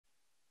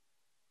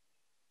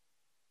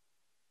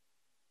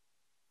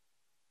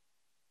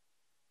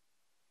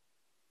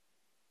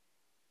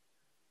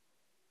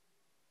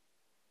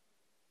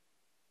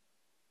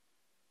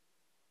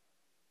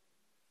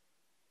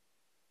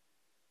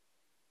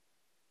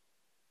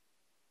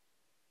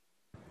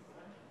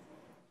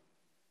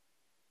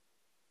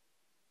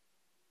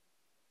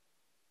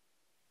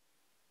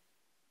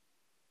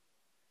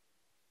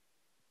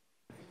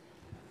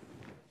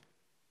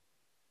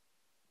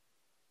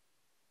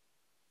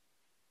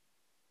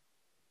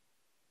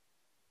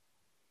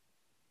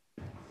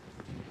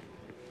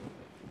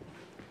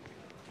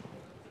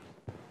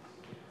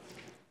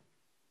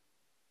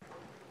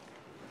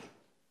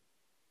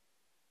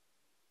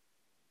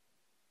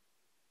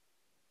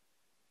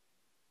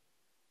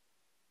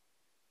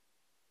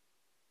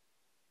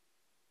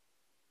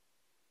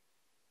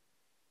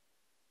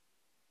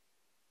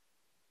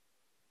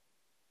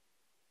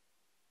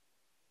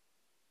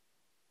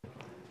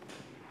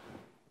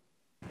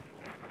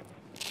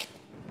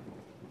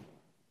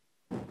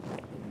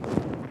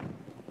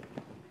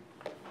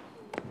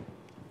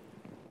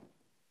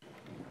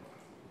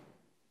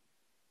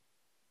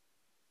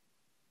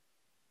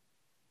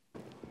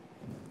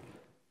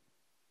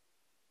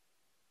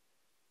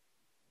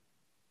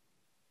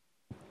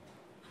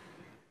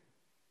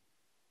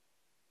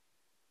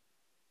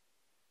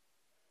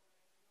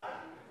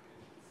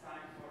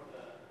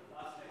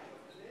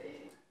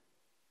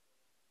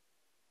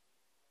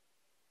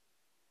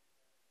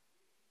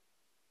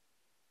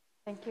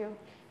Thank you.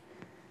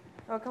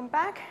 Welcome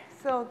back.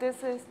 So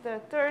this is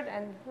the third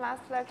and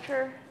last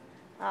lecture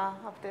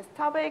of this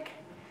topic.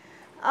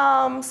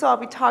 So I'll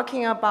be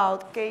talking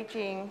about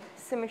gauging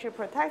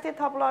symmetry-protected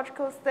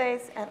topological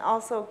states and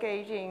also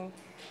gauging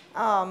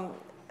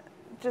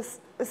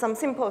just some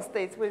simple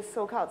states with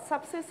so-called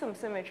subsystem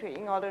symmetry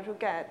in order to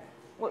get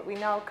what we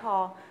now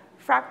call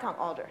fracton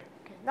order.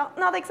 Okay.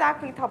 Not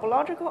exactly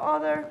topological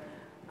order.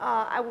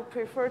 I would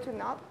prefer to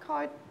not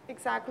call it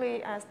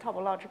exactly as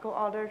topological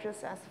order,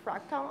 just as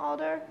fracton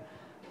order.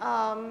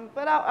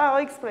 But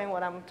I'll explain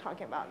what I'm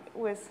talking about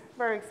with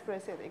very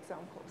explicit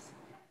examples.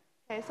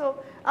 Okay,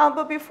 so,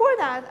 but before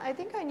that, I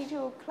think I need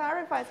to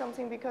clarify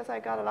something because I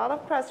got a lot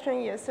of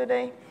questions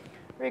yesterday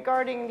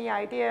regarding the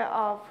idea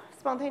of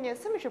spontaneous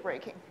symmetry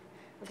breaking.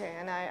 Okay,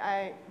 and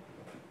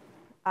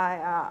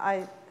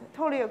I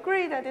totally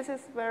agree that this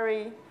is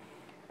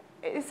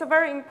it's a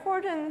very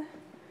important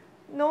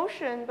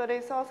notion, but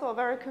it's also a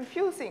very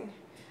confusing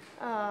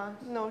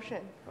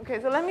notion.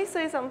 Okay, so let me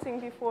say something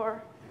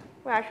before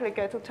we actually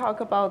get to talk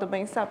about the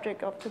main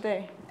subject of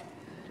today.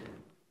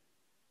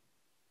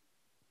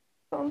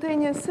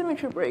 Spontaneous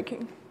symmetry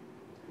breaking.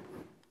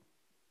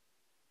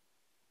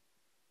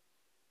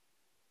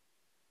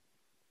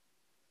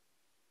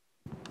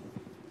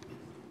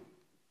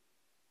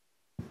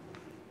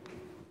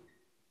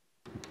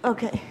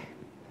 Okay.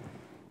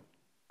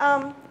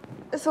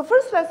 So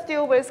first, let's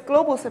deal with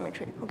global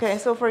symmetry. Okay,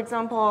 so for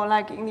example,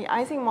 like in the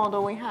Ising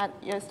model we had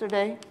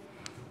yesterday,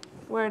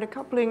 where the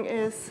coupling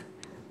is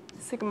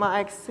sigma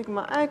x,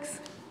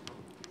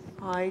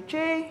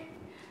 ij.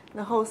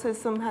 The whole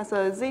system has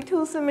a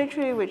Z2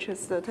 symmetry, which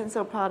is the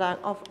tensor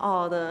product of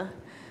all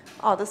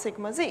the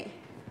sigma z,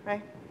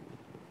 right?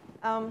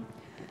 So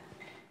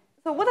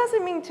what does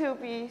it mean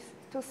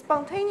to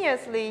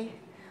spontaneously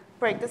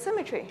break the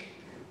symmetry?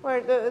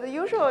 Well, the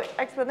usual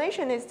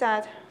explanation is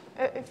that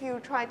if you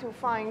try to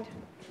find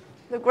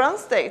the ground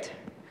state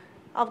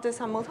of this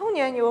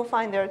Hamiltonian, you will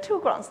find there are two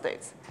ground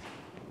states.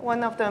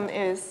 One of them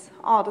is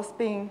all the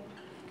spin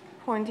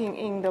pointing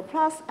in the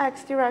plus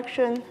x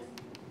direction,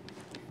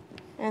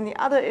 and the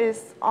other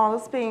is all the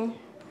spin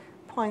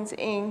points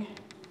in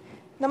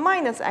the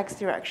minus x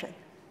direction,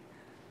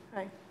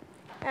 right?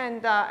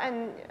 And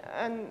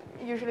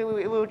usually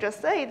we will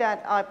just say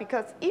that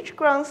because each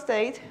ground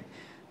state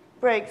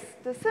breaks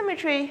the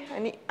symmetry,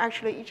 and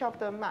actually each of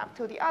them map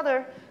to the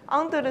other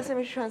under the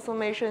symmetry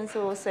transformation,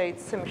 so we'll say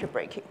it's symmetry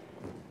breaking.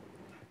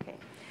 Okay,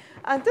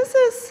 and this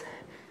is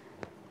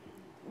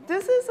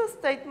a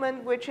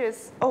statement which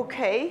is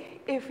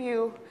okay if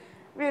you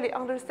really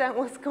understand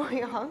what's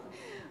going on,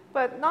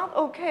 but not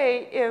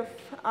okay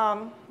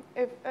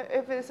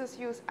if this is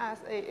used as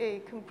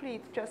a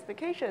complete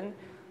justification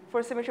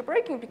for symmetry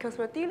breaking, because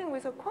we're dealing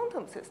with a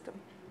quantum system.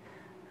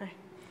 Right?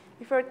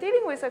 If we're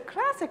dealing with a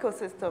classical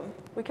system,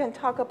 we can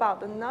talk about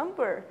the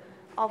number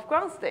of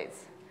ground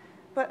states.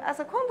 But as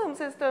a quantum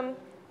system,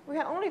 we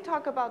can only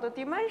talk about the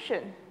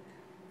dimension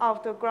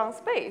of the ground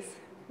space,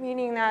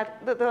 meaning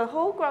that the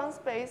whole ground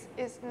space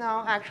is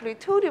now actually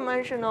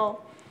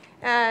two-dimensional,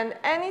 and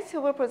any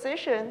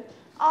superposition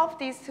of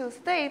these two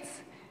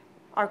states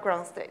are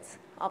ground states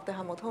of the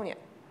Hamiltonian.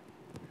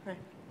 Right?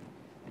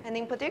 And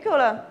in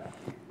particular,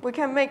 we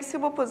can make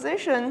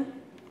superposition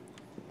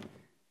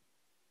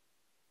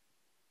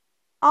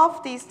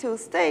of these two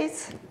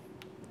states.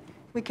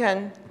 We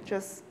can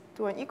just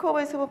do an equal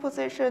weight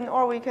superposition,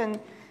 or we can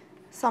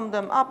sum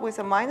them up with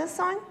a minus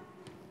sign.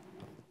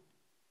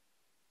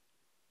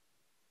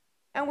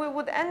 And we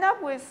would end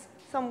up with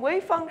some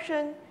wave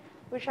function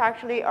which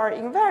actually are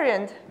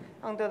invariant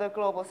under the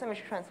global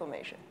symmetry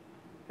transformation.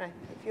 Right?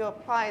 If you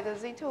apply the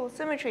Z2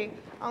 symmetry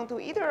onto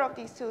either of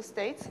these two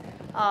states,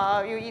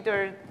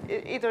 it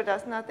either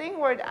does nothing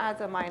or it adds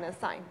a minus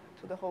sign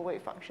to the whole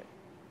wave function.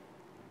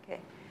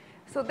 Okay.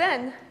 So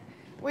then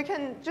we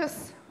can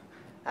just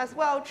as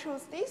well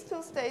choose these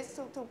two states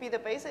to be the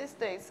basis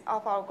states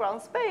of our ground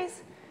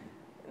space.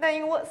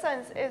 Then in what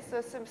sense is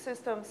the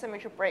system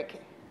symmetry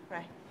breaking,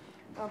 right?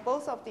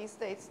 Both of these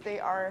states, they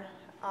are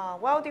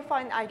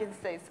well-defined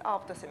eigenstates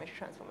of the symmetry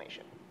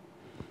transformation.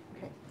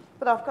 Okay.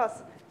 But of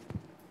course,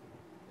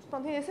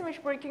 spontaneous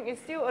symmetry breaking is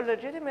still a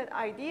legitimate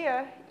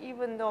idea,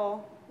 even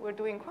though we're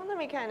doing quantum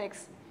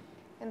mechanics.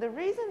 And the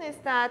reason is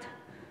that,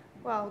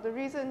 well, the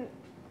reason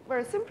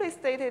very simply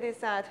stated is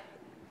that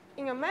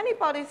in a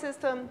many-body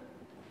system,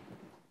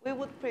 we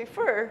would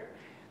prefer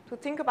to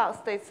think about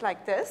states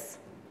like this,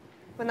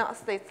 but not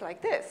states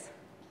like this.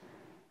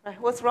 Right?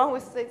 What's wrong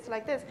with states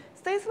like this?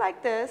 States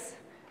like this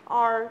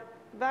are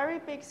very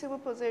big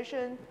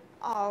superposition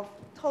of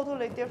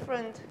totally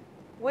different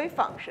wave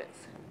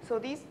functions. So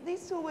these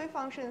two wave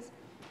functions,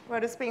 where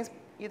the spins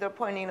either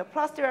pointing in the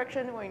plus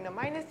direction or in the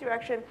minus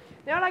direction,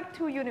 they're like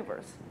two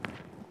universes.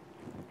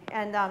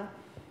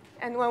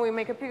 And when we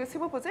make a big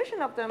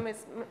superposition of them,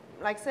 it's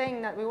like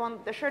saying that we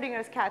want the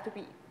Schrödinger's cat to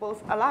be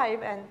both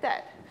alive and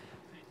dead.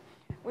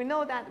 We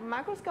know that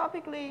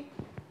macroscopically,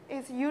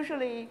 it's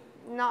usually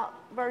not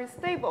very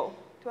stable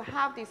to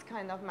have these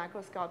kind of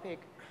macroscopic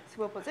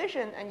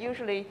superposition, and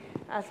usually,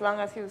 as long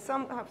as you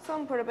have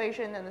some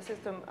perturbation, and the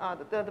system,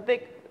 the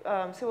big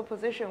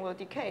superposition will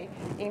decay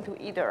into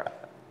either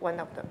one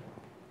of them.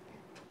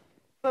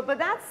 But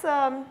that's,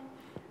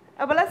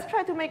 but let's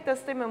try to make the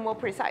statement more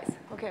precise.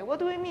 Okay, what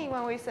do we mean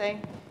when we say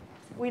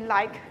we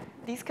like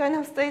these kind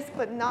of states,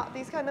 but not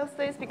these kind of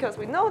states? Because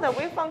we know that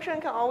wave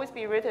function can always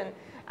be written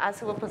as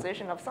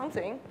superposition of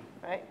something,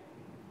 right?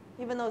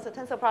 Even though it's a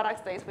tensor product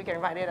space, we can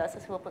write it as a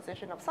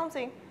superposition of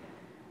something.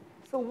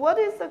 So what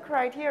is the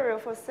criteria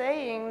for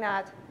saying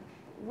that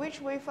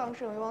which wave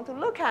function we want to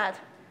look at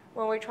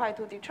when we try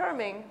to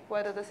determine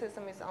whether the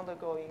system is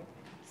undergoing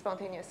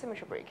spontaneous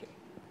symmetry breaking?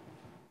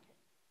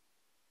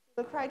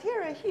 The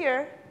criteria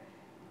here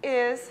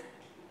is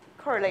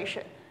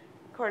correlation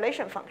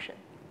function.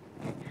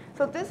 Okay.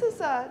 So this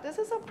is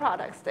a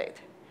product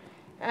state.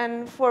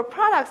 And for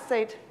product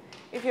state,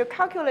 if you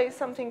calculate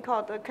something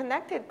called the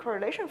connected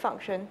correlation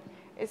function,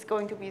 it's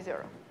going to be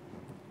 0.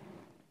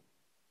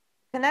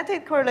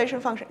 Connected correlation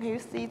function, can you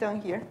see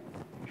down here?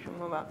 I should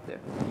move up there.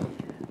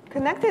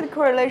 Connected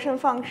correlation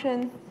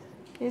function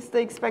is the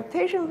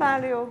expectation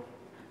value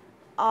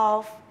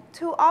of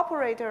two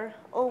operator,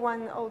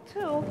 O1 and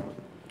O2,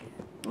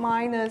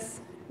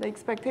 minus the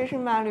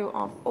expectation value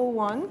of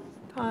O1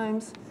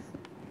 times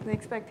the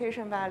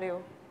expectation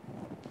value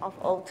of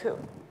O2.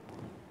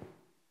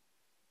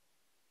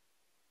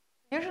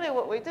 Usually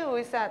what we do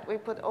is that we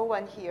put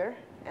O1 here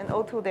and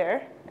O2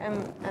 there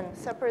and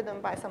separate them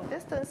by some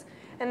distance.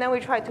 And then we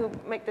try to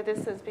make the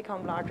distance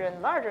become larger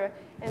and larger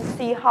and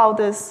see how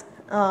this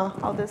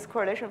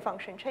correlation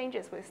function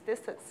changes with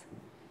distance.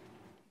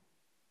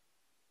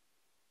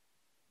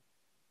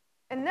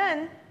 And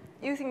then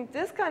using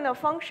this kind of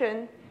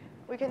function,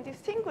 we can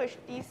distinguish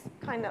these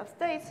kind of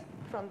states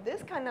from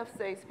this kind of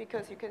states,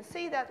 because you can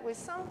see that with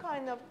some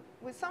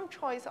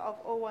choice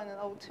of O1 and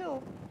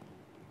O2,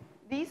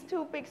 these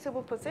two big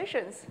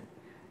superpositions,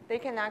 they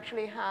can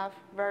actually have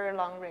very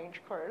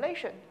long-range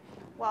correlation.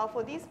 While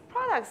for these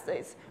product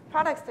states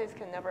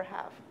can never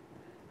have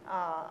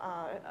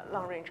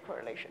long-range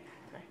correlation.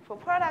 Right? For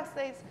product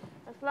states,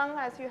 as long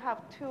as you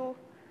have two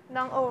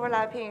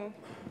non-overlapping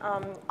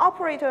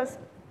operators,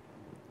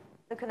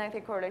 the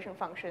connected correlation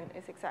function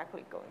is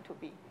exactly going to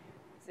be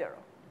 0.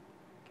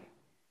 Okay.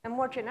 And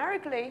more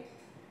generically,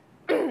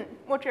 we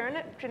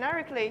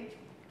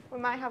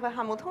might have a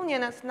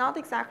Hamiltonian that's not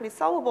exactly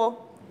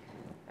solvable,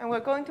 and we're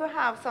going to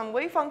have some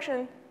wave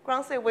function,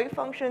 ground state wave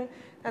function,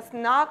 that's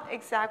not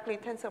exactly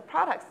tensor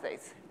product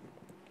states.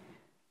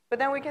 But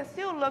then we can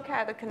still look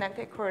at the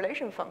connected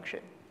correlation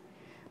function.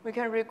 We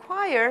can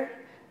require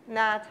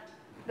that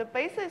the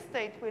basis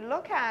state we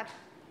look at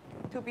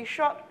to be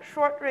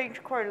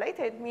short-range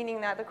correlated,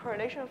 meaning that the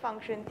correlation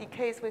function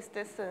decays with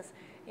distance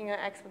in an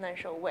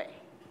exponential way.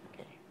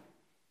 Okay.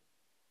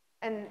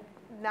 And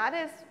that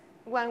is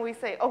when we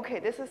say, OK,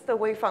 this is the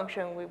wave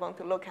function we want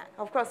to look at.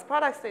 Of course,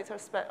 product states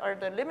are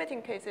the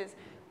limiting cases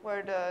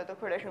where the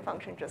correlation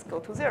function just go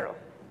to 0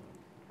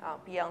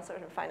 beyond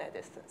certain finite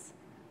distance.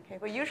 Okay,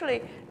 but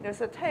usually,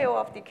 there's a tail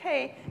of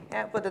decay,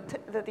 but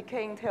the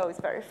decaying tail is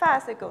very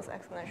fast. It goes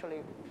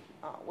exponentially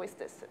with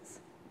distance.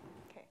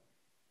 Okay.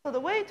 So the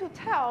way to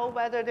tell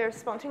whether there's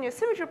spontaneous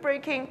symmetry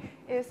breaking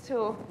is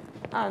to,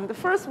 the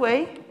first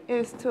way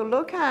is to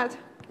look at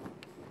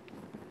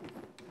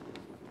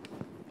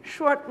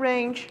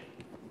short-range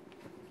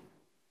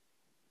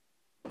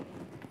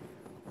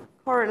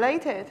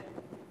correlated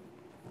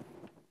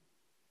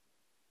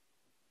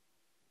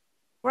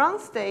ground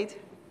state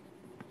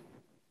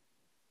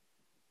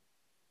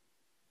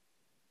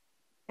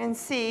and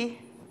see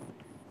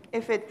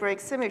if it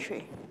breaks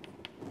symmetry.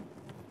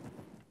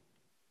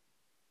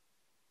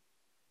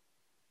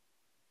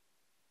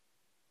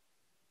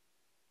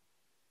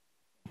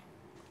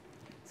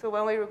 So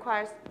when we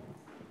require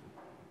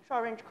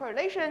short-range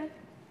correlation,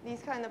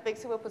 these kind of big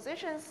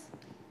superpositions,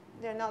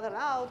 they're not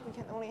allowed. We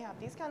can only have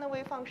these kind of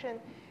wave function.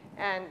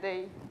 And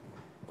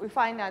we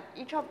find that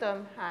each of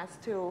them has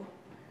to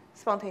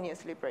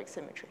spontaneously break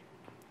symmetry.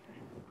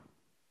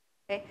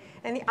 Okay?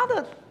 And the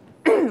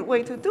other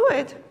way to do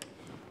it,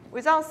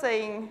 without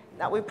saying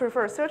that we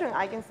prefer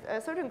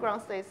certain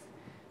ground states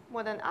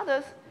more than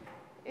others,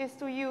 is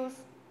to use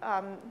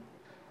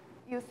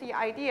the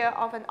idea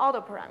of an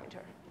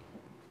autoparameter.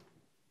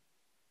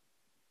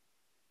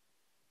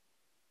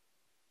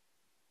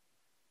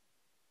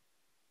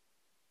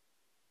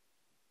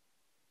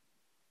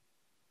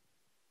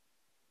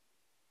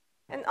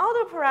 An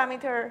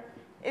autoparameter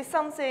is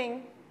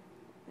something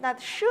that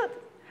should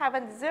have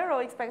a 0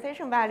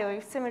 expectation value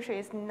if symmetry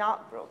is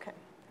not broken.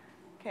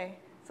 Okay,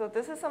 so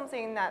this is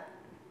something that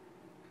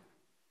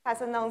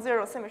has a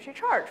non-zero symmetry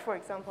charge, for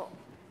example.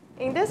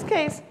 In this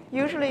case,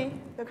 usually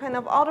the kind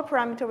of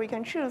autoparameter we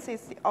can choose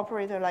is the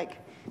operator like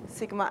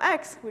sigma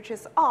x, which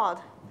is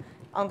odd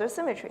under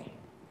symmetry.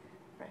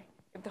 Right?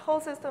 If the whole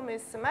system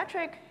is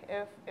symmetric,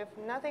 if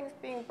nothing's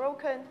being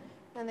broken,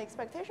 then the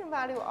expectation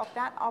value of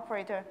that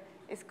operator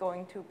is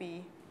going to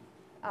be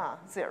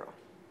 0.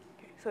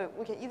 Okay, so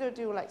we can either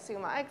do like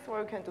sigma x,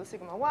 or we can do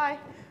sigma y,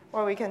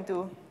 or we can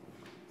do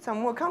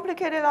some more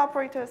complicated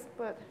operators.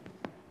 But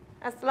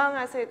As long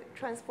as it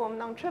transforms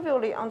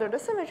non-trivially under the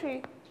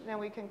symmetry, then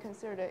we can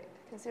consider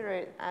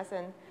it as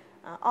an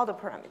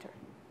autoparameter.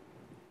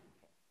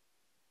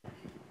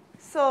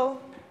 So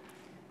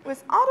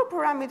with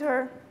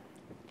autoparameter,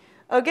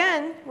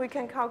 again, we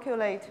can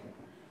calculate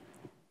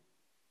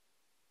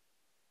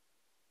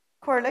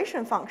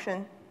correlation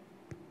function.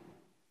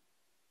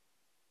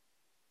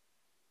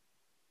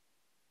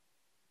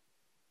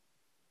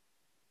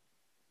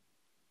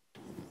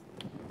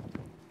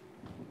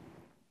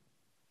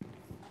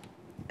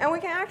 And we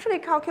can actually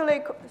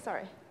calculate,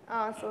 sorry,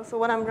 so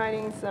what I'm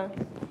writing is, and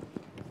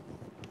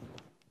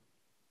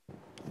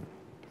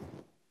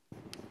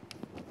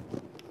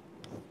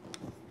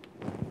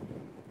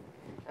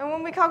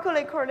when we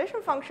calculate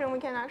correlation function, we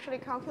can actually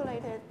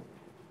calculate it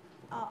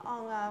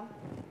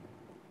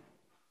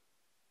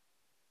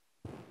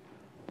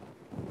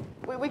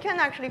we can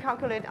actually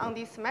calculate on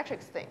these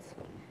symmetric states.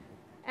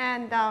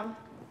 And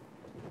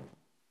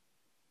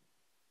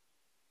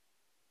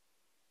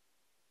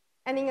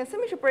in a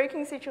symmetry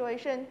breaking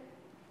situation,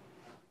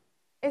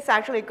 it's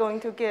actually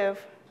going to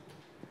give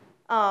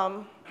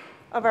a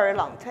very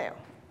long tail.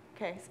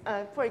 Okay.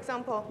 For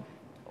example,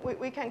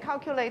 we can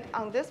calculate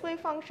on this wave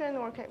function,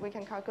 or we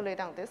can calculate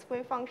on this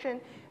wave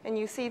function. And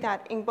you see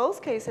that in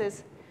both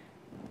cases,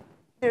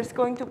 there's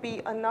going to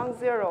be a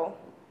non-zero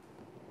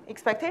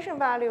expectation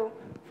value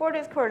for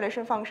this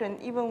correlation function,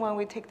 even when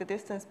we take the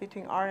distance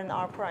between r and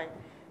r prime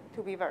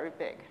to be very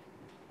big.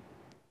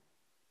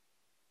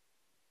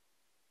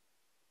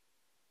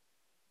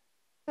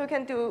 So we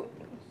can do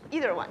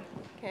either one,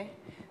 okay?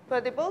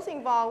 But they both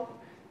involve,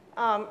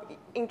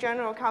 in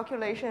general,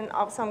 calculation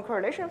of some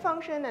correlation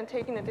function and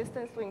taking the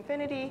distance to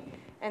infinity,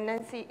 and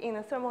then see in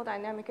the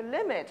thermodynamic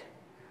limit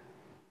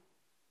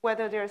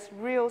whether there's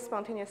real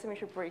spontaneous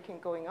symmetry breaking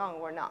going on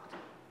or not.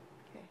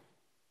 Okay.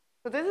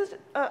 So this is,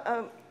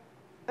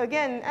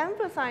 again,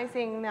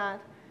 emphasizing that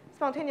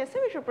spontaneous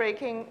symmetry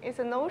breaking is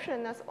a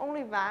notion that's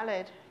only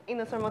valid in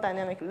the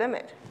thermodynamic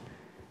limit.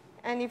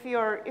 And if you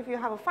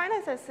have a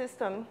finite size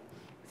system,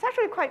 it's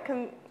actually quite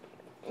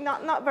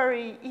not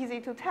very easy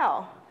to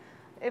tell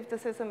if the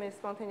system is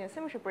spontaneous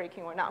symmetry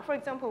breaking or not. For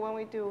example, when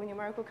we do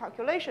numerical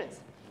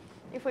calculations,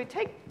 if we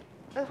take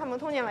a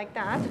Hamiltonian like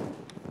that,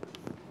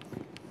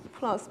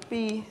 plus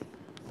b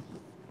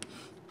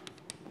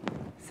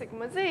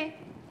sigma z,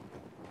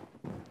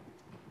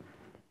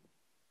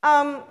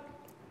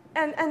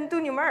 and do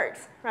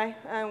numerics, right?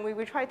 And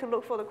we try to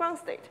look for the ground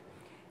state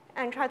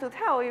and try to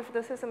tell if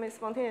the system is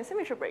spontaneous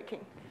symmetry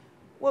breaking.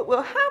 What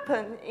will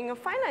happen in a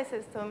finite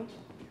system,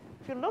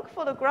 if you look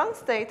for the ground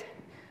state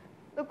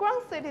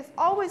is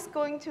always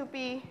going to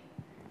be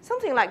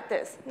something like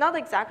this. Not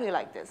exactly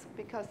like this,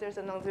 because there's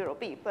a non-zero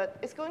b, but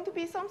it's going to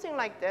be something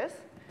like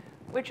this,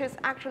 which is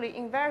actually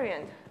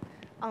invariant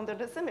under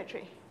the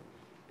symmetry.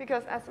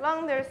 Because as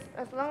long as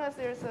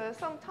there's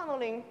some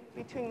tunneling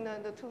between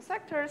the two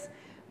sectors,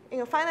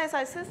 in a finite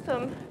size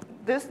system,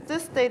 this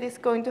state is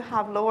going to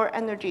have lower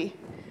energy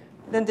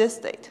than this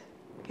state.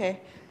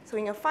 Okay? So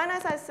in a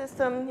finite size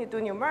system, you do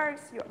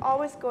numerics, you're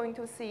always going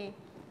to see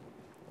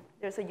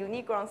there's a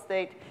unique ground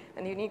state,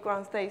 and the unique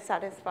ground state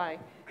satisfies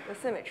the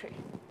symmetry.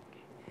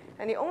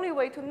 And the only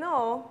way to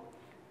know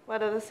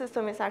whether the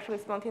system is actually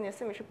spontaneous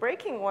symmetry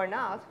breaking or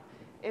not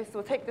is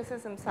to take the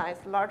system size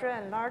larger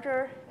and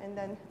larger, and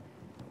then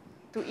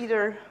do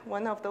either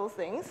one of those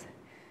things.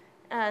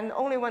 And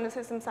only when the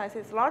system size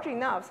is large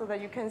enough so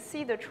that you can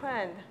see the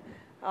trend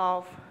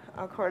of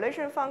a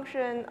correlation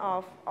function,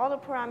 of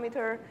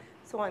autoparameter,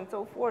 so on and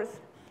so forth,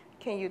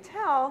 can you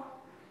tell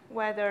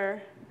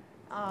whether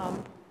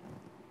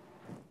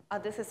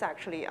this is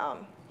actually,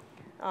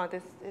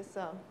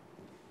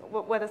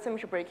 whether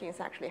symmetry breaking is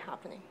actually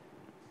happening.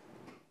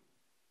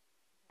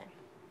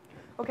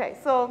 Okay,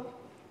 so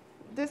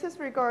this is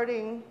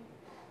regarding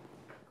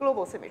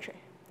global symmetry.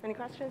 Any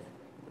questions?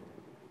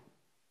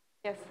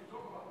 Yes?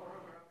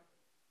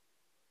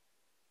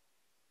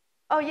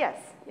 Oh, yes,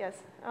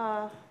 yes.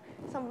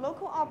 Some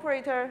local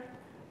operator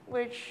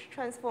which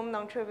transform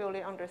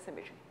non-trivially under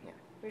symmetry, yeah,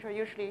 which are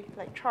usually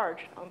like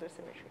charged under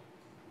symmetry.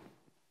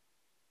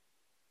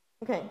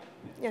 Okay,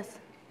 yes.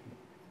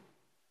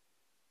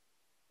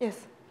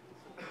 Yes.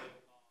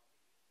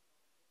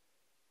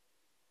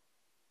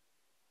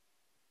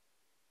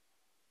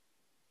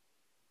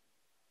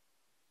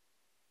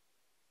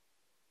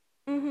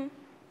 Mm-hmm.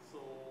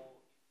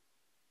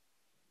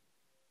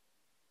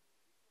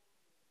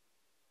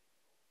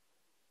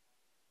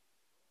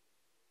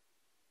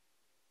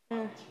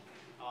 Mm.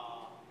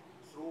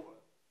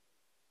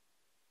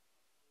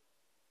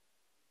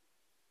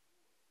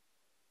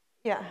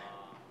 Yeah.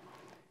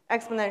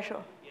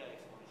 Exponential.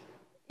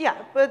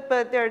 Yeah, but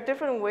there are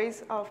different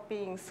ways of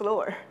being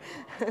slower.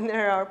 And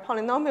there are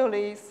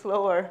polynomially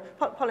slower,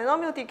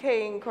 polynomial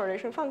decaying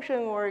correlation function,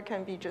 or it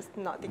can be just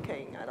not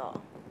decaying at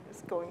all.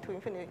 It's going to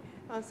infinity.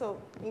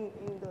 So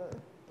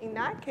in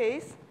that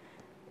case,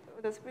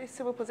 the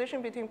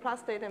superposition between plus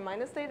state and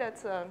minus state,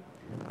 that's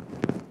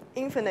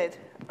infinite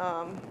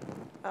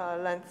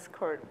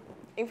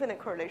infinite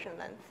correlation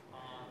length.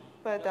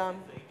 But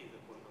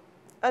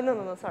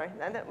no, sorry.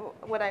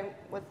 What I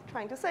was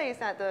trying to say is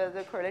that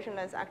the correlation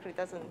length actually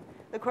doesn't,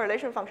 the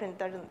correlation function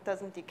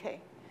doesn't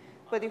decay.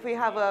 But if we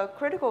have a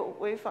critical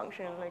wave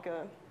function, like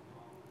a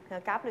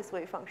gapless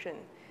wave function,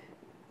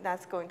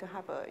 that's going to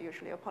have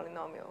usually a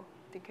polynomial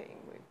decaying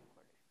wave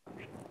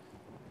function.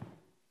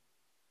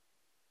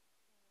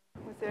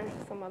 Was there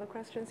some other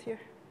questions here?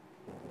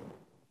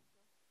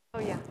 Oh,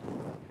 yeah.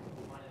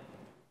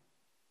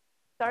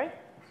 Sorry?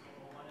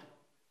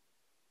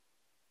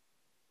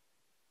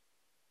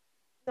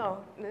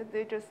 No,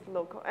 they're just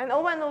local. And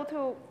O1,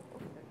 O2,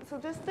 so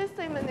this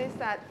statement is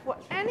that for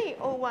any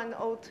O1,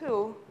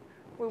 O2,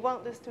 we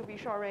want this to be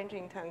short-range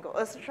entangled,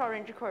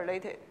 short-range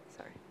correlated,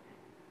 sorry.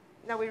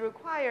 Now we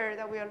require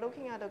that we are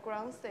looking at a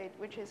ground state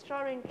which is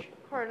short-range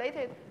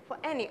correlated for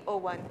any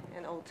O1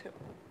 and O2.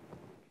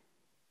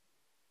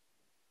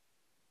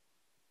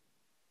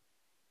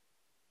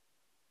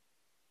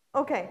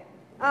 Okay,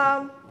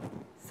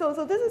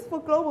 so this is for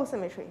global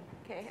symmetry.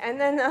 Okay, and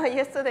then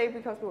yesterday,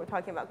 because we were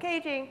talking about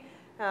gauging,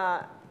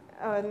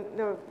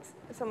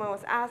 someone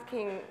was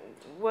asking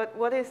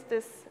what is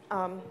this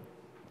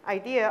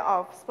idea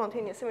of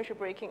spontaneous symmetry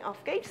breaking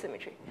of gauge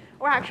symmetry,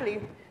 or actually,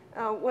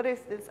 what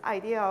is this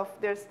idea of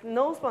there's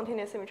no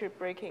spontaneous symmetry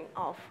breaking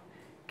of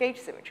gauge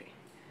symmetry,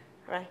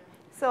 right?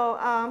 So,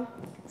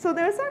 so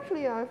there's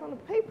actually I found a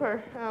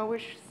paper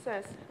which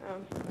says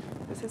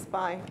this is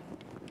by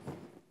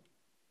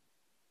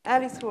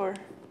Alice,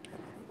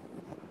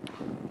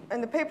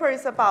 and the paper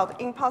is about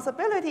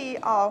impossibility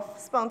of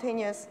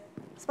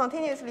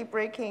spontaneously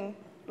breaking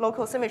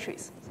local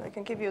symmetries. So I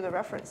can give you the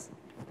reference.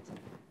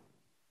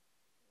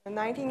 A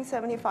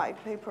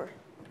 1975 paper.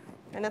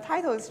 And the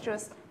title is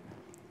just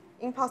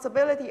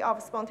Impossibility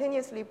of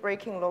Spontaneously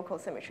Breaking Local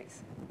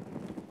Symmetries.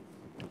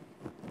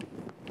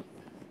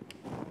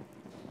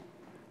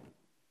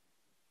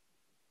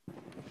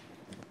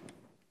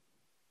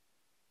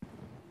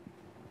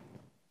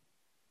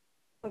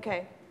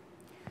 Okay.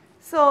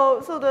 So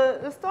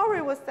the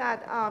story was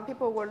that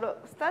people were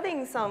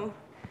studying some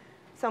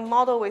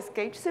model with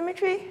gauge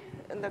symmetry,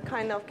 and the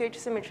kind of gauge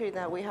symmetry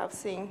that we have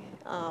seen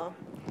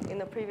in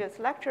the previous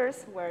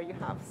lectures, where you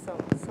have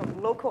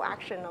some local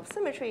action of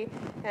symmetry,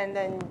 and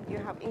then you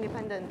have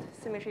independent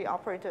symmetry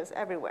operators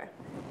everywhere.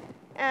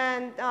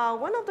 And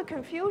one of the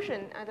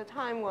confusion at the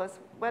time was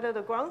whether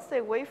the ground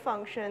state wave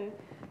function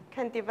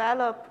can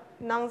develop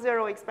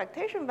non-zero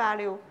expectation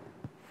value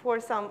for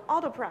some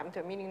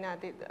autoparameter, meaning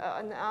that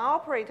an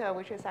operator,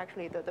 which is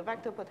actually the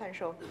vector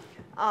potential,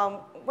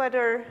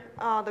 whether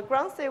the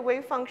ground state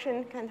wave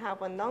function can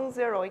have a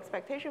non-zero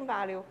expectation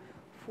value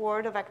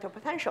for the vector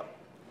potential.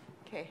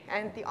 Okay,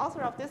 and the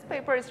author of this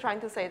paper is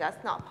trying to say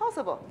that's not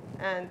possible.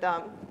 And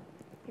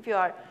if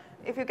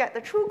you get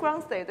the true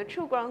ground state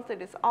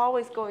is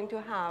always going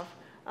to have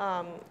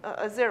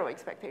a zero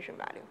expectation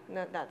value.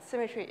 That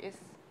symmetry is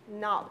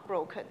not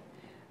broken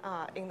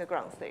in the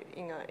ground state,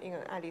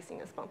 at least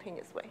in a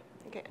spontaneous way.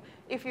 Okay.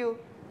 If you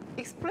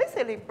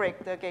explicitly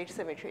break the gauge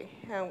symmetry,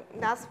 and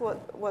that's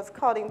what was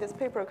called in this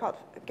paper called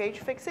gauge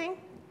fixing.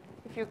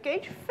 If you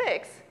gauge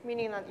fix,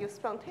 meaning that you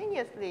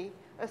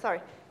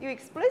you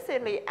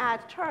explicitly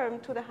add term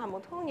to the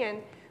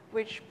Hamiltonian,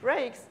 which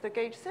breaks the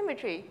gauge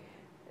symmetry,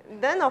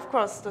 then of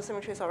course the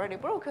symmetry is already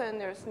broken.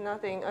 There's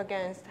nothing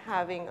against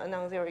having a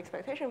non-zero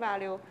expectation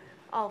value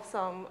of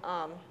some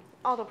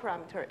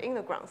autoparameter in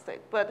the ground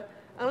state. But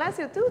unless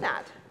you do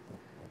that,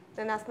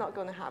 then that's not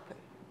going to happen.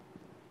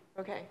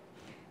 Okay,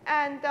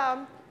 and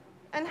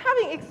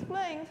having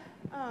explained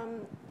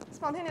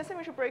spontaneous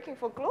symmetry breaking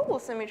for global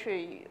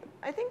symmetry,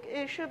 I think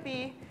it should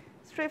be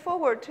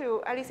straightforward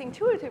to, at least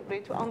intuitively,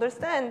 to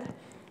understand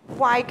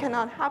why it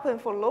cannot happen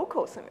for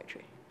local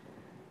symmetry,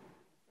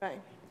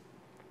 right?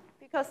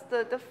 Because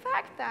the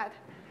fact that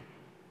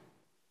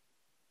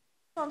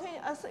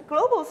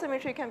global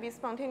symmetry can be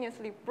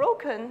spontaneously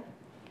broken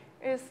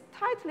is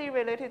tightly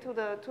related to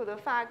the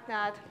fact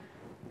that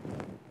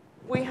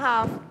we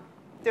have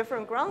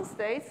different ground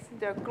states.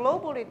 They're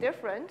globally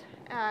different,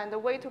 and the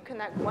way to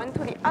connect one to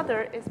the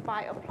other is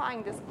by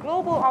applying this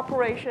global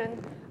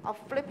operation of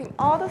flipping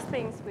all the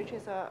spins, which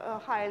is a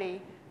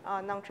highly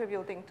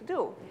non-trivial thing to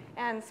do.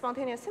 And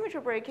spontaneous symmetry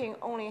breaking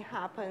only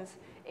happens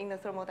in the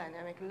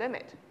thermodynamic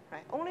limit,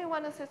 right? Only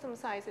when the system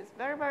size is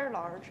very, very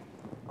large,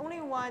 only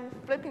when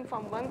flipping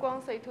from one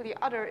ground state to the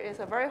other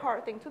is a very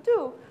hard thing to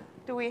do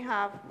we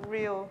have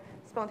real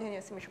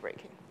spontaneous symmetry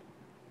breaking.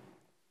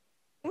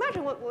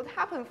 Imagine what would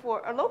happen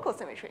for a local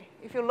symmetry.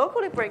 If you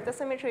locally break the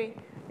symmetry,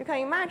 you can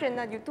imagine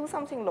that you do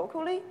something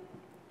locally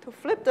to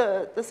flip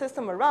the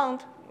system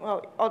around.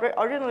 Well,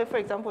 originally, for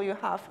example, you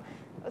have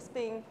a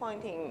spin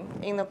pointing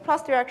in the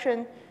plus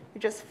direction.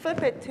 You just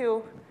flip it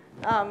to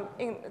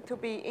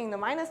be in the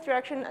minus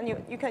direction, and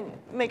you can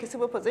make a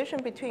superposition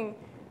between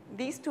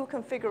these two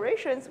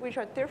configurations, which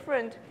are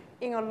different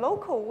in a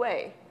local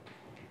way.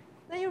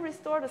 Then you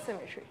restore the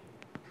symmetry,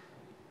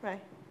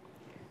 right?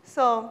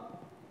 So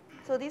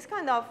this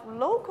kind of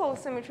local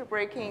symmetry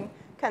breaking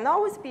can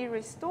always be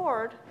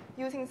restored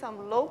using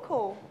some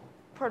local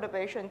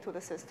perturbation to the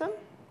system.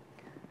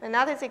 And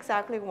that is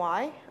exactly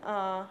why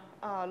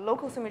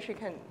local symmetry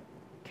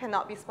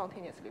cannot be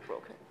spontaneously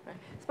broken. Right?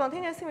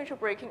 Spontaneous symmetry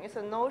breaking is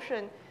a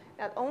notion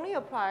that only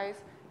applies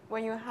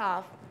when you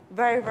have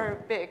very, very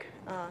big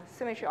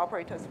symmetry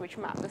operators which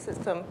map the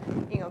system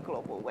in a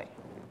global way.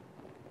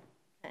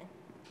 Okay.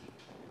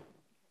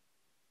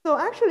 So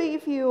actually,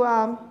 if you,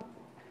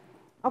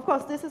 of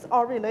course, this is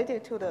all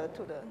related to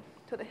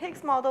the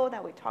Higgs model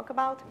that we talk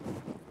about.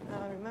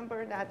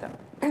 Remember that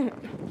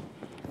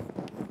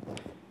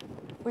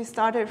we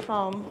started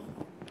from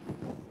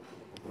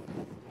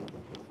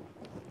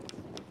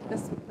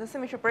the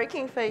symmetry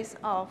breaking phase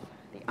of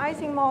the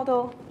Ising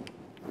model,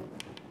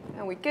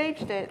 and we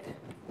gauged it.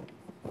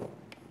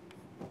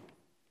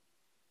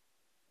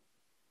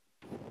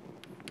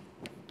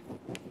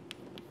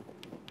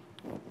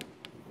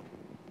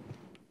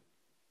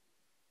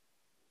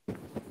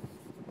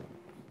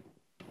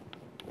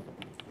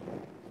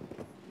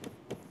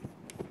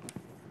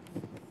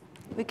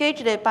 We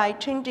gauged it by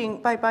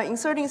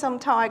inserting some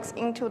tau x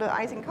into the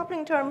Ising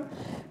coupling term,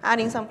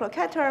 adding some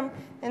plaquette term,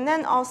 and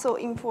then also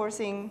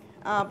enforcing,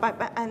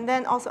 and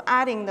then also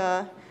adding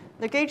the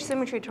gauge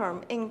symmetry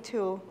term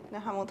into the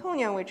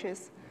Hamiltonian, which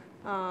is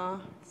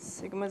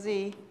sigma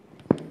z,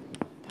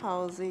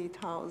 tau z,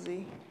 tau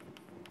z,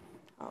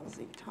 tau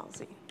z, tau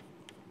z.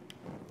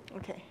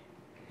 Okay.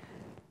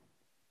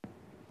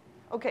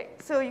 Okay,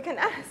 so you can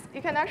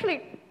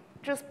actually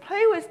just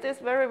play with this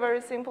very,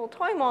 very simple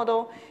toy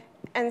model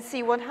and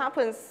see what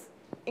happens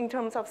in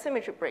terms of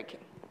symmetry breaking.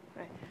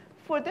 Right?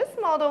 For this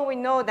model, we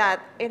know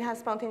that it has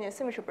spontaneous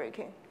symmetry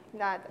breaking,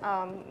 that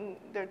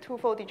there are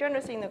twofold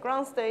degeneracy in the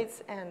ground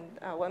states and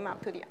one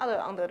map to the other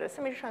under the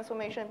symmetry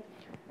transformation.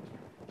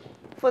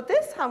 For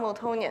this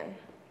Hamiltonian,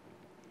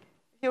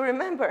 if you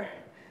remember,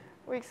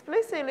 we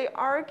explicitly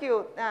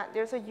argued that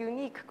there's a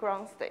unique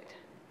ground state.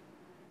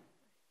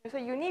 There's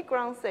a unique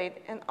ground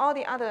state, and all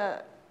the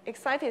other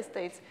excited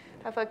states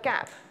have a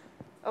gap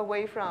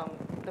away from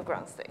the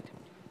ground state,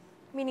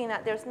 meaning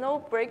that there's no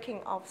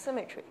breaking of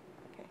symmetry.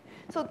 Okay.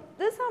 So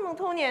this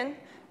Hamiltonian,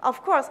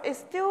 of course, it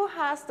still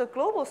has the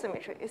global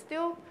symmetry. It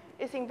still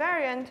is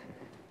invariant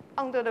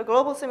under the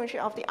global symmetry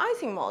of the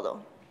Ising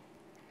model.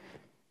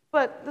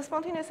 But the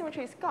spontaneous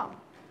symmetry is gone.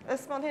 The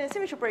spontaneous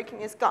symmetry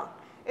breaking is gone.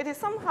 It is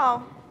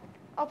somehow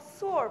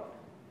absorbed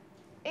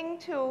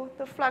into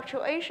the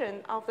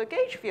fluctuation of the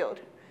gauge field.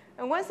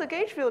 And once the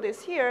gauge field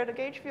is here, the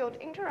gauge field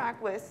interacts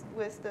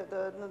with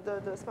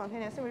the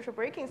spontaneous symmetry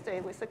breaking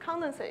state, with the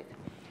condensate,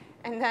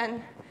 and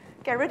then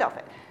get rid of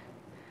it.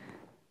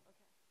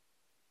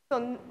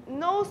 So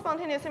no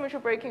spontaneous symmetry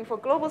breaking for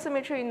global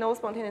symmetry, no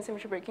spontaneous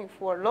symmetry breaking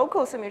for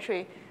local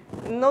symmetry,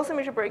 no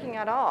symmetry breaking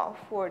at all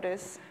for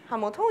this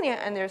Hamiltonian,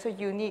 and there's a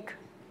unique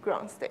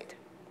ground state.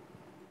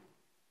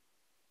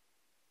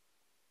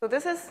 So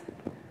this is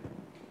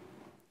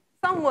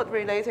somewhat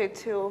related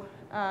to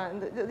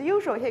the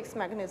usual Higgs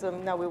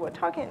mechanism that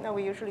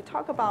we usually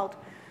talk about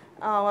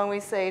when we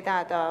say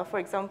that, for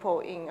example,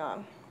 in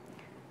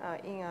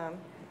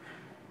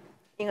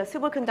a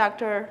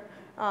superconductor,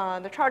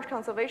 the charge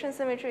conservation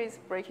symmetry is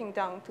breaking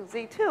down to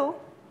Z2. So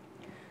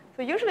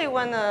usually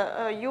when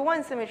a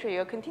U1 symmetry,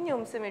 a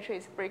continuum symmetry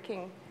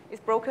is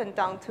broken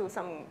down to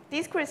some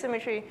discrete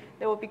symmetry,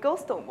 there will be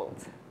Goldstone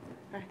modes.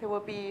 Right? There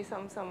will be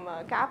some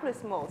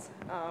gapless modes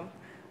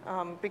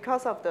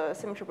because of the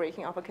symmetry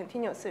breaking of a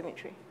continuous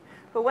symmetry.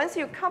 But once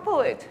you couple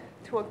it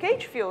to a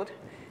gauge field,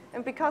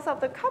 and because of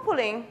the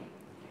coupling,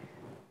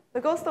 the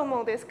Goldstone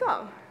mode is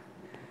gone.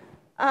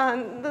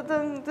 And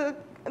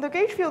the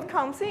gauge field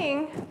comes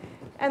in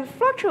and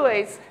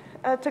fluctuates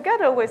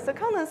together with the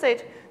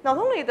condensate. Not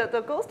only that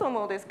the Goldstone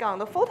mode is gone,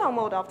 the photon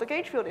mode of the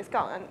gauge field is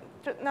gone.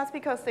 And that's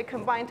because they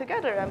combine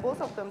together and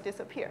both of them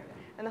disappear.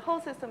 And the whole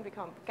system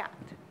becomes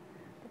gapped.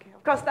 Okay.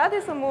 Of course, that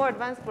is a more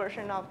advanced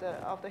version of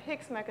the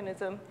Higgs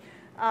mechanism.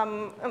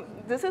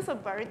 This is a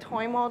very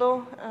toy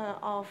model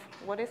of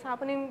what is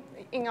happening.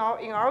 In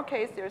our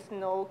case, there's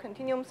no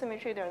continuum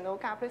symmetry. There are no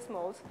gapless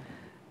modes.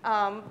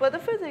 But the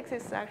physics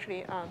is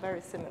actually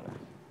very similar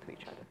to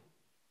each other.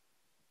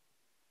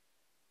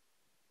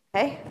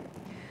 Okay.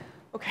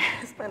 Okay,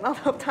 I spent a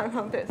lot of time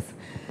on this.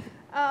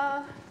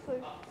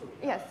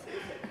 Yes?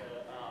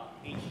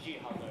 HG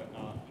has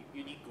a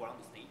unique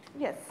ground state.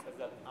 Yes.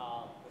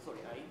 Sorry,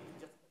 I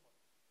just...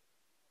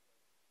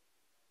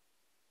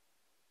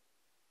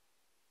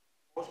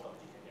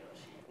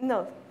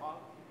 No.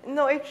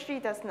 No,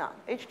 HG does not.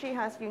 HG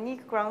has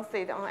unique ground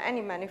state on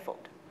any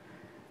manifold.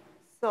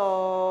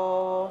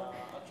 So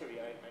actually,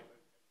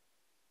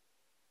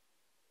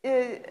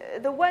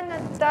 the one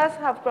that does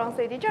have ground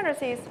state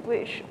degeneracies,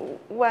 which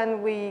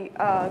when we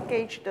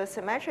gauge the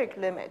symmetric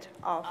limit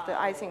of the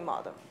Ising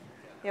model,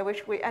 yeah,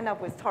 which we end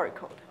up with toric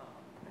code.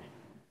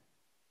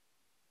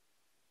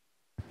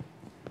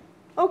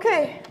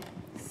 Okay,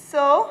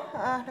 so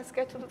let's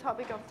get to the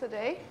topic of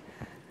today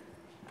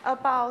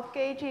about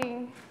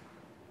gauging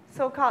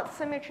so-called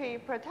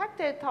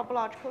symmetry-protected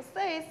topological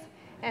states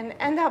and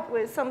end up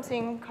with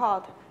something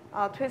called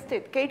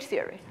twisted gauge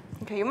theory.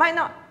 Okay, you might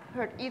not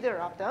heard either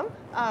of them,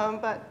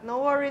 but no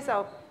worries.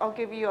 I'll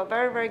give you a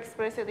very, very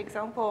explicit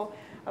example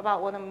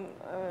about what I'm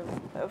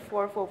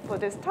for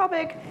this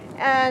topic.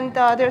 And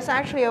there's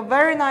actually a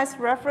very nice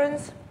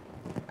reference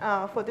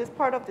for this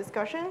part of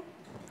discussion.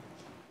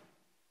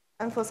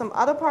 And for some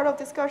other part of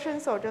discussion,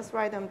 so I'll just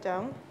write them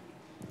down.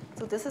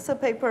 So this is a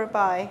paper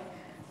by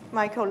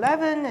Michael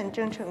Levin and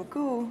Zhengchen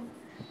Gu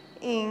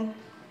in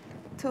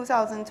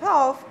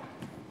 2012,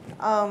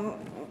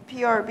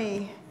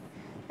 PRB.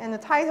 And the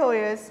title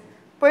is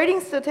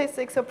Braiding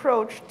Statistics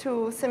Approach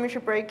to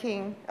Symmetry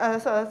Breaking,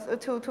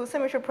 to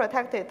Symmetry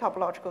Protected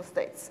Topological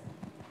States.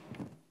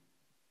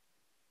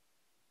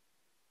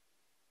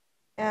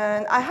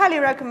 And I highly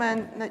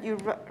recommend that you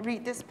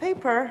read this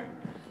paper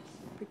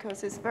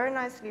because it's very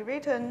nicely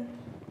written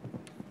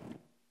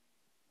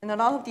and a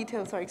lot of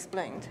details are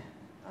explained,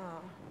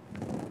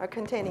 are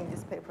contained in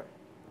this paper.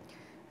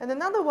 And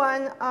another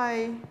one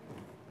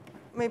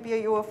maybe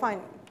you will find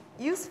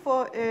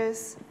useful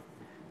is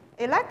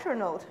a lecture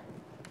note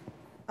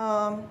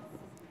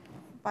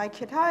by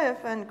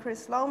Kitaev and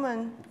Chris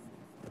Lauman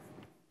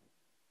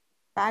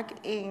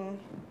back in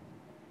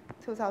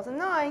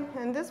 2009,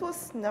 and this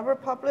was never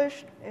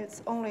published.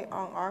 It's only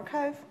on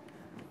arXiv.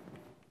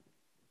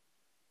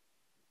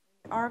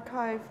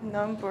 arXiv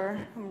number,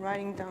 I'm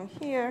writing down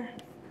here.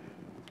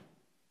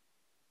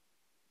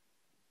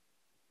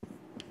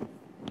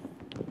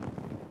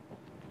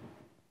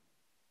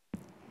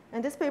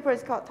 And this paper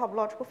is called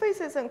Topological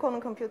Phases and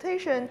Quantum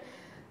Computation.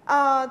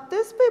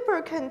 This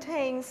paper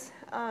contains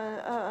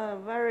a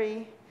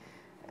very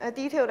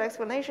detailed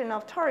explanation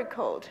of toric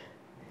code,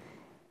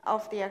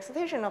 of the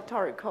excitation of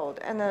toric code,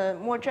 and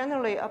more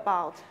generally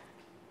about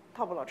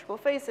topological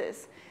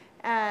phases.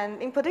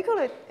 And in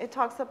particular, it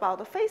talks about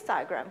the phase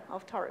diagram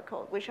of toric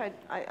code, which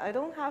I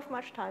don't have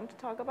much time to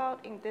talk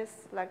about in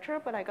this lecture,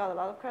 but I got a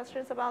lot of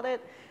questions about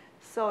it.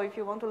 So if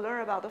you want to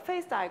learn about the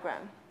phase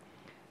diagram,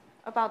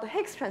 about the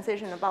Higgs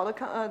transition, about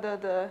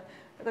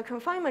the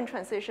confinement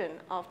transition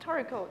of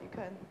toric code, you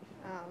can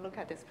look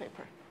at this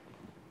paper.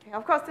 Okay,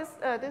 of course,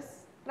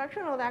 this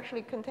lecture note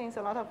actually contains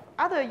a lot of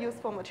other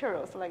useful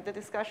materials, like the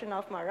discussion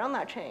of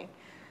Majorana chain,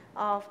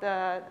 of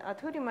the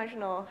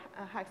two-dimensional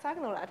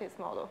hexagonal lattice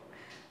model,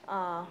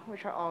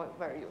 which are all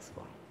very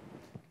useful.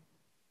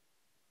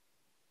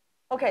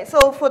 Okay,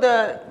 so for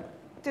the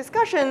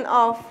discussion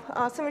of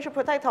symmetry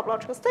protected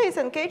topological states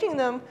and gauging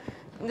them,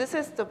 this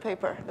is the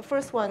paper. The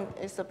first one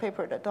is the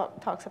paper that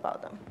talks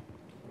about them.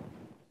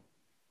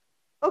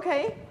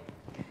 Okay,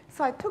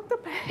 so I took the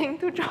pain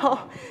to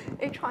draw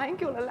a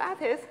triangular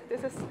lattice.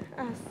 This is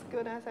as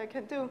good as I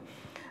can do.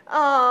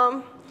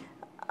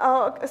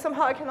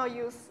 Somehow I cannot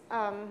use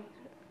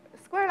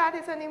square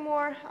lattice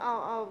anymore.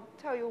 I'll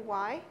tell you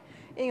why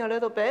in a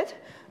little bit.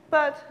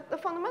 But the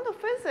fundamental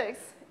physics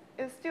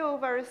is still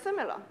very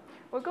similar.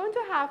 We're going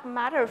to have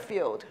matter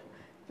field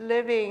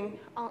living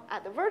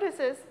at the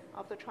vertices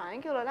of the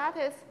triangular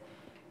lattice,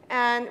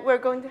 and we're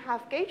going to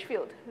have gauge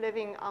field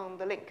living on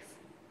the links.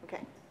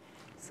 Okay,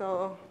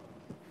 so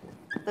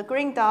the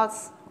green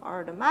dots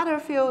are the matter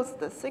fields,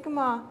 the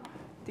sigma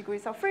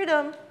degrees of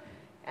freedom,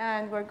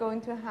 and we're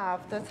going to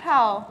have the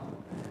tau,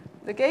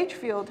 the gauge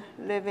field,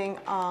 living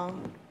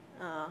on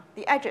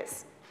the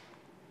edges.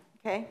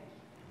 Okay.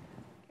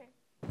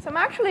 So I'm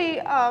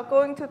actually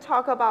going to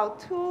talk about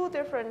two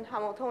different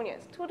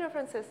Hamiltonians, two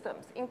different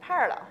systems in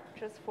parallel,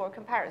 just for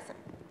comparison.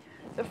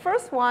 The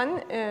first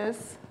one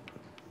is,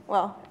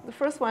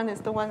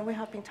 the one we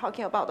have been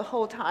talking about the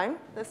whole time,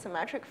 the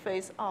symmetric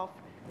phase of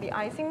the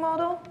Ising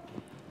model.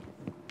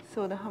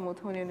 So the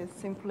Hamiltonian is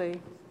simply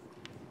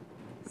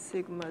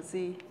sigma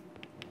z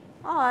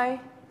I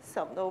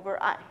summed over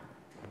I.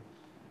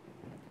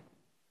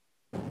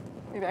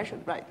 Maybe I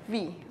should write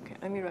V. Okay,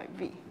 let me write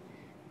V.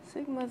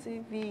 Sigma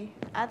z V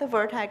at the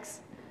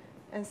vertex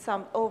and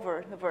summed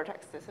over the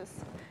vertex. This is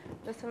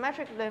the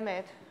symmetric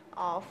limit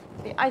of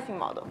the Ising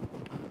model.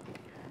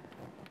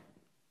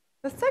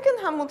 The second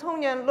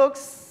Hamiltonian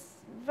looks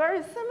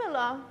very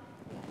similar,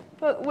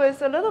 but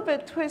with a little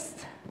bit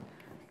twist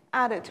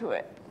added to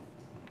it.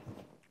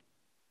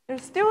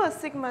 There's still a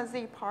sigma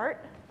z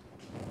part,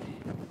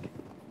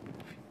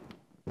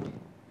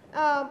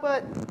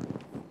 but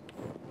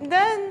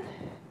then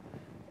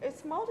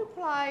it's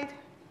multiplied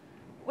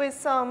with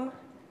some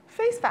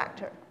phase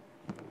factor.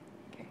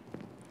 Okay.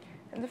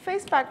 And the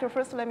phase factor,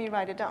 first let me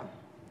write it down.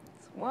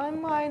 It's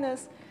 1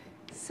 minus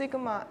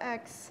sigma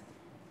x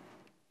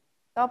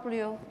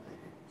w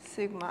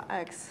sigma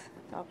x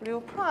w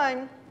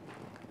prime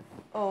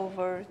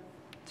over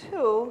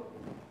 2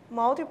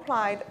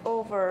 multiplied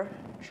over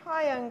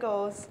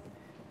triangles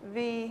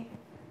v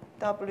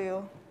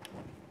w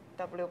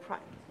w prime.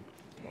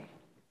 Okay.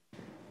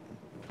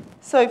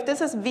 So if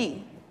this is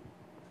v,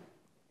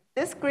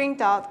 this green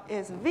dot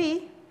is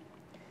V,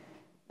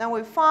 then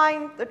we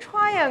find the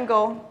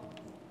triangle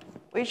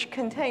which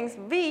contains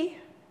V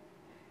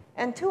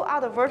and two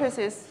other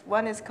vertices.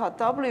 One is called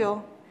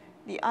W,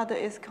 the other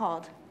is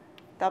called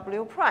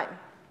W prime.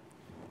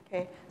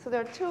 Okay, so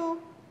there are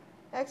two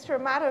extra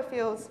matter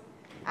fields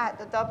at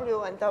the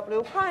W and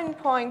W prime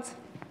points.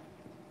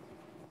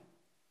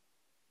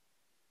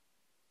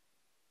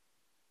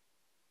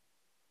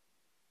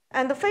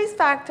 And the phase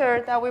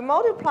factor that we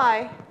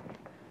multiply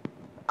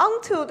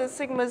onto the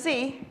sigma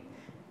z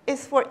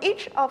is for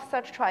each of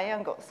such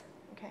triangles.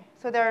 Okay,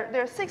 so there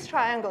are 6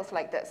 triangles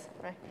like this,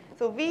 right?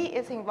 So V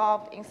is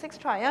involved in 6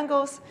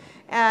 triangles,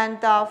 and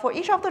for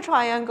each of the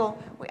triangle,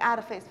 we add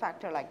a phase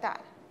factor like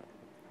that.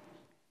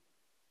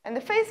 And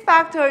the phase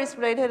factor is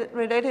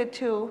related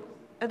to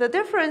the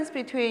difference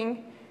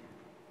between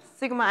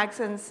sigma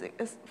x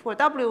for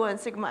W and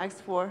sigma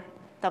x for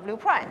W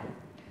prime.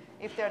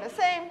 If they're the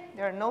same,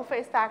 there are no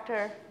phase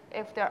factor.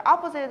 If they're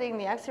opposite in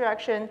the x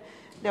direction,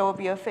 there will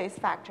be a phase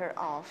factor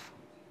of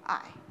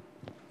I.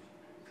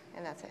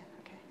 And that's it.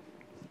 Okay.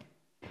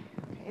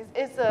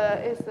 Is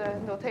the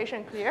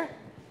notation clear?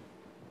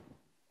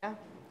 Yeah,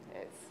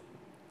 it's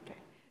okay.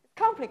 It's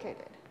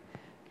complicated.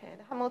 Okay,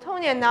 the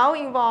Hamiltonian now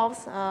involves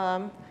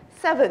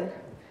 7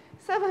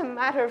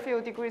 matter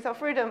field degrees of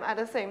freedom at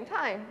the same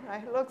time.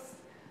 Right? It looks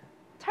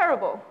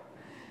terrible.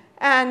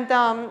 And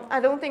I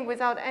don't think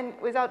without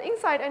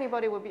insight,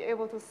 anybody would be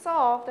able to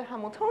solve the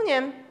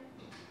Hamiltonian.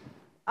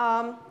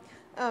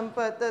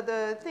 But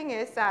the thing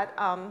is that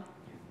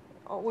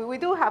we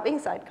do have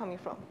insight coming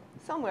from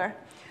somewhere,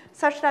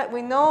 such that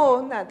we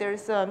know that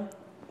there's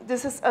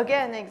this is,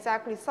 again,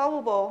 exactly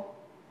solvable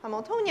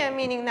Hamiltonian,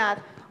 meaning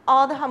that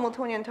all the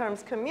Hamiltonian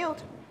terms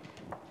commute.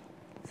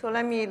 So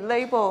let me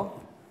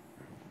label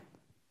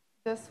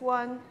this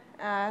one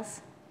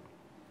as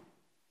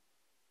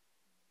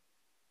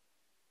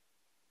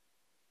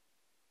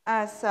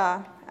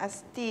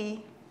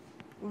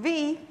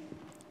dV,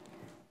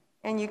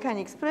 and you can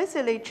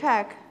explicitly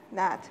check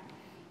that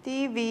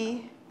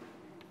dV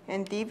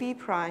and dV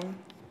prime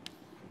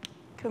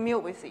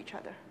commute with each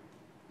other.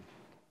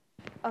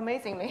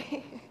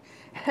 Amazingly,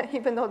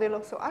 even though they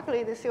look so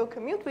ugly, they still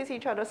commute with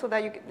each other, so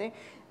that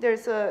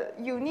there's a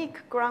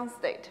unique ground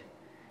state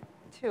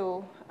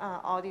to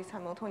all these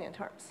Hamiltonian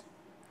terms.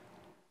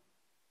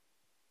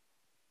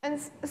 And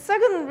the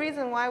second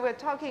reason why we're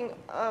talking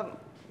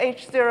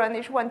H0 and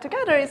H1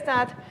 together is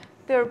that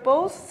they're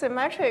both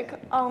symmetric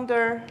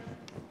under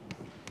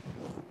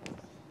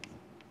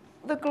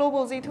the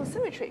global Z2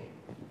 symmetry,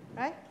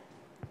 right?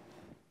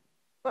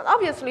 But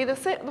obviously, the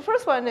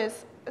first one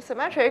is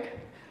symmetric,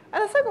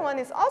 and the second one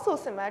is also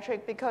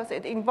symmetric because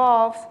it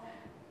involves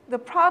the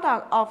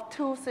product of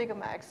 2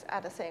 sigma x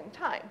at the same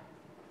time.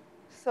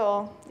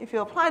 So if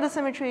you apply the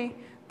symmetry,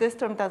 this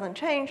term doesn't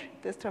change,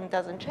 this term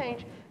doesn't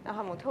change. The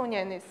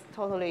Hamiltonian is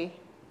totally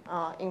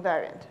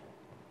invariant.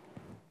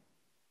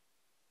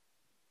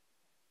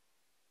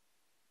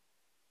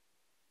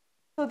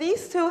 So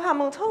these 2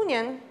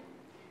 Hamiltonian,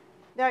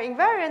 they're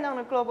invariant on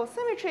the global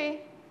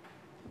symmetry,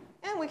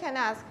 and we can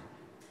ask,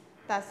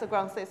 does the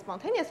ground state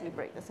spontaneously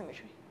break the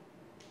symmetry?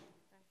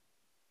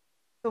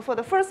 So for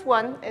the first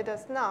one, it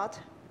does not.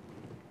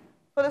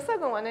 For the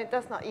second one, it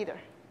does not either.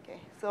 Okay,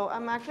 so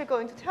I'm actually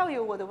going to tell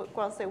you what the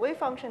ground state wave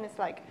function is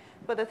like.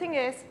 But the thing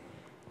is,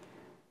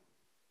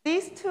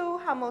 these 2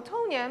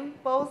 Hamiltonian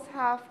both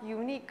have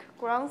unique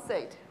ground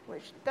state,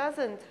 which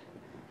doesn't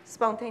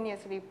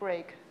spontaneously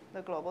break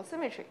the global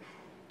symmetry.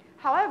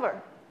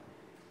 However,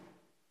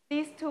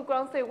 these 2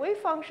 ground state wave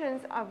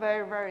functions are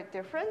very, very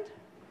different.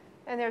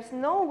 And there's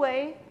no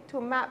way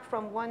to map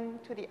from one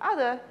to the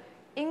other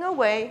in a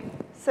way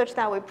such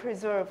that we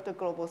preserve the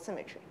global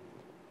symmetry.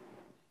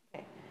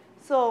 Okay.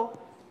 So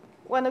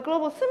when the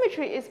global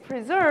symmetry is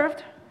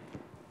preserved,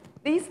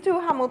 these 2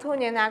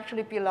 Hamiltonian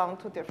actually belong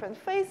to different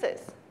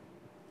phases.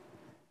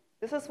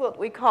 This is what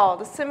we call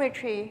the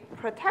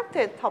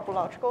symmetry-protected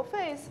topological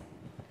phase.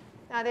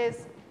 That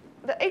is,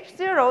 the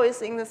H0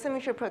 is in the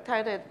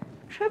symmetry-protected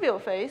trivial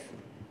phase,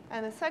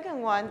 and the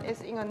second one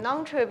is in a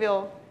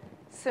non-trivial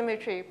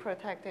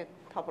symmetry-protected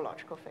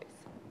topological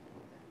phase.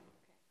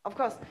 Of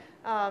course,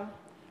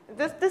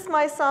 this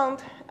might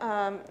sound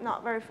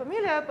not very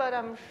familiar, but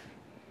I'm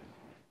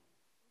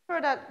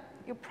sure that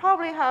you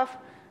probably have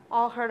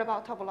all heard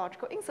about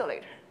topological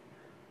insulator.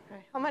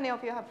 Right? How many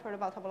of you have heard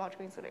about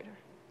topological insulator?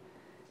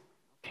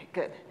 Okay,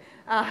 good.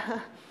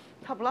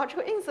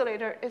 Topological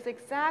insulator is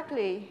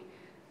exactly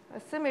a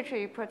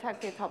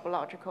symmetry-protected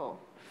topological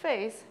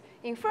phase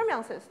in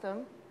fermion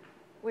system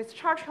with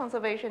charge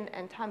conservation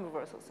and time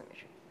reversal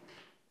symmetry.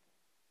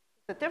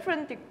 It's a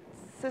different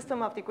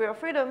system of degree of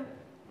freedom.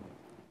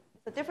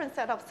 It's a different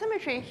set of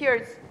symmetry. Here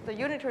it's the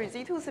unitary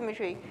Z2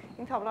 symmetry.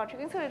 In topological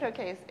insulator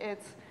case,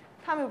 it's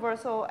time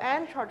reversal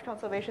and charge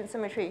conservation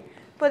symmetry.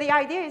 But the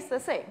idea is the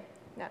same.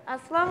 That as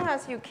long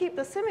as you keep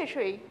the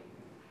symmetry,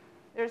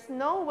 there's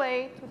no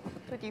way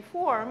to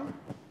deform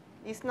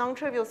these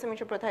non-trivial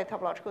symmetry-protected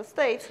topological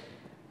states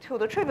to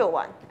the trivial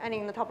one. And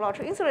in the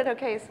topological insulator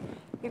case,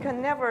 you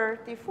can never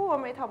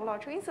deform a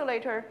topological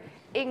insulator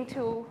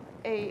into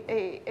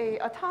a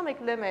atomic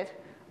limit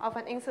of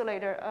an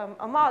insulator,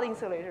 a mod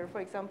insulator, for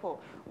example,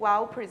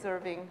 while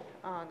preserving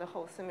the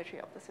whole symmetry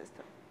of the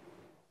system.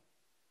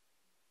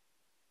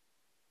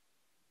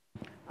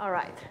 All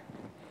right.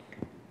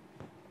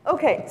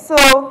 Okay, so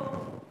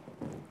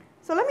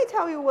let me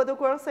tell you what the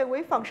ground state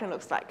wave function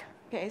looks like.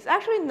 Okay, it's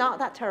actually not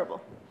that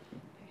terrible.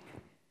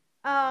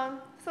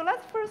 So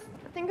let's first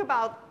think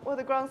about what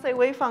the ground state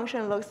wave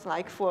function looks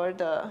like for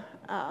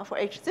for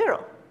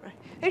H0. Right?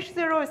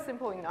 H0 is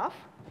simple enough,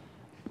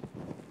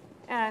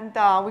 and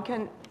we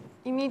can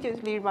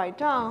immediately write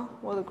down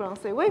what the ground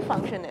state wave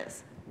function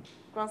is.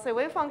 Ground state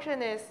wave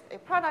function is a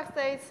product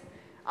state.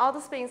 All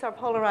the spins are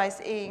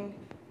polarized in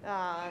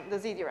the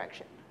z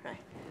direction. Right?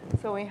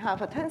 So we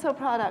have a tensor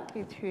product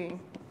between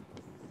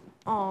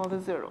all the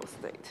zero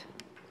state.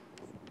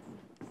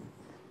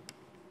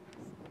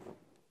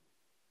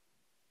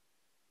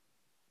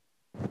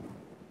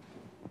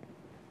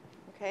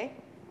 Okay.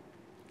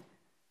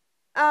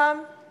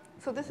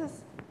 So this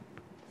is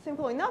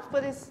simple enough,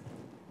 but it's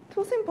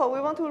too simple.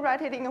 We want to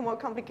write it in a more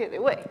complicated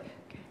way.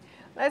 Okay.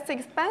 Let's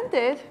expand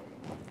it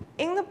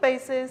in the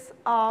basis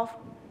of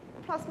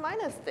plus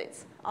minus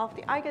states, of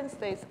the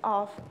eigenstates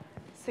of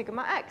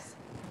sigma x.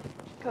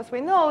 Because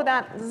we know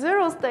that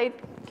zero state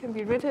can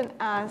be written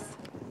as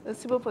the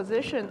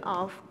superposition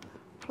of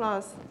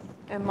plus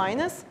and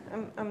minus.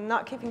 I'm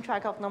not keeping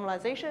track of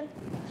normalization.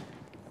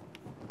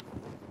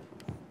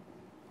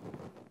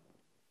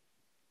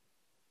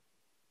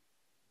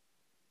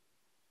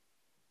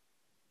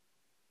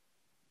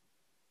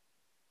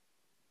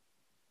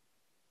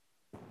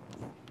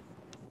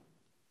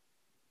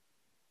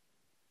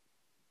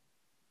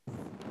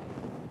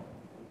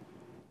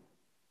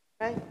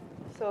 Right?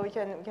 So we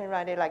can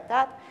write it like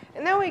that.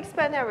 And then we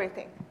expand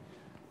everything.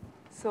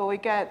 So we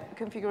get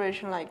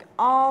configuration like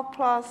R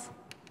plus.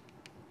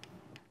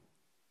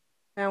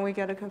 And we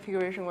get a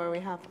configuration where we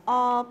have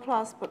R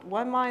plus but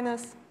 1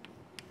 minus.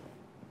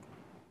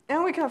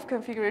 And we have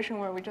configuration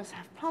where we just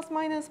have plus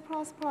minus,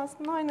 plus, plus,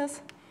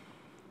 minus.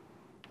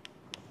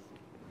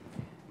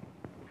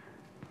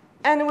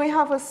 And we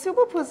have a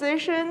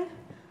superposition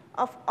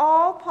of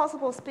all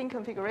possible spin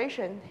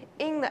configuration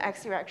in the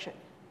x direction.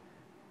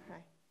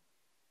 Right?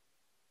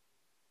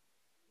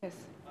 Yes?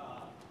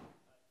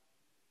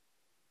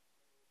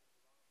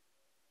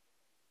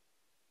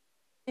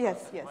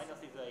 Yes, yes.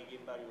 Minus is the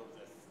eigenvalue of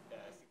the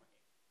sigma.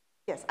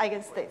 Yes,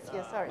 eigenstates.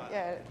 Yes, sorry.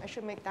 Yeah, I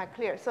should make that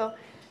clear. So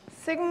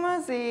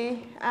sigma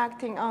z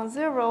acting on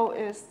 0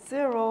 is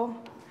 0.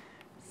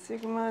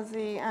 Sigma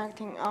z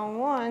acting on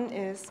 1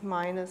 is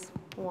minus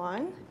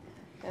 1.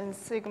 And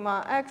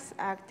sigma x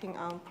acting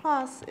on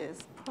plus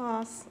is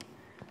plus.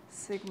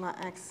 Sigma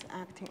x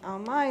acting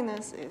on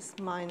minus is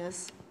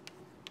minus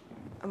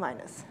a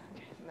minus.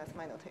 Okay, and that's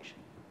my notation.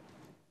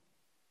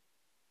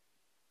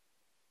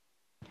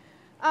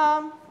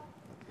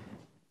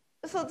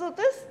 So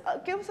this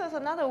gives us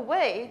another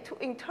way to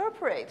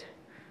interpret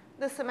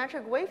the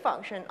symmetric wave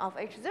function of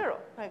H0,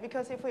 right?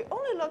 Because if we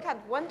only look at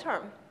one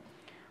term,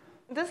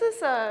 this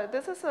is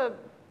a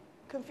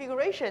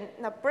configuration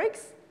that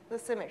breaks the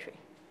symmetry.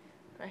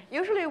 Right?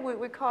 Usually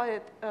we call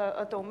it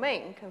a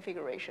domain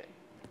configuration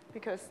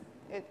because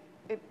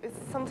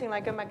it's something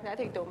like a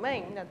magnetic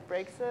domain that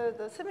breaks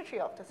the symmetry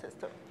of the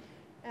system.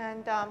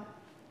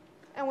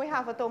 And we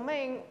have a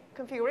domain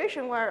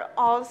configuration where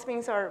all the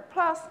spins are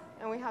plus,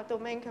 and we have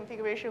domain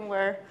configuration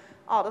where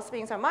all the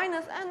spins are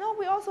minus, and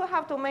we also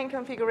have domain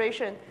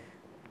configuration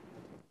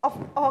of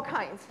all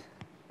kinds,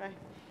 right?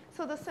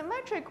 So the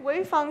symmetric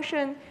wave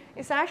function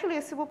is actually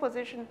a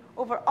superposition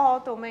over all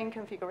domain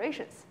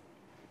configurations.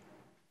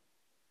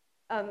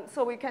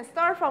 So we can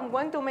start from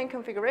one domain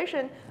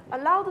configuration,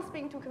 allow the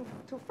spin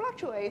to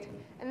fluctuate,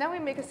 and then we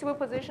make a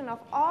superposition of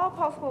all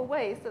possible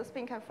ways the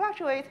spin can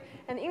fluctuate,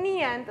 and in the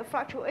end, the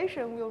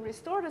fluctuation will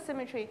restore the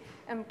symmetry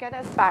and get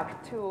us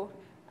back to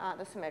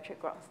the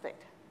symmetric ground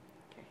state.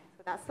 Okay,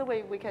 so that's the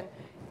way we can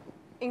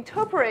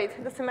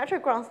interpret the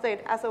symmetric ground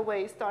state as a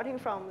way starting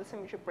from the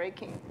symmetry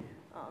breaking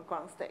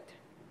ground state.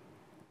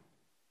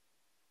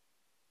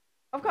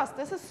 Of course,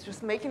 this is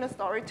just making the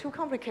story too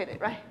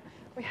complicated, right?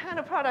 We had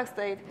a product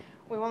state.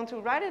 We want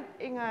to write it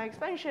in an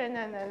expansion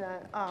and then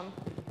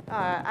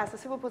as a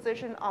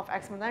superposition of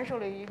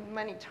exponentially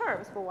many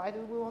terms. But why do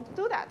we want to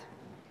do that?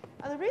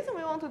 And the reason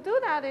we want to do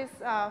that is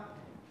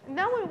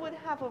now we would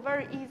have a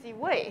very easy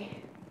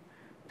way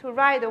to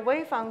write the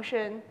wave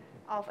function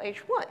of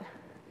H1.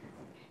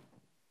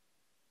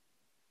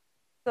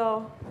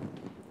 So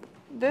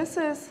this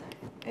is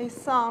a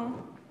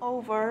sum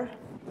over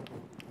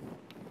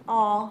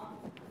all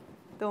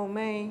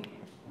domain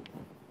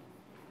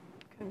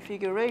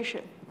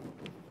configuration.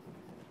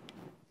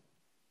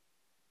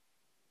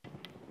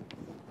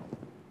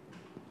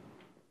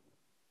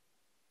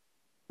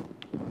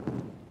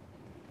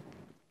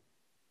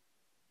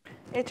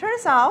 It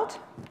turns out,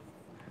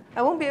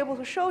 I won't be able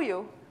to show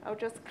you, I'll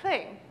just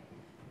claim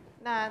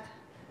that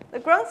the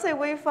ground state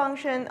wave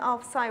function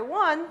of psi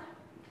 1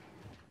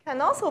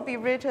 can also be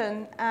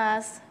written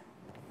as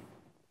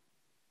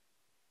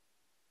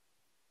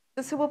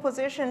the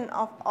superposition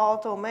of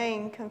all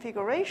domain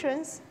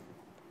configurations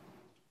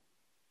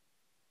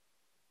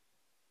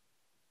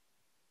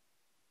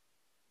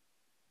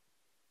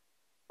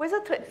with a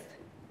twist.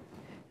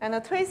 And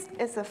the twist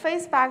is a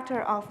phase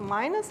factor of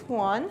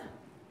 -1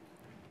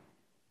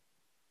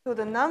 to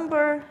the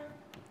number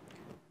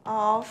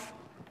of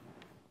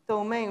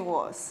domain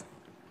walls.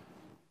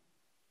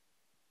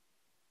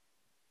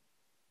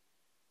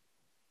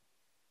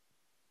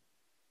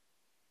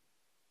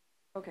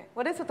 Okay,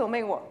 what is a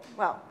domain war?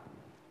 Well,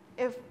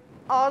 if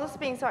all the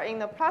spins are in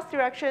the plus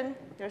direction,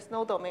 there's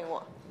no domain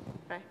war,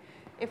 right?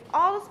 If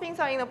all the spins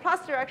are in the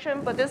plus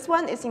direction, but this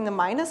one is in the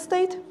minus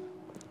state,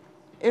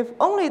 if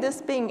only this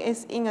spin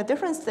is in a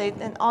different state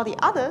than all the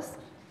others,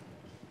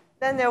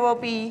 then there will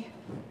be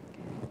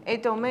a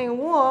domain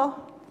war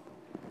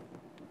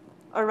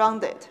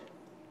around it,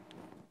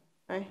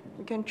 right?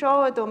 You can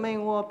draw a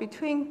domain war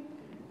between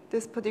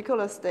this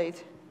particular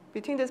state,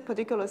 between this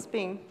particular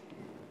spin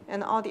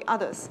and all the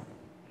others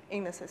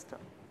in the system.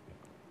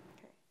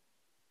 Okay.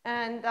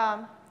 And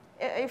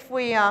if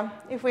we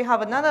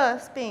have another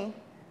spin,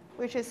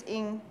 which is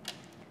in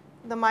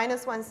the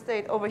 -1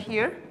 state over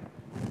here,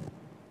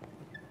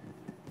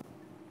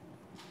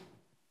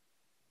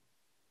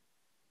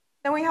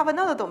 then we have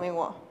another domain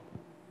war.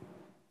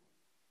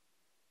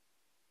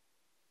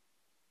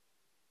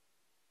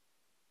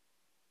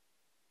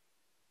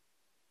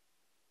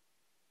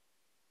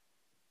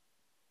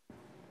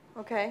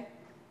 Okay?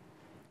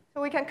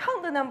 So we can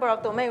count the number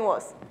of domain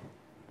wars.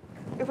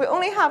 If we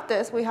only have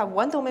this, we have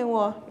one domain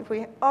war. If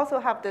we also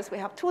have this, we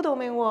have two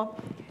domain wars.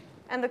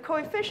 And the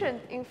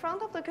coefficient in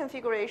front of the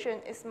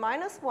configuration is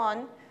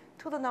 -1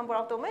 to the number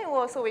of domain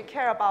wars, so we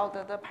care about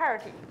the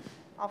parity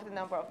of the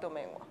number of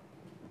domain wars.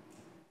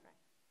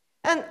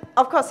 And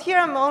of course, here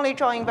I'm only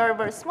drawing very,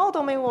 very small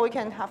domain war. We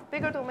can have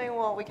bigger domain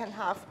war. We can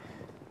have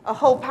a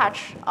whole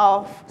patch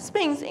of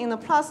spins in the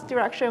plus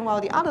direction while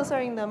the others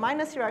are in the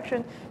minus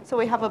direction. So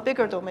we have a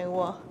bigger domain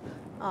war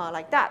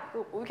like that.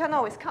 We can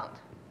always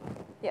count.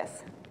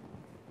 Yes?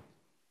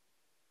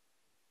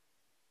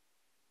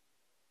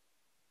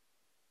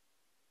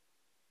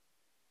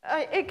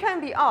 It can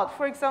be odd.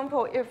 For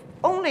example, if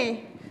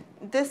only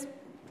this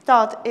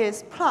dot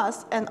is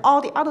plus and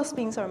all the other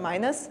spins are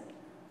minus,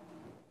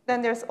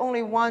 then there's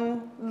only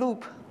one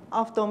loop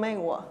of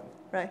domain war,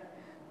 right?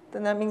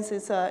 Then that means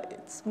it's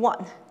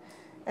 1.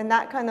 And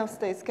that kind of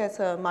state gets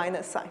a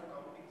minus sign.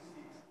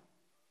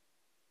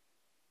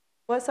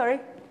 What, sorry?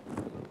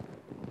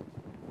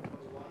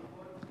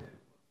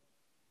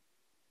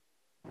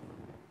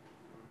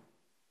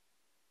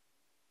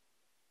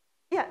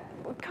 Yeah,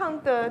 we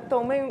count the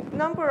domain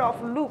number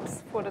of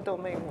loops for the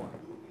domain war.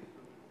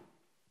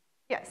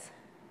 Yes,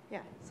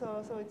 yeah,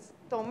 so it's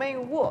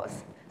domain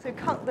wars. So you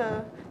count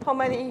how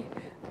many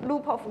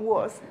loop of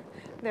wars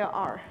there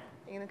are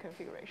in the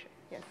configuration.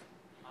 Yes.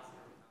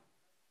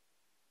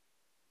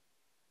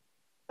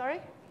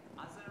 Sorry?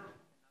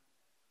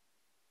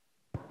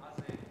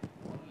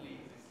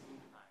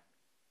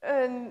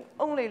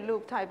 Only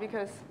loop type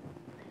because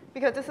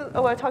this is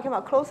we're talking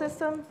about closed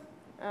system.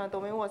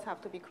 Domain wars have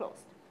to be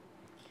closed.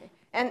 Okay.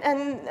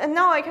 And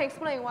now I can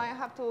explain why I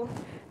have to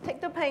take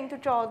the pain to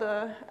draw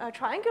the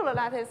triangular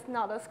lattice,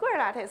 not a square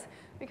lattice.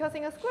 Because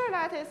in a square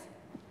lattice,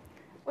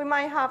 we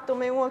might have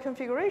domain war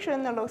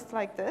configuration that looks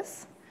like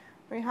this.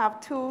 We have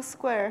two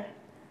square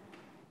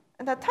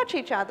that touch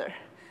each other,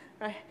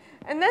 right?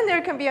 And then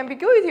there can be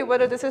ambiguity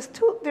whether this is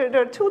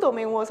there are two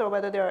domain wars or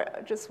whether there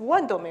are just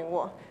one domain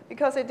war,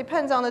 because it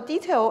depends on the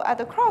detail at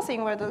the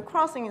crossing, whether the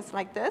crossing is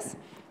like this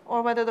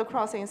or whether the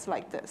crossing is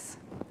like this,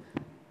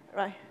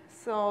 right?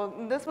 So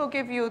this will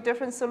give you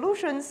different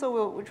solutions. So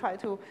we'll try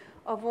to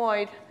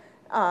avoid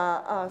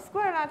a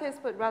square lattice,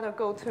 but rather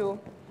go to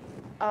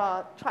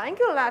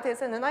triangular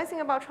lattice. And the nice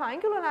thing about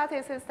triangular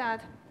lattice is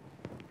that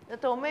the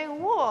domain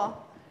war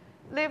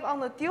live on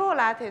the dual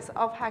lattice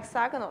of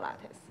hexagonal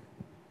lattice.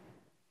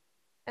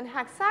 And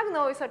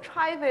hexagonal is a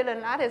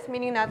trivalent lattice,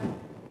 meaning that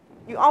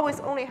you always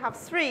only have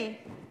three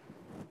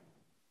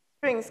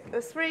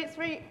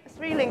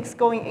links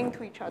going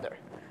into each other.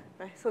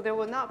 Right? So there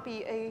will not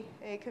be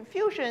a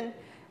confusion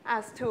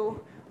as to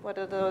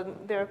whether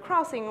they're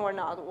crossing or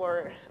not,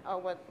 or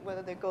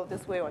whether they go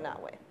this way or that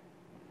way.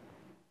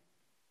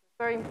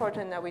 Very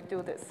important that we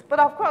do this. But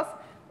of course,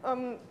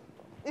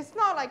 it's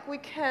not like we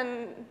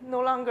can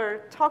no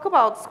longer talk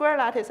about square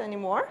lattice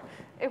anymore.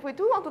 If we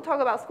do want to talk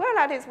about square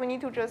lattice, we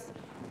need to just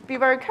be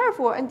very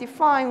careful and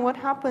define what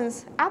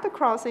happens at the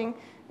crossing.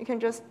 You can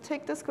just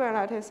take the square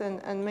lattice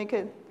and make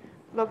it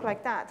look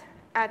like that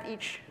at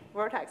each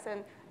vertex,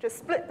 and just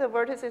split the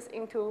vertices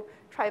into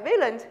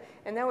trivalent,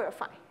 and then we're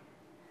fine.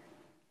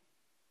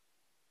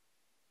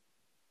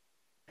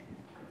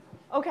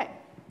 Okay,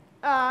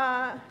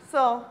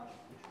 so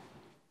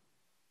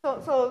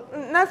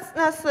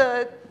that's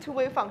a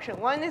two-way function.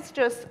 One is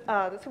just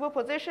the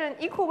superposition,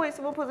 equal weight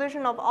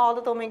superposition of all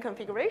the domain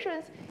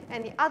configurations,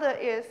 and the other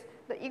is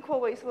the equal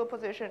weight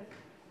superposition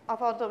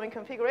of all domain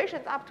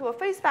configurations up to a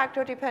phase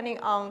factor depending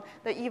on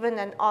the even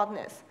and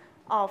oddness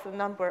of the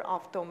number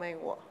of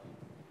domain war.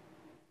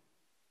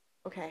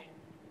 Okay.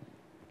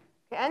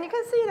 And you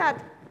can see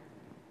that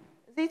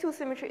Z2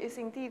 symmetry is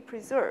indeed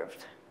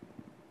preserved.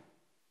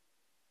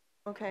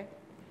 Okay.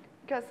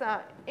 Because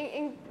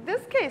in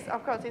this case,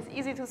 of course, it's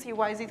easy to see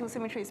why Z2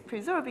 symmetry is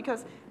preserved,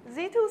 because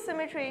Z2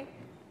 symmetry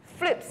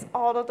flips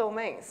all the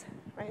domains,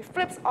 right? It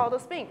flips all the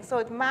spins. So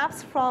it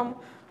maps from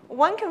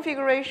one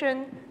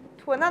configuration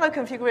to another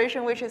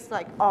configuration, which is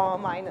like all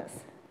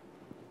minus.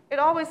 it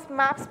always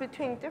maps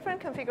between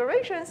different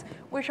configurations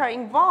which are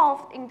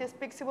involved in this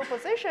big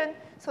superposition,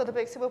 so the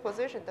big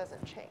superposition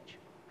doesn't change.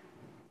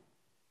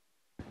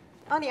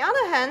 On the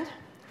other hand,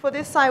 for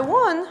this psi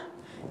 1,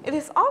 it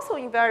is also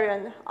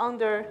invariant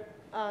under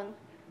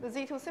the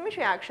Z2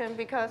 symmetry action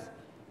because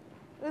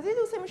the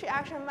Z2 symmetry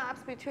action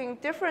maps between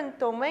different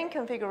domain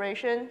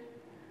configuration.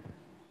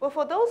 But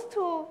for those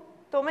two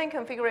domain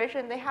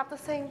configurations, they have the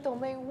same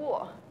domain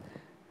wall,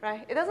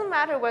 right? It doesn't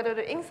matter whether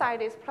the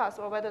inside is plus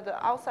or whether the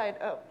outside,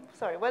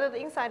 whether the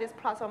inside is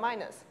plus or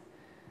minus.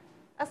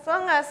 As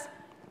long as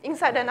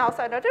inside and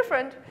outside are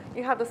different,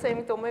 you have the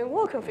same domain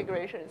wall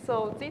configuration.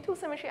 So Z2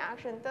 symmetry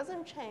action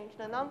doesn't change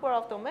the number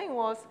of domain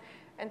walls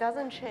and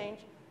doesn't change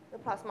the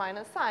plus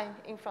minus sign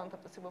in front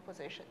of the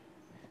superposition.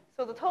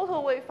 So the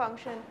total wave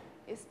function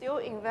is still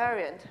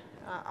invariant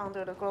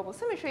under the global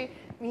symmetry,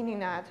 meaning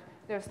that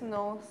there's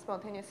no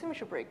spontaneous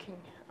symmetry breaking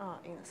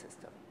in the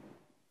system.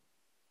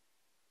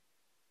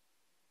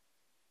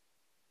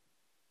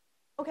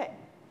 Okay,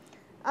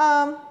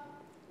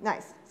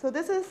 nice. So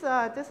this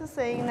is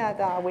saying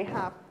that we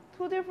have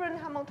two different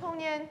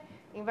Hamiltonian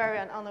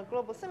invariant on the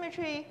global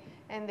symmetry,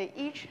 and they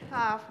each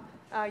have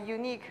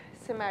unique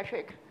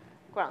symmetric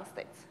ground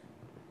states.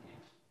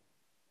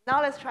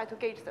 Now let's try to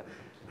gauge them.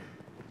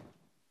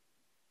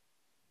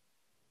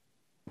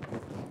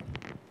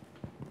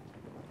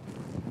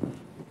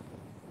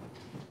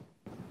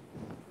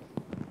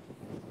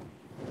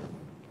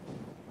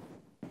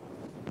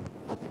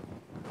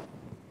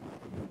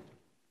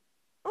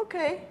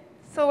 Okay,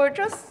 so we're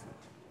just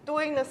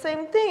doing the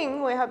same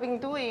thing we have been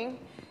doing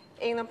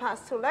in the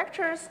past two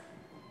lectures.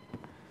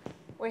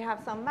 We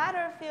have some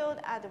matter field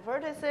at the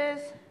vertices,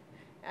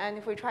 and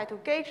if we try to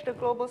gauge the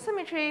global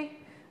symmetry,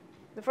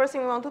 the first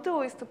thing we want to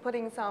do is to put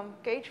in some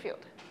gauge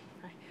field.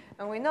 Right?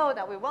 And we know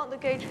that we want the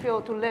gauge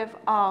field to live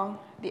on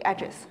the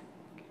edges.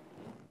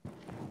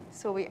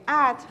 So we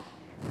add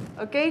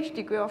a gauge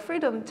degree of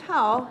freedom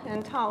tau,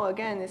 and tau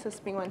again is a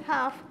spin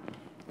 1/2.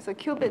 It's a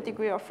qubit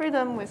degree of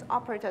freedom with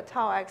operator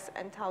tau x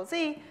and tau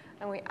z,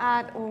 and we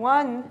add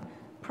 1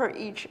 per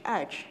each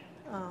edge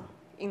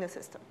in the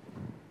system.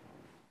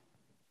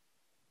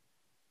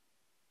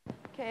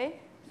 Okay,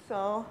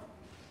 so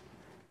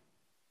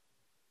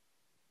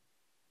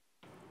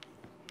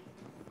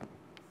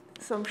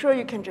I'm sure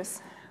you can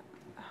just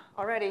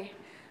already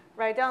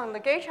write down the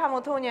gauge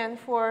Hamiltonian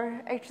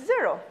for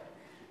H0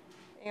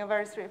 in a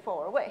very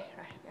straightforward way.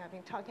 Right? We have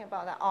been talking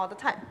about that all the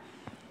time.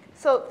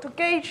 So to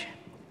gauge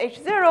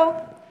H0,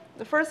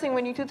 the first thing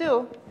we need to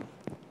do,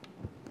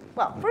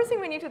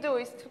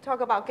 is to talk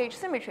about gauge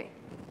symmetry.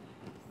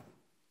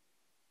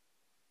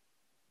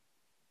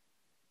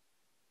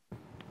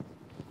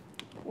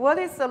 What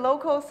is the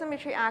local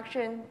symmetry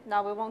action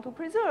that we want to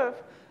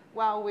preserve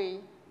while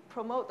we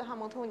promote the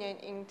Hamiltonian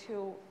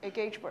into a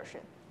gauge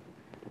version?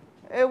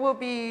 It will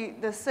be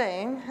the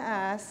same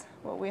as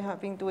what we have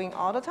been doing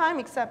all the time,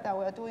 except that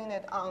we're doing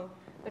it on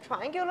the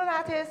triangular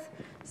lattice.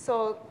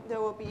 So there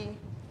will be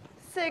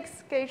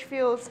 6 gauge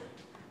fields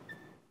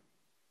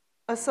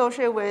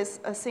associated with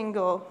a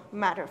single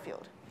matter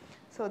field.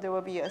 So there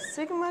will be a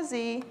sigma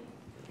z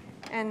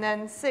and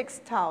then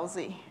 6 tau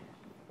z.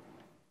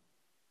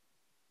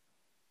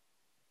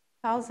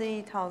 Tau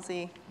z, tau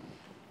z,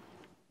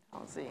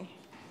 tau z.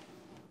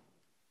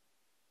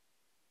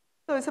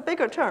 So it's a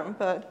bigger term,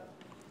 but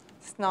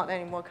it's not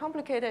any more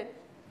complicated.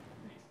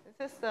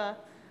 This is the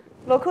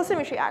local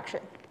symmetry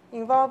action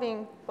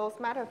involving both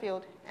matter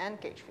field and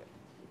gauge field.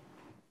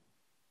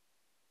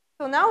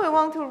 So now we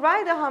want to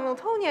write the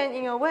Hamiltonian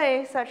in a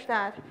way such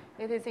that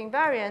it is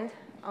invariant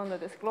under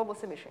this global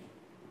symmetry.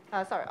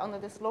 Under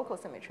this local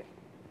symmetry.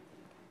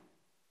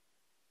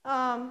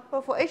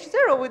 But for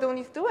H0, we don't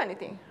need to do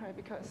anything, right?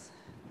 Because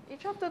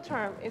each of the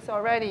term is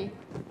already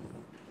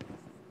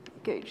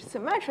gauge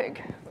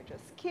symmetric. We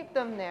just keep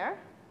them there.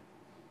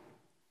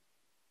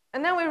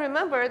 And then we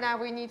remember that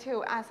we need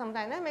to add some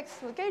dynamics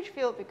to the gauge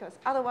field because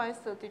otherwise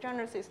the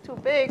degeneracy is too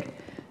big.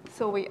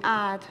 So we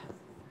add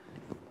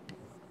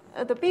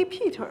the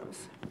BP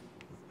terms.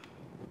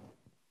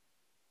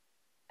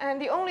 And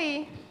the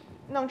only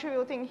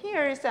non-trivial thing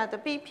here is that the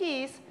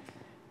BPs,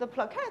 the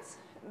plaquettes,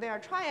 they are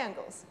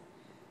triangles.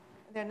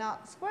 They're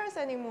not squares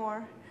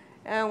anymore.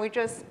 And we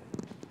just,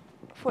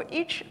 for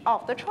each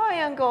of the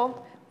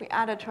triangle, we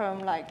add a term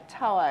like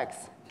tau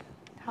x,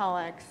 tau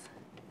x,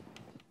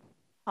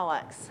 tau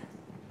x.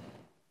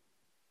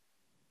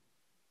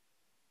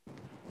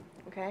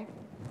 Okay?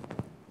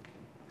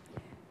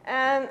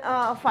 And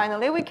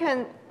finally, we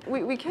can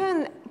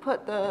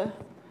put the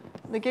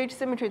gauge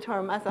symmetry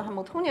term as a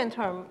Hamiltonian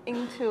term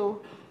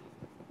into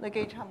the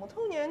gauge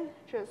Hamiltonian,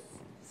 just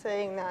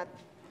saying that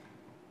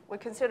we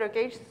consider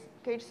gauge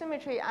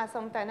symmetry as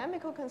some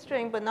dynamical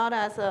constraint, but not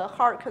as a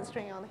hard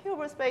constraint on the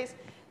Hilbert space.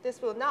 This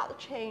will not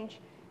change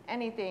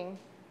anything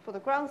for the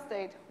ground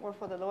state or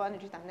for the low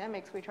energy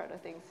dynamics, which are the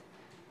things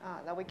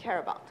that we care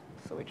about.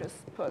 So we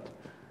just put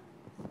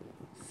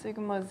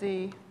sigma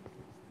z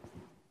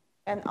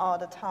and all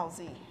the tau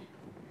z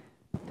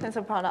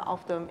tensor product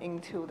of them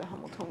into the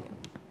Hamiltonian.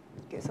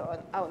 Okay,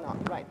 so I will not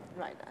write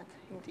that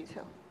in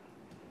detail.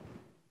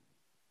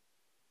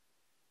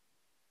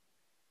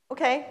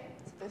 Okay,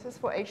 so this is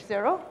for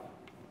H0.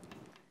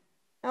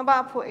 How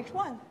about for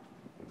H1?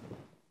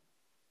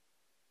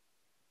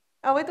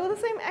 We do the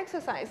same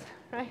exercise,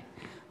 right?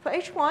 For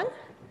H1,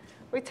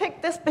 we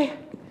take this big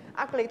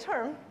ugly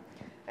term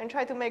and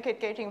try to make it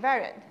gauge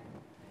invariant.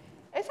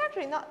 It's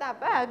actually not that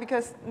bad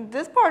because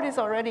this part is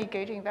already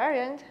gauge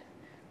invariant.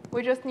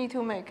 We just need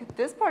to make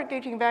this part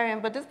gauge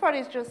invariant, but this part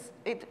is just,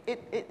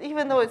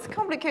 even though it's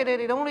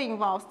complicated, it only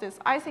involves this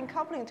Ising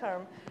coupling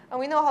term. And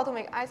we know how to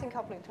make Ising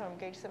coupling term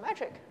gauge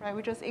symmetric, right?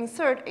 We just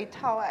insert a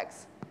tau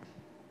x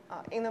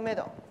in the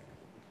middle.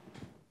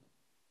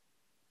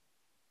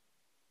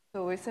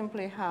 So we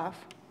simply have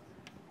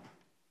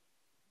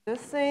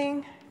this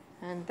thing,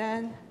 and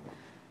then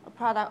a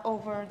product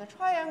over the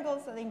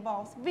triangles that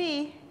involves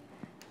V,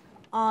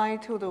 I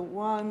to the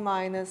 1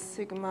 minus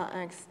sigma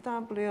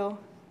xw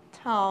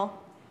tau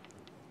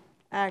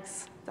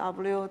x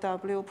w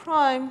w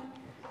prime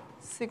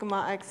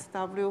sigma x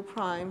w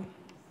prime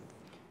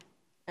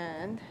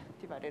and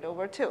divided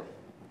over 2.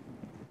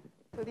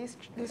 So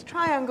these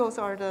triangles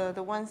are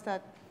the ones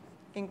that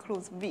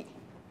includes V.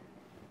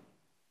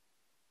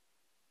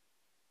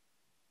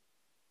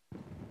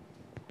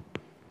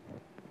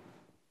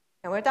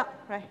 And we're done,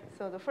 right?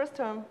 So the first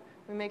term,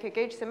 we make it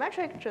gauge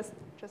symmetric just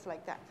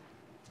like that.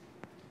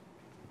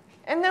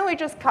 And then we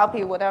just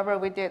copy whatever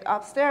we did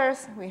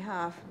upstairs. We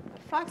have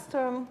the flux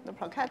term, the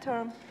plaquette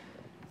term,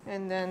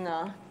 and then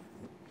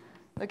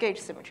the gauge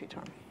symmetry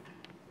term.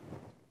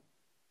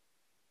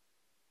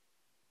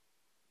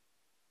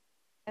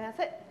 And that's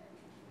it.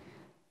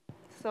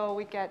 So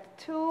we get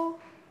two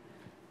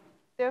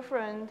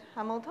different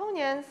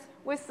Hamiltonians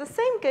with the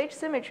same gauge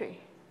symmetry,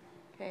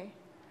 okay?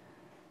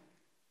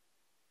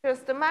 Because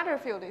the matter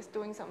field is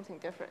doing something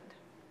different.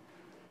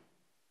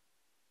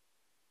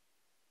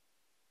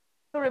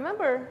 So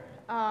remember,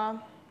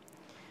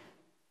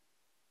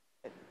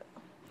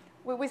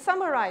 we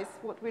summarize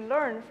what we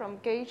learned from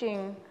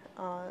gauging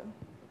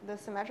the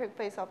symmetric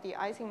phase of the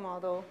Ising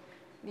model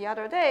the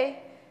other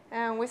day,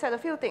 and we said a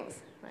few things.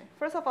 Right?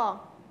 First of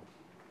all,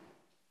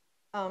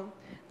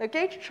 the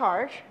gauge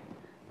charge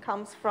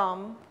comes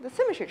from the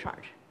symmetry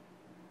charge.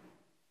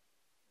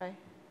 Right?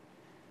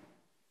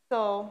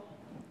 So,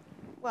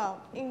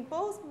 well, in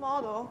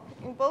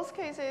both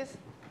cases,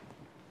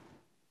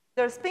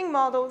 there are spin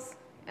models.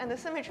 And the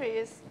symmetry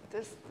is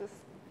this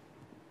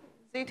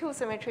Z2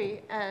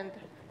 symmetry, and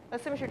a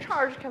symmetry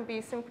charge can be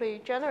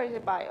simply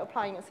generated by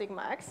applying a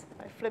sigma x,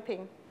 by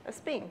flipping a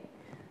spin,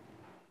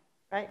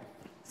 right?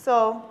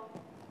 So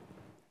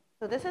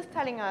this is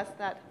telling us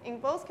that in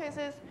both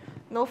cases,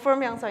 no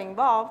fermions are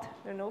involved.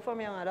 There are no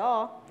fermions at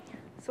all.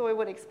 So we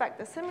would expect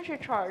the symmetry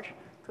charge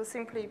to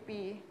simply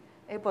be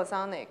a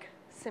bosonic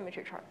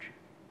symmetry charge.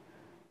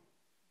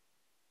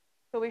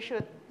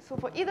 So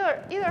for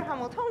either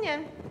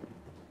Hamiltonian,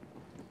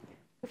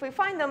 if we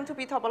find them to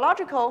be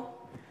topological,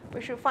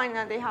 we should find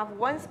that they have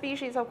one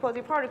species of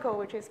quasi-particle,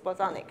 which is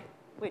bosonic,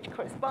 which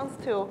corresponds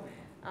to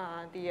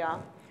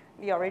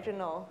the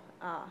original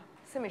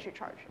symmetry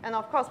charge. And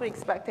of course, we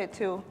expect it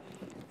to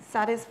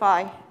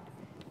satisfy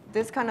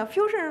this kind of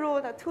fusion rule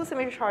that two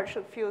symmetry charges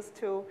should fuse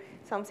to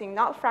something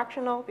not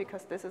fractional,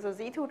 because this is a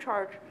Z2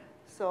 charge,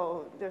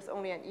 so there's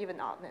only an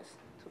even oddness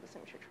to the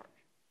symmetry charge.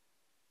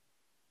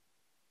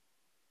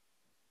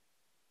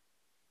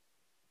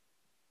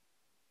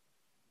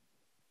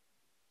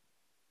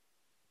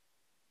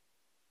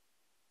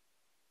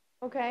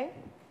 Okay.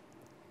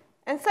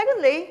 And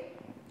secondly,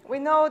 we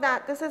know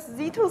that this is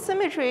Z2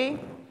 symmetry,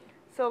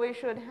 so we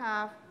should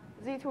have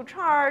Z2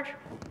 charge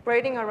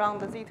braiding around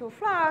the Z2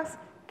 flux,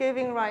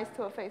 giving rise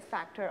to a phase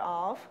factor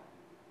of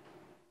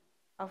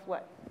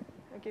what?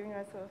 Giving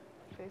rise to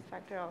a phase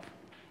factor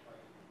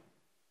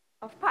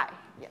of pi,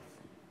 yes.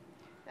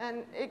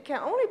 And it can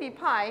only be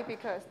pi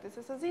because this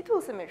is a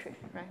Z2 symmetry,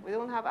 right? We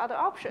don't have other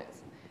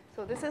options.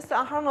 So this is the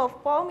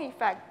Aharonov-Bohm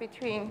effect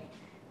between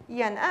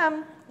E and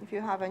M. If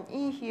you have an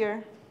E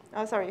here,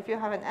 if you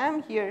have an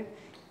M here,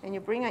 and you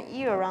bring an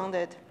E around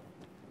it,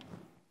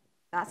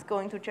 that's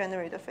going to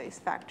generate a phase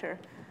factor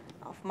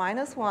of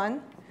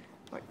 -1,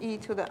 or E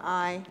to the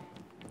I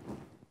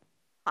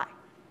pi.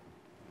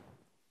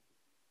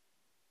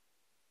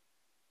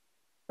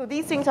 So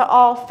these things are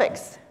all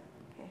fixed.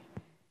 Okay.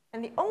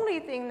 And the only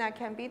thing that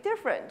can be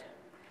different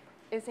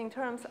is in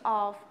terms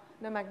of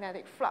the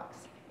magnetic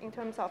flux, in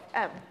terms of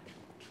M.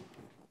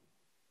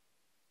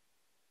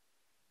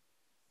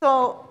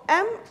 So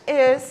M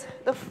is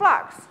the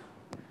flux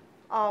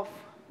of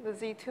the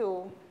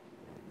Z2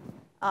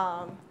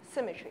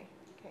 symmetry,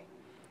 okay?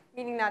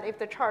 Meaning that if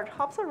the charge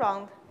hops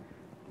around,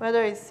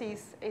 whether it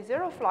sees a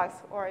zero flux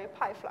or a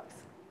pi flux.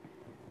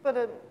 But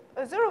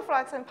a zero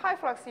flux and pi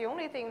flux, the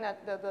only thing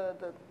that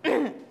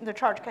the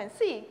charge can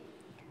see.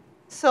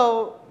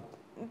 So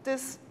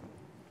this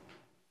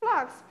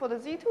flux for the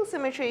Z2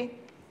 symmetry,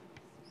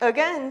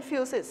 again,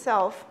 fuses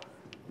itself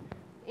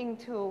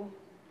into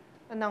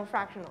a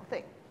non-fractional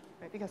thing.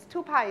 Right? Because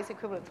 2 pi is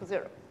equivalent to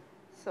 0.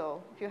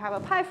 So if you have a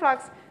pi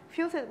flux,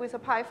 fuse it with a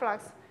pi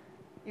flux,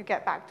 you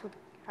get back to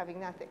having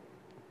nothing.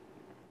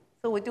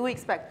 So we do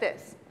expect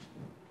this.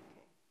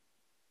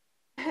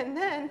 And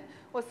then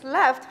what's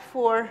left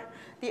for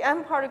the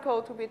M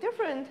particle to be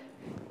different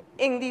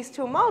in these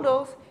two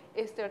models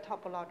is their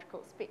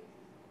topological spin.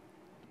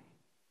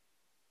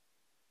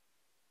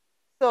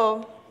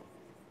 So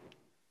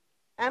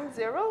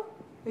M0,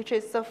 which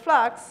is the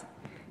flux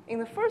in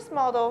the first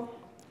model,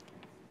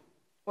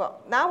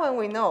 well, now when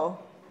we know,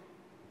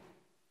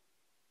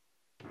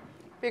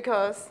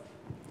 because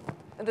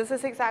this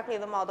is exactly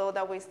the model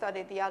that we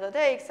studied the other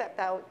day, except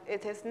that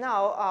it is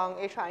now on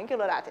a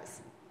triangular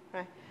lattice,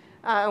 right?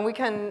 And we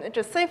can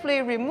just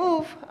safely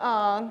remove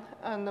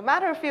the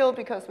matter field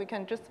because we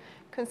can just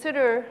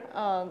consider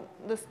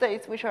the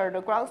states which are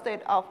the ground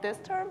state of this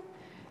term.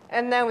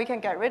 And then we can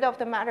get rid of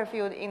the matter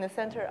field in the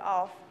center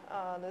of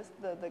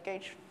the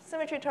gauge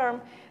symmetry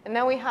term. And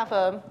then we have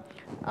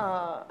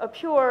a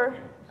pure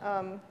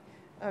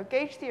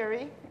gauge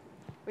theory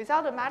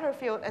without the matter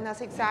field. And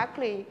that's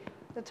exactly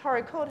the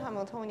toric code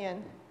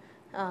Hamiltonian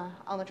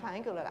on the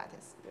triangular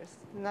lattice. There's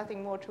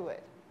nothing more to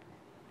it.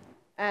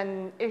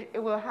 And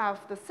it will have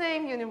the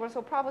same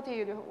universal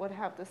property. It would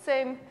have the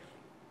same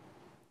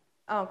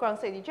ground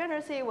state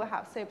degeneracy. It will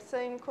have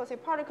same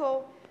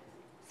quasi-particle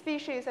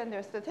species and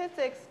their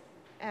statistics.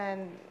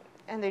 And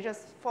they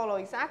just follow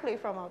exactly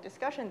from our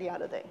discussion the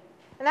other day.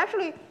 And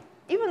actually,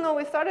 even though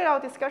we started our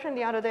discussion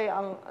the other day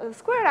on the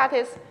square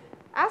lattice,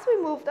 as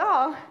we moved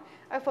on,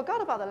 I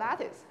forgot about the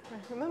lattice.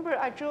 Remember,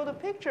 I drew the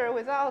picture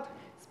without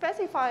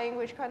specifying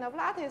which kind of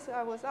lattice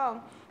I was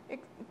on,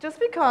 just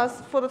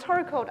because for the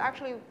toric code,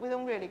 actually, we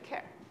don't really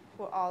care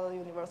for all the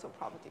universal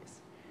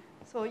properties.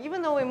 So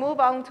even though we move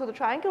on to the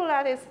triangular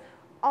lattice,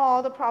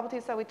 all the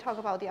properties that we talked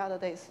about the other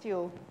day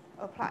still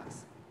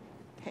applies.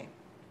 Okay.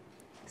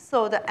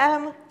 So the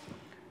M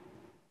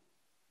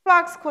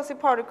flux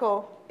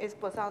quasi-particle is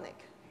bosonic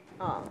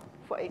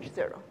for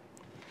H0.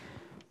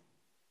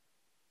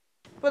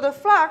 But the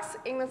flux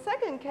in the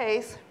second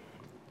case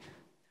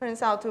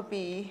turns out to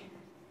be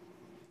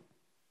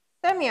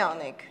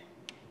semionic,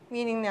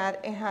 meaning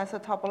that it has a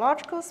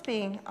topological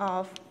spin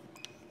of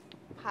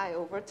pi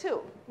over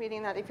 2,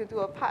 meaning that if you do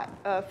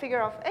a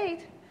figure of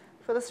 8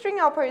 for the string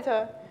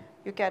operator,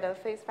 you get a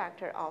phase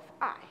factor of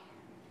I.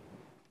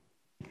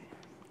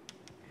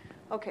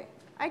 Okay,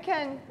 I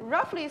can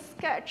roughly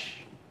sketch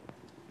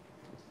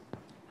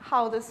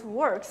how this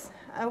works.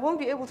 I won't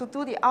be able to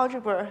do the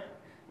algebra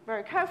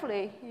very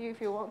carefully. If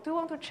you do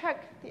want to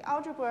check the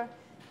algebra,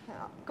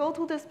 go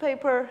to this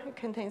paper. It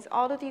contains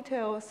all the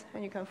details,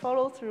 and you can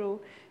follow through.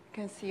 You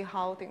can see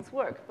how things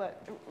work.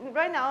 But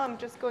right now, I'm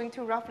just going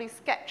to roughly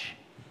sketch,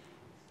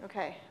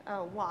 okay,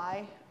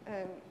 why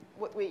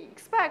what we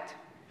expect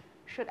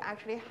should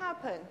actually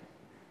happen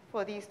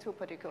for these two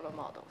particular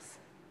models.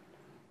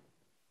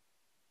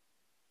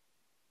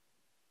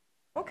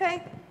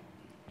 Okay,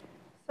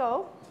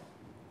 so,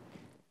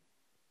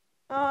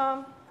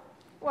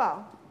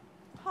 well,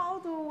 how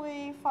do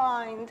we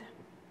find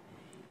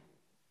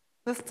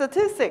the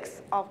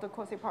statistics of the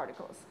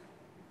quasi-particles?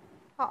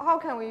 How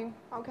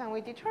can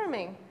we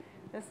determine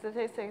the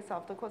statistics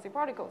of the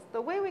quasi-particles?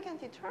 The way we can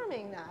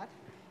determine that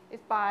is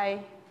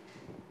by,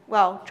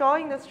 well,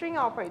 drawing the string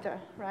operator,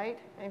 right?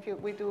 And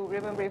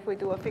remember, if we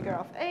do a figure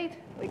of 8,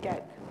 we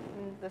get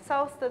the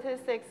self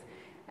statistics.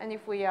 And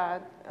if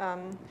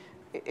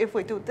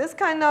we do this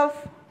kind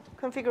of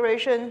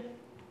configuration,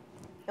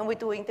 and we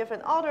do in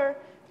different order,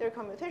 their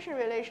commutation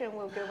relation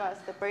will give us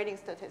the braiding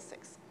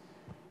statistics.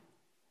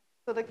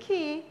 So the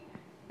key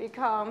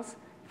becomes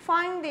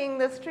finding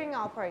the string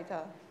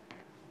operator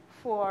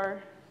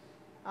for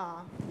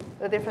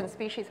the different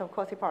species of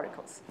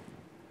quasi-particles.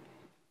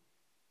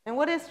 And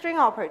what is string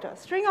operator?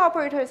 String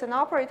operator is an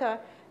operator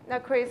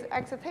that creates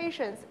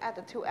excitations at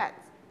the two ends,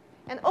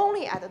 and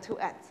only at the two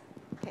ends.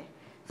 Okay.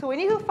 So we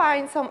need to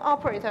find some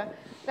operator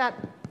that,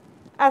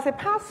 as it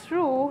passes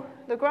through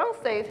the ground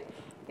state,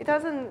 it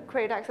doesn't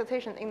create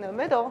excitation in the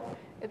middle.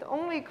 It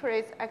only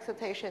creates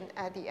excitation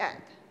at the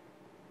end.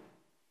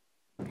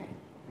 Okay.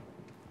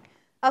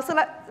 So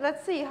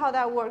let's see how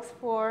that works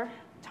for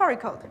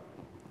toric code,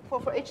 for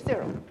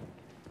H0.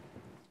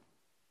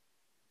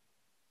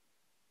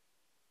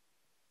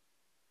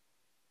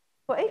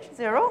 For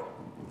H0,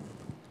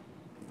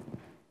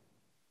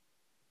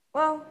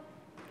 well,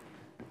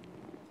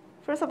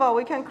 first of all,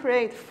 we can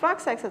create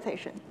flux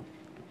excitation.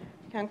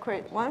 We can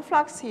create one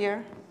flux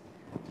here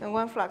and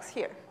one flux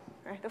here.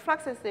 Right? The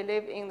fluxes, they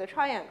live in the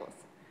triangles.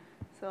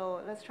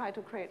 So let's try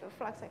to create a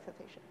flux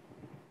excitation.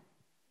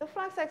 The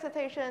flux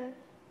excitation,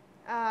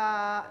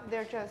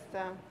 they're just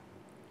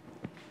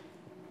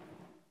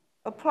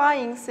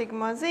applying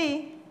sigma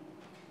z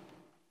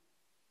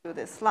to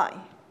this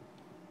line.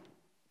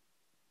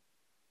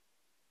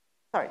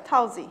 Sorry,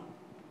 tau z.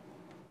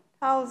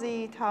 Tau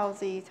z, tau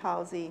z,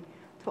 tau z,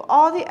 to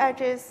all the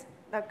edges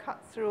that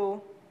cut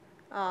through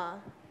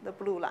the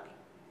blue line.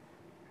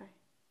 Okay.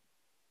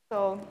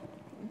 So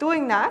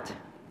doing that,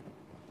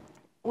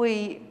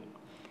 we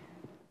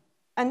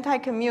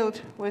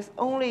anti-commute with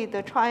only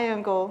the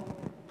triangle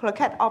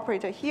plaquette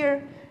operator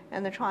here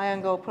and the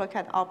triangle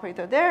plaquette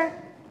operator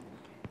there.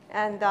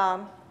 And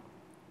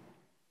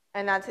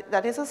And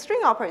that is a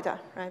string operator,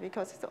 right?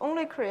 Because it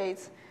only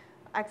creates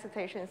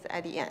excitations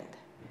at the end.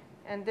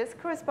 And this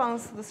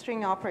corresponds to the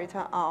string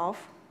operator of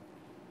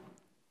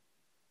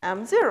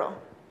M0.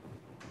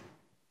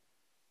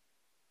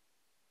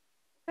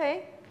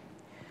 Okay?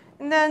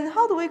 And then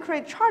how do we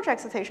create charge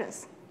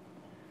excitations?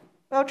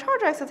 Well,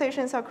 charge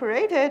excitations are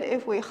created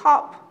if we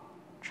hop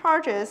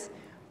charges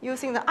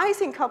using the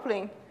Ising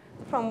coupling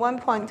from one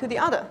point to the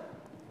other.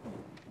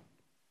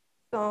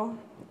 So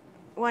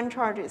one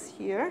charge is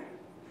here.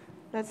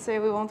 Let's say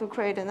we want to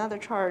create another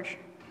charge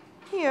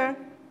here.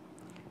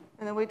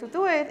 And the way to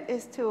do it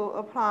is to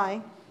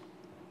apply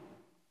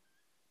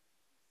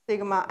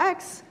sigma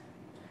x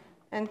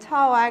and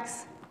tau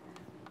x,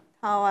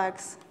 tau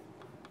x,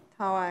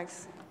 tau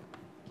x,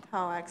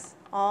 tau x,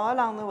 all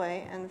along the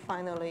way, and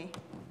finally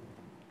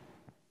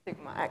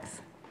sigma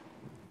x.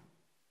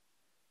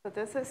 So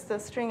this is the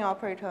string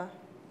operator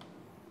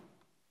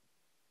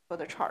for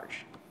the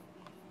charge.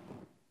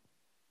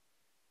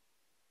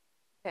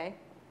 Okay.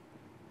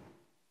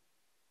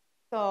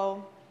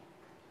 So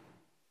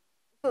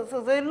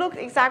they look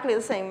exactly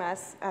the same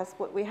as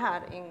what we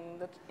had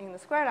in the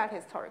square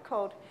lattice toric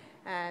code.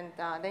 And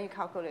then you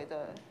calculate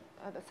the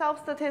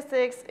self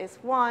statistics is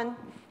 1.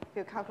 If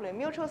you calculate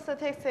mutual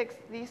statistics,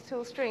 these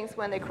two strings,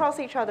 when they cross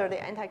each other, they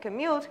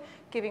anti-commute,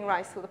 giving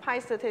rise to the pi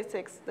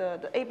statistics,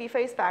 the AB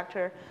phase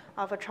factor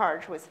of a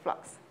charge with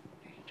flux,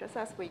 okay, just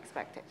as we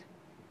expected.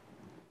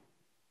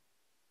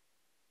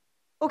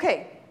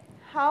 Okay,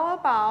 how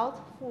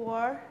about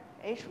for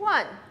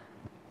H1?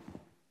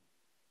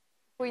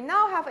 We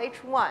now have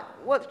H1.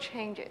 What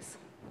changes?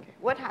 Okay,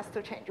 what has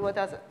to change? What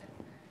doesn't?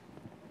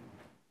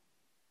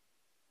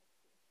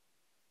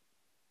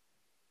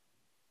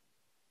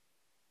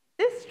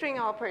 This string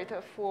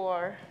operator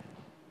for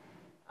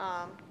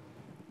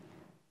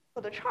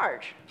the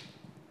charge,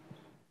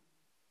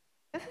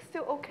 this is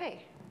still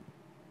okay.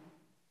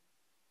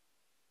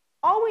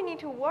 All we need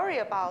to worry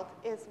about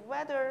is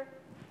whether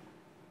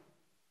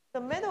the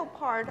middle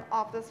part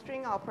of the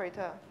string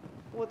operator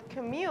would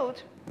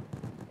commute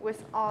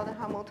with all the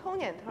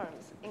Hamiltonian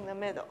terms in the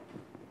middle,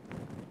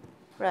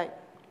 right?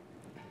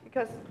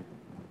 Because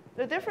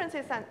the difference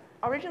is that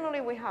originally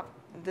we have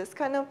this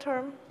kind of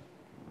term.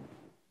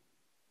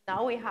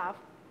 Now we have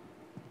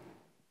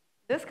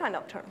this kind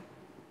of term,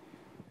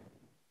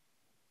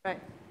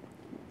 right?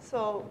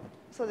 So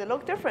they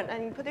look different,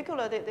 and in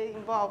particular, they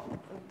involve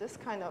this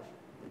kind of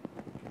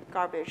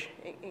garbage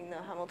in the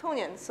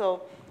Hamiltonian.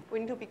 So we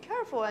need to be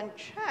careful and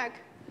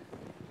check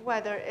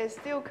whether it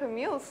still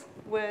commutes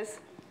with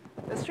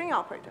the string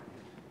operator.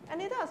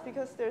 And it does,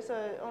 because there's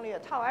only a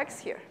tau x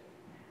here.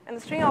 And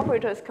the string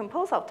operator is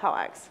composed of tau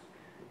x.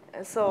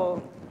 And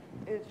so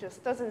it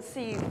just doesn't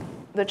see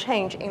the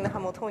change in the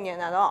Hamiltonian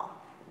at all,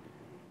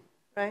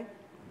 right?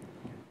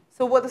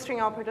 So what the string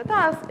operator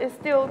does is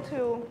still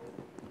to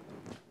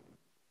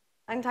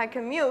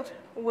anti-commute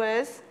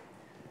with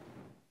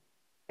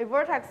a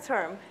vertex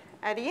term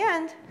at the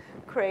end,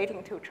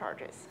 creating two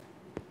charges.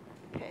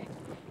 Okay.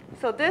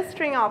 So this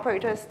string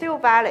operator is still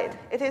valid.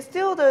 It is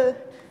still the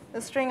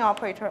string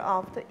operator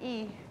of the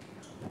E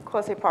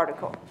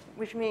quasi-particle,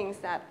 which means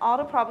that all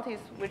the properties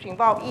which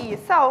involve E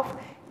itself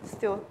is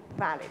still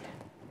valid.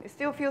 It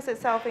still fuse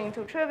itself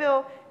into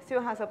trivial,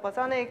 still has a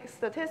bosonic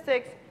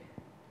statistics,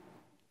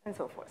 and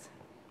so forth.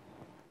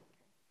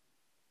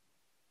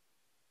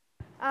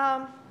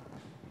 How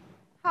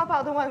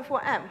about the one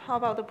for M? How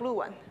about the blue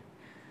one?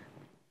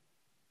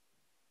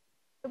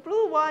 The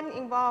blue one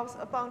involves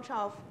a bunch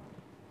of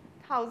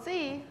tau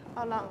z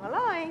along a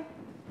line.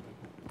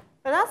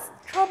 But that's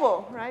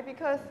trouble, right?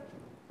 Because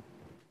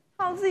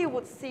tau z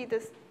would see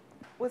this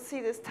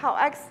tau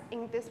x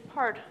in this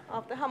part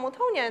of the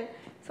Hamiltonian,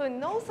 so it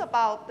knows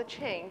about the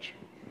change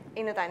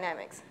in the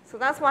dynamics. So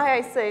that's why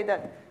I say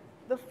that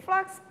the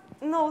flux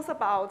knows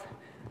about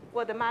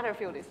what the matter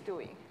field is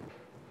doing.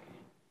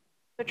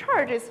 The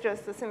charge is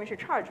just the symmetry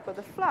charge, but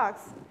the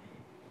flux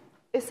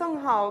it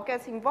somehow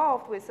gets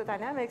involved with the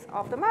dynamics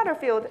of the matter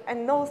field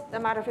and knows the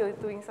matter field is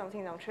doing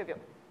something non-trivial.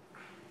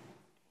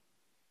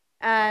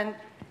 And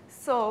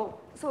so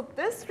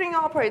this string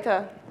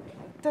operator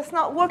does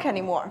not work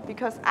anymore,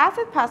 because as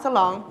it passes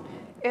along,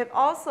 it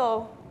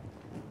also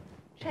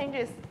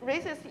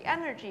raises the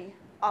energy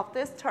of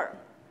this term.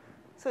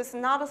 So it's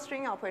not a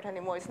string operator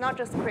anymore. It's not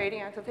just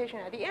creating excitation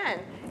at the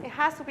end. It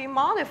has to be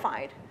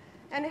modified.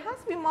 And it has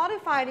to be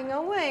modified in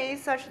a way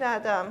such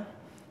that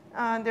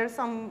there's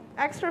some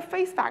extra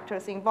phase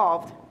factors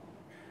involved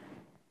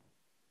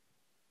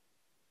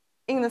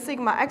in the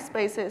sigma x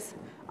basis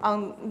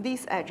on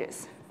these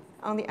edges.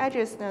 On the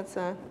edges that's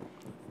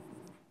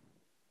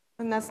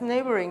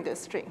neighboring this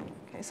string.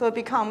 Okay, so it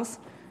becomes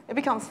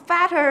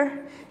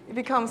fatter, it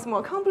becomes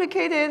more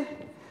complicated.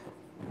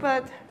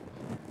 But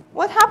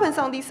what happens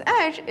on this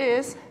edge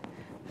is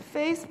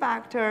phase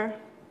factor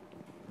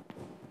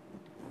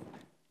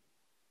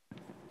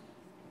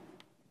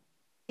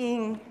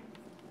in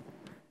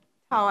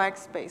tau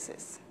x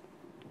basis.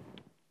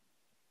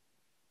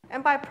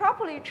 And by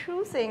properly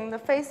choosing the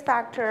phase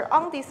factor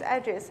on these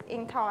edges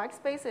in tau x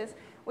basis,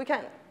 we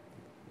can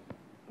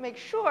make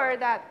sure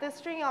that this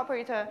string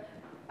operator,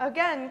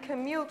 again,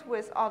 commute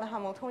with all the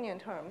Hamiltonian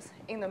terms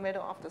in the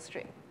middle of the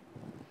string.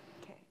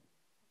 Okay.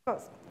 Of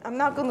course, I'm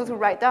not going to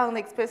write down the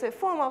explicit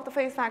form of the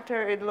phase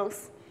factor. It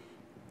looks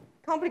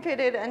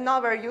complicated and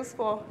not very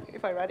useful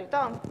if I write it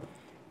down.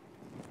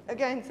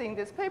 Again, it's in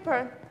this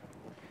paper.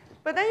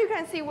 But then you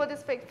can see what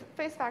this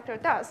phase factor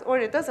does or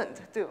it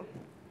doesn't do.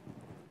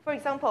 For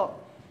example,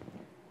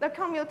 the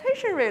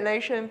commutation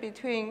relation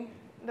between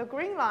the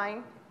green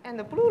line and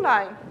the blue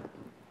line,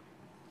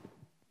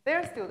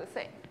 they're still the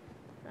same.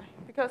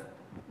 Right? Because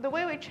the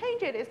way we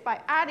change it is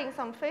by adding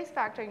some phase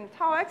factor in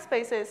tau x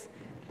spaces,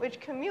 which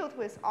commute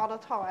with all the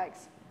tau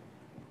x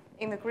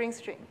in the green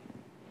string.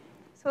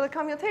 So the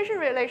commutation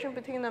relation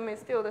between them is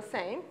still the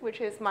same,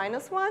 which is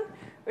 -1,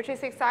 which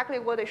is exactly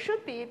what it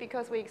should be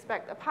because we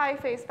expect a pi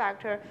phase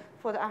factor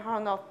for the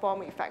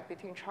Aharonov-Bohm effect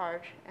between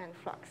charge and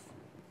flux.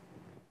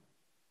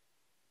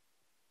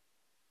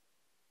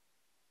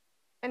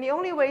 And the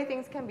only way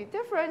things can be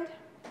different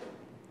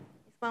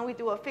is when we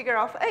do a figure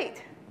of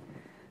 8.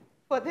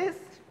 For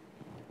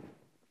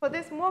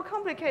this more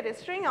complicated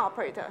string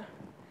operator,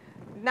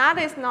 that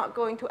is not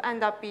going to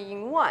end up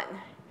being 1.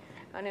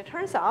 And it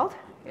turns out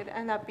it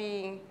ends up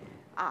being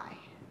I.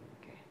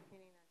 Okay.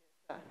 Meaning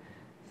that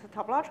it's a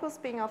topological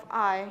spin of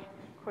I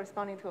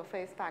corresponding to a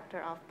phase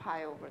factor of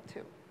pi over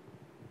 2.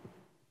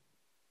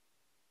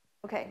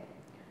 Okay.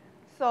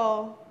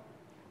 So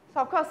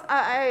of course,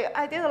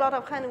 I did a lot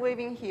of hand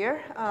waving here.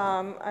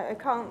 I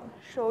can't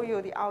show you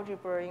the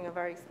algebra in a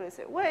very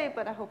explicit way,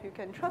 but I hope you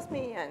can trust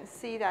me and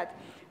see that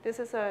this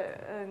is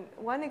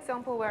one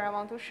example where I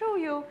want to show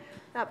you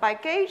that by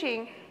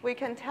gauging, we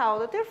can tell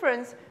the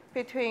difference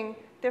between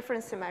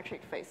different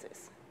symmetric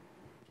phases.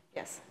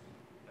 Yes?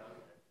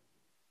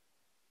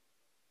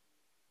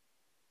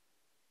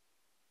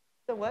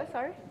 The what,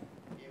 sorry?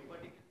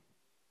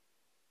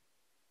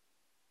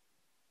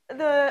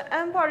 The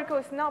M particle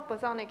is not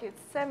bosonic,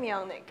 it's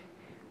semionic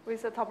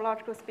with a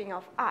topological spin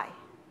of I.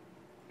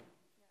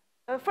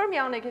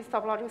 Fermionic is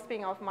topological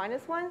spin of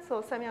 -1,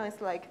 so semion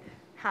is like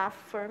half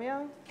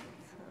fermion.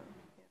 So,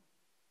 yeah.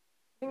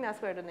 I think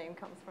that's where the name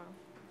comes from.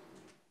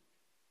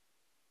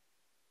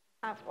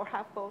 Half or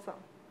half boson,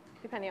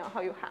 depending on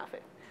how you have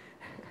it.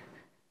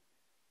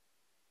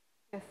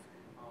 Yes?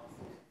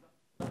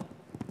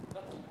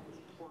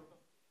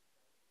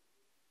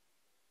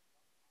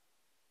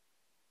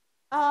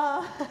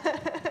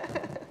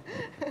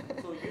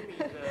 So you mean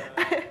the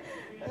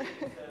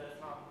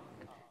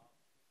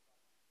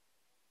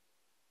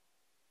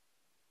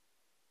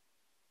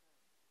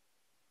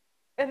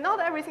and not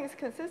everything is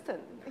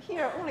consistent.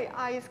 Here, only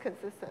I is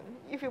consistent.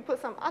 If you put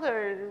some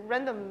other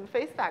random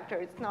phase factor,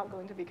 it's not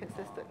going to be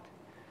consistent.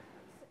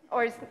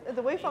 Or it's,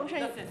 the wave function.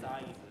 In that sense, I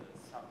is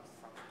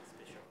something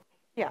special.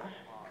 Yeah.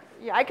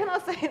 Yeah, I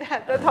cannot say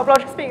that the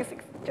topological spin is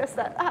just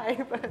that I,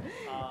 but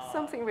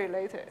something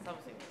related.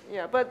 Something.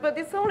 Yeah, but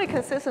it's only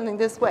consistent in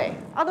this way.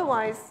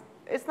 Otherwise,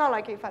 it's not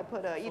like if I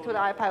put a e to the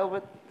I pi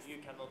over. You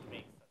cannot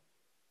make.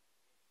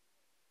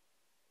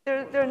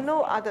 There are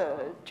no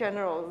other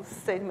general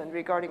statement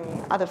regarding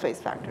other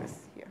phase factors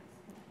here.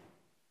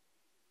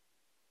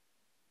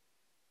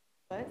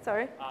 What?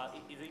 Sorry?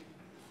 Is it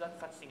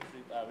such things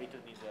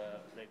written in the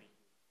review?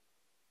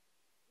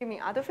 You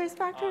mean other phase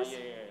factors? Yeah.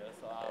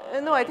 So,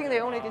 no, I think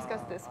they only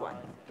discussed this one.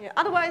 Yeah.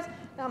 Otherwise,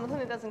 the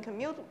Hamiltonian doesn't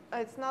commute.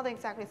 It's not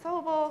exactly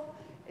solvable.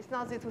 It's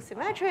not Z2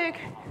 symmetric.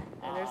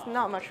 And there's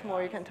not much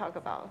more you can talk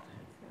about.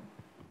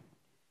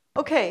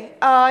 OK,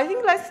 I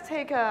think let's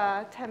take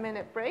a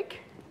 10-minute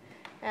break.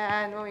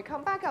 And when we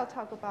come back, I'll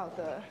talk about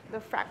the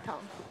fracton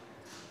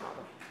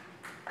model.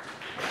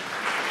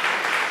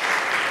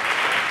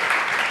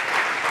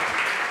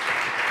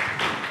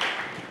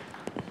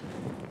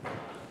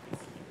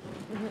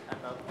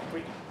 I'm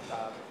pretty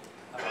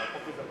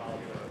focused about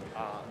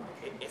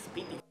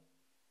SPD.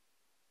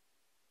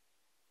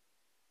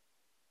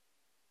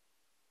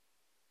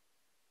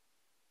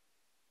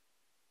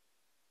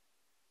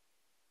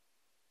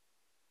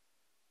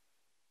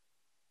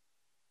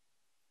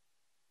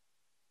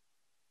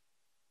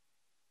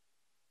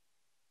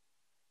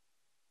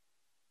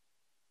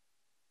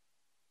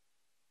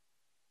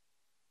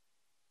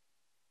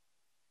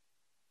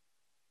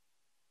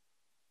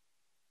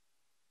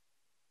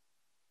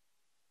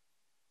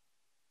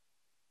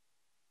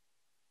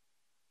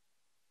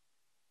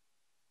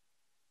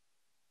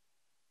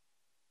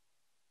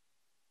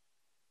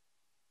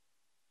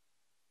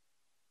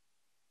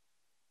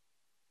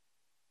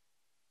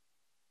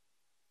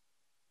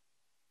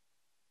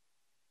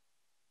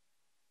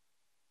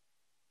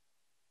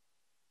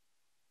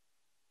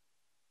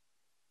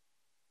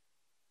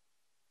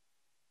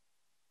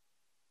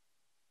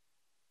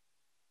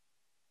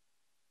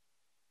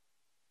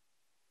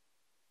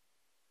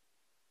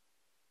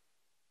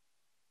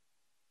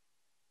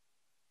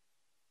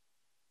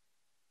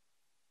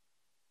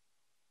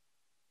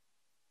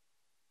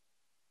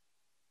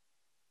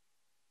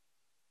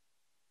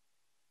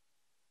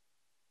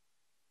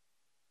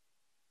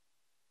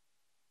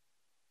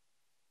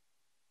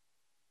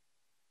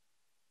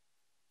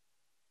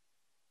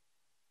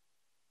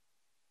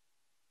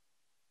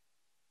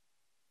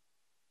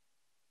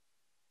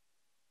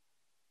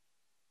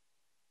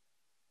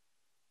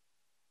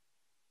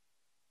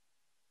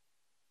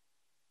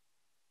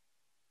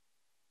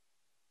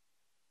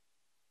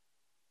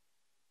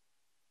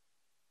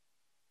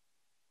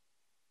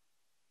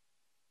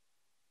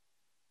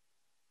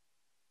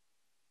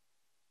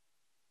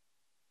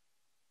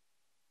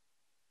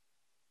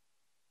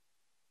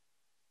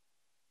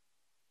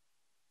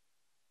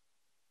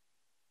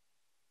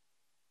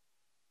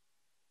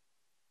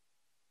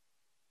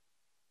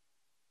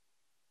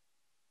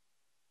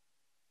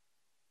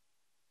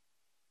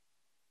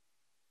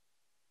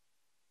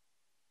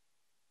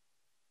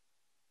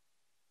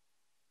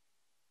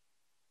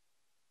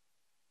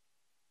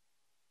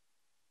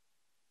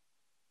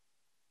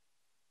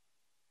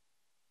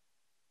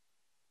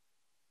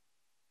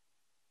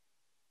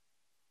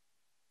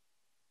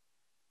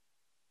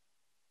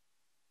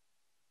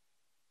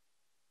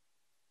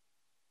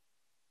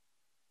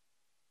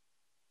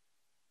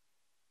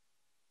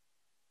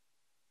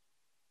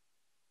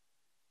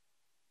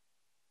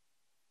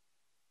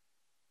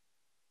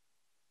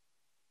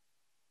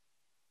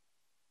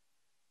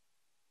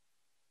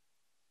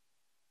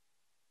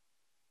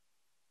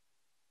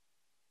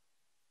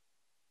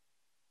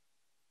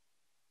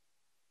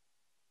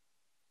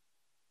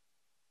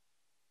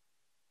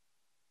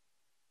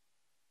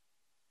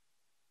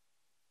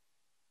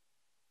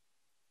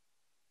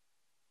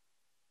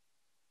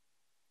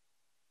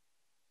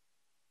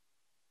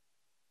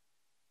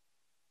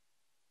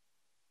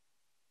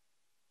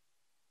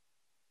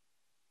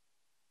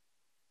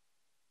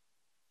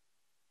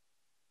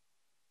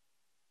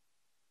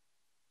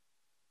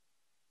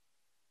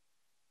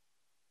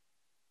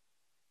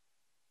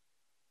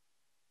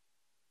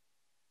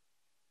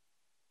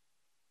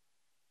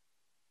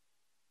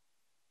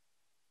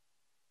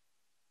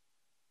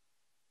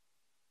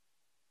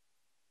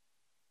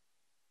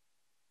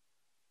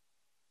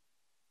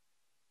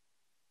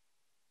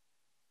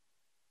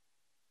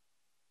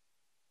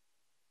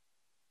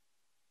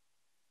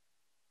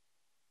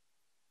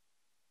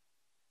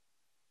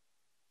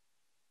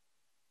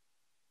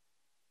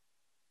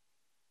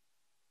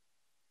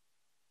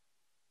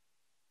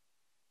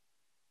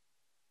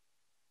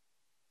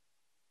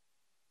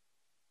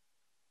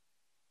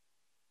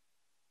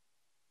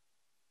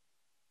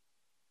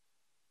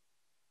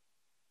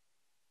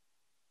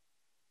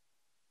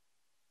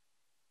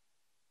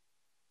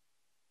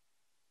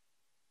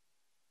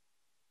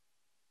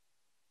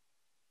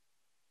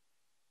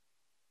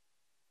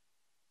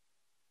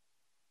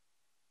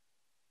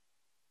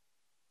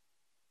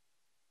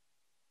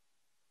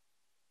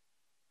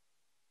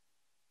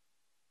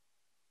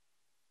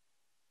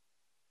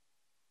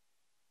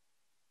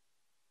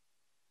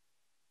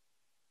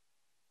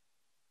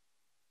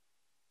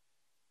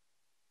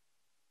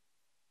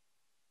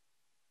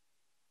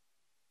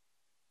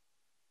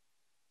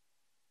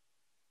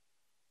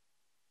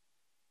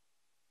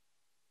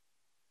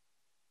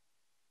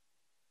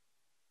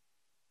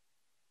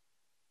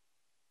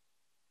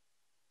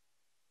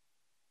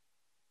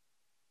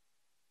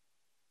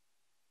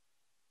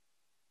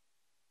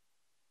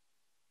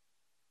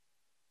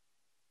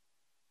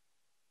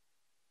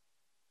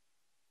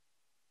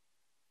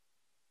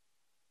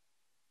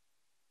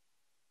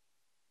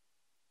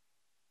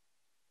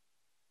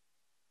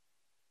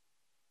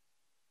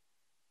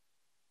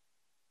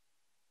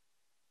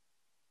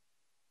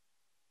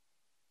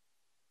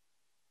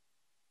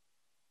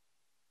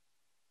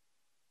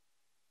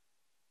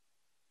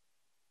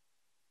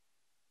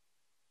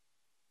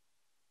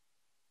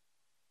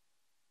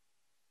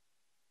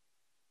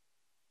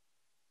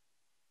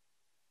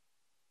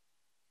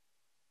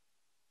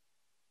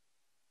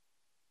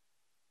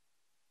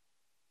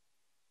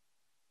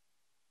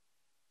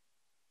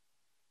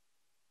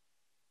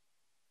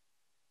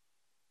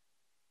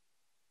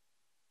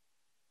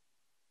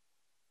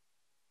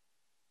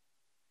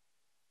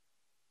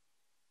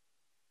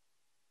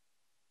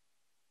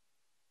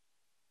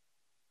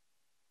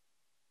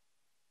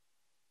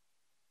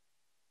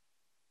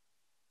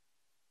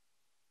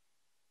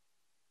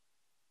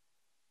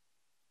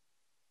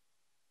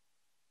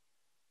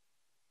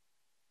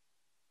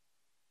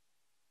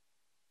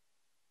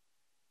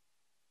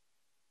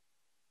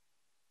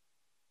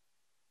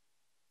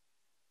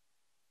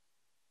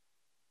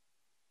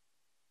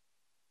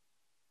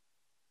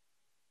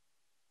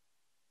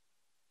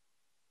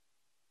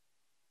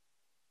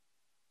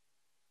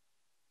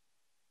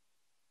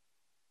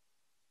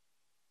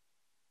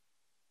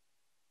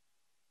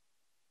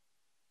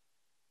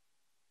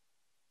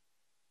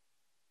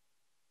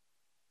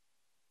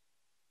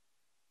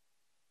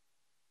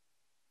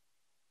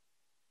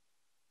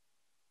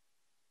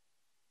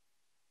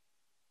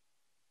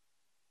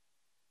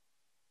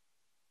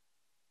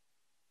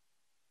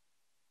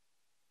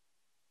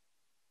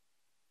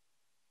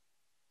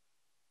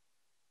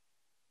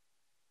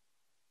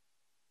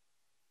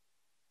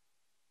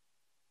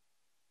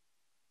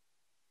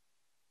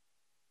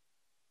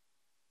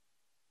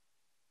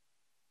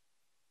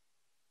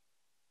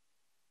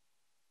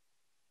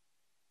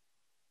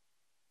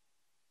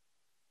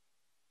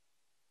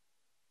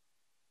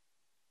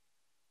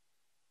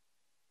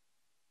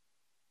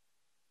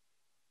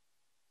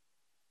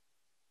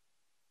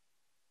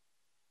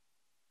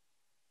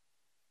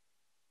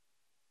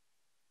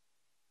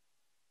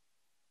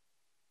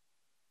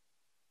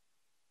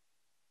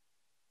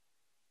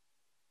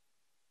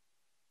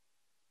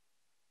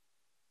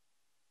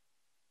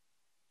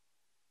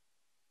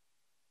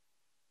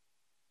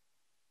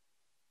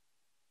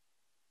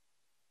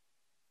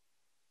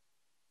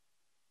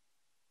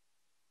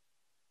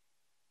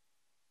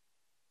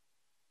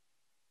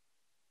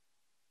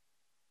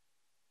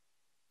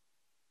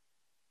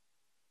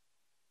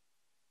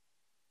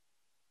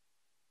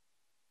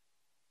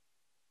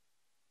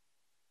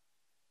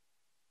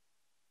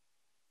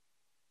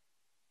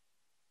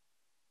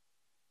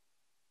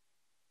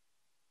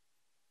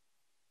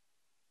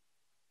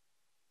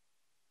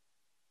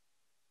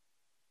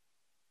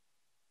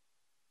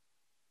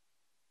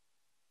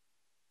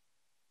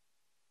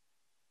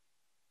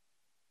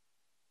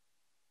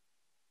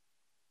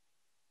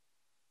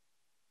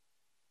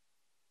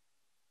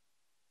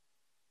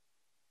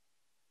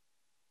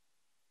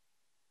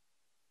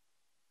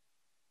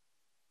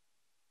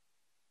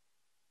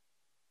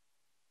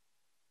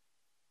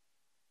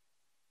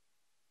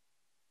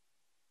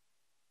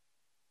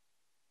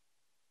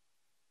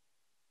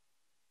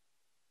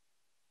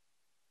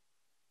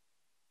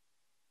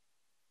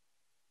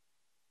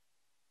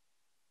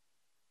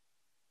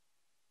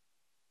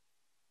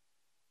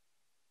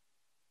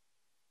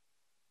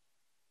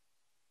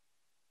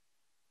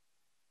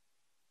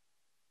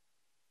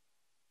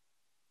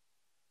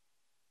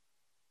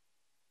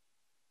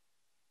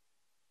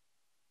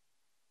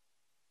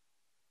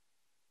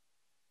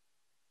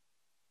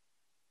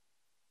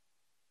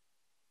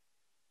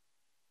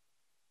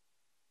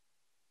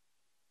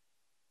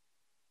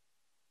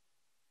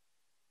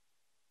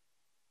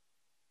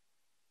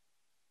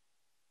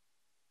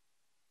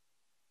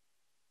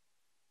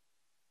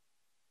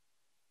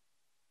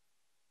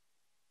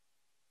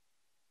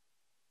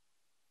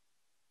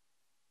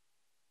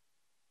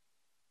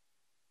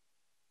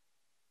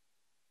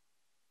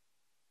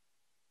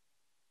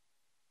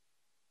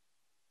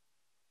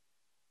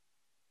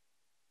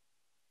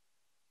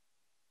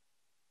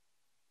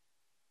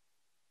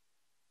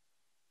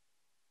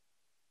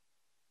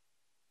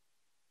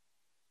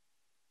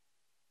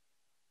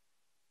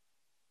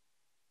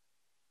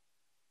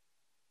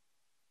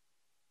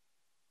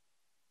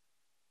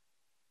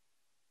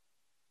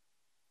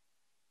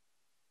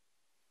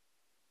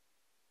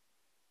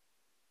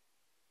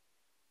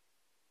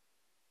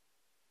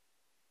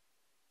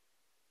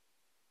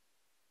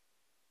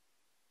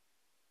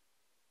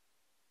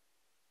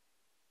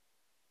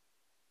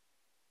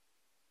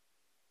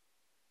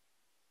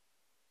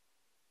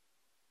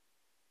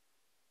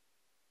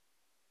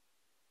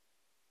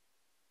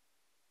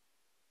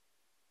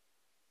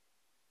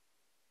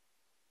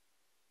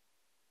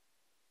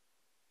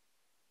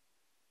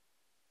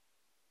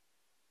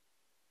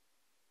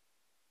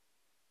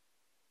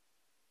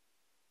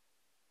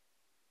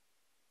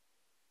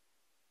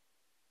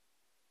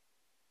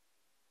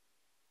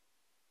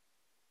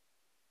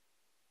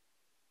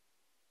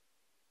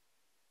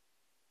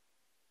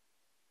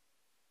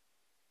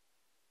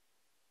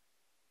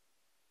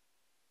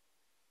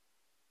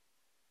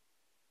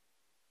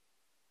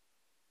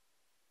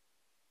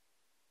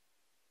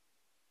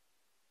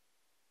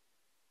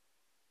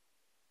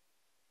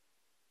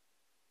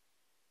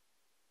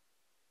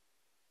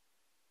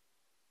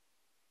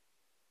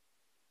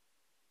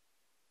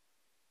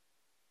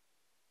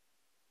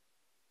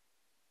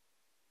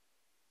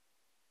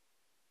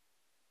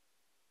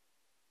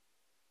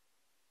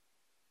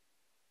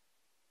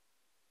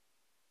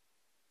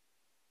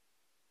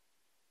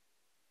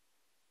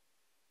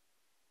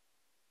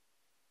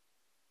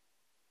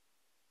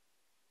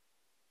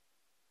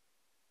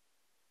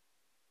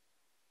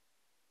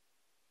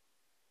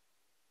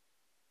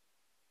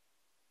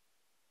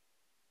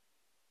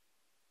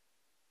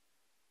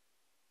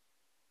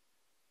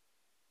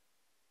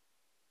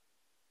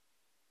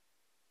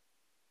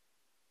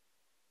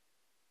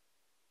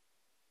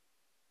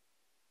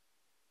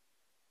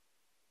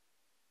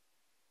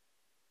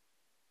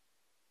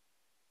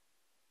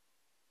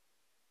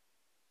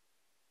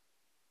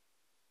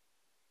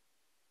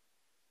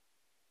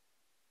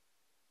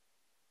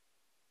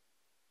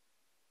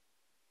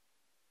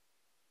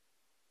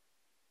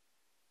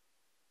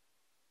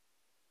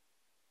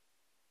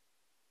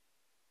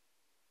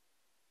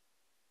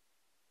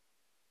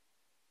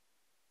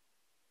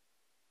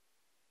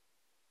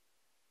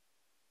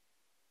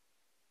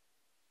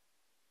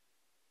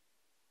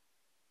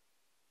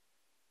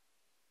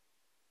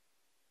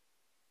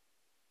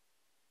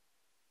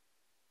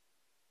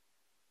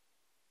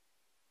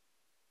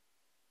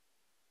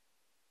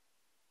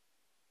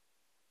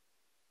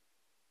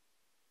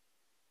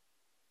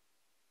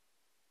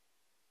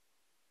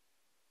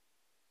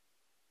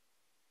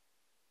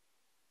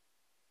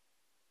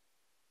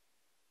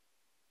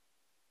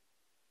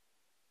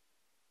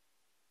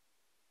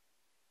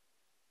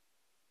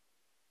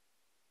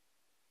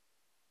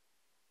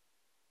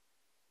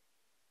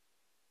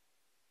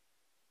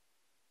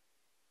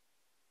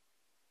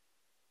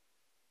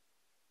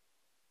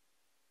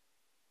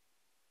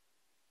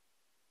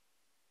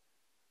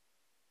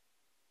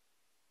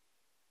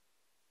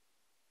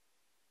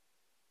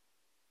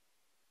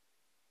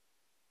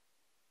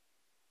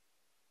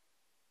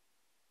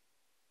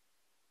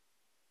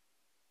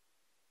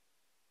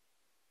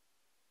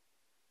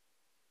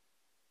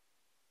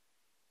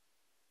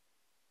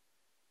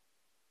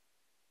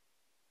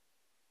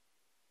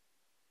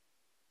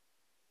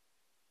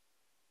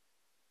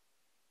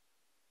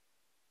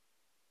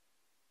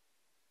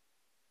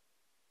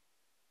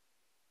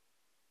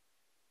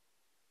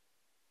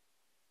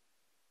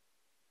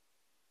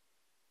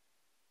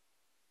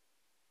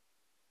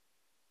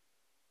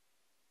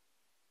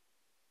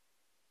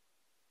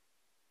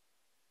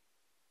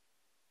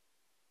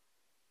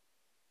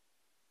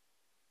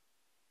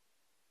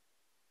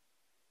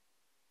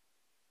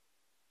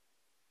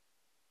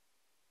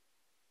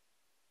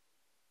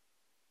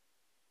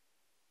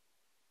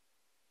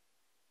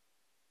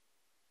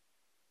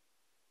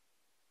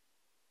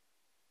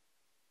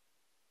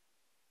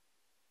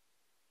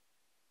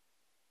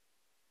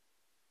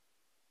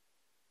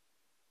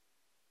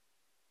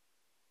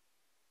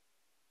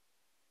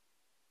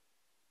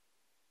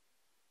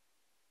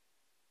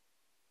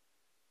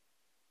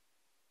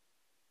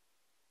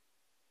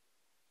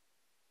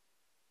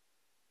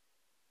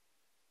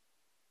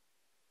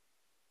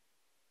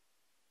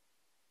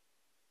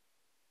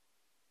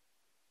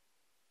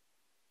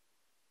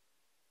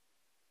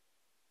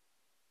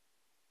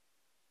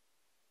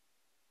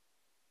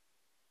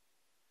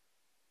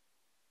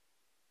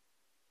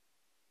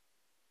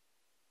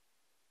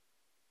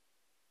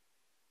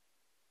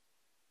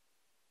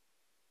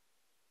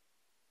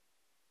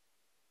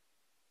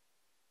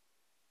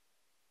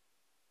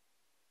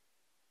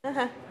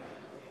 Uh-huh.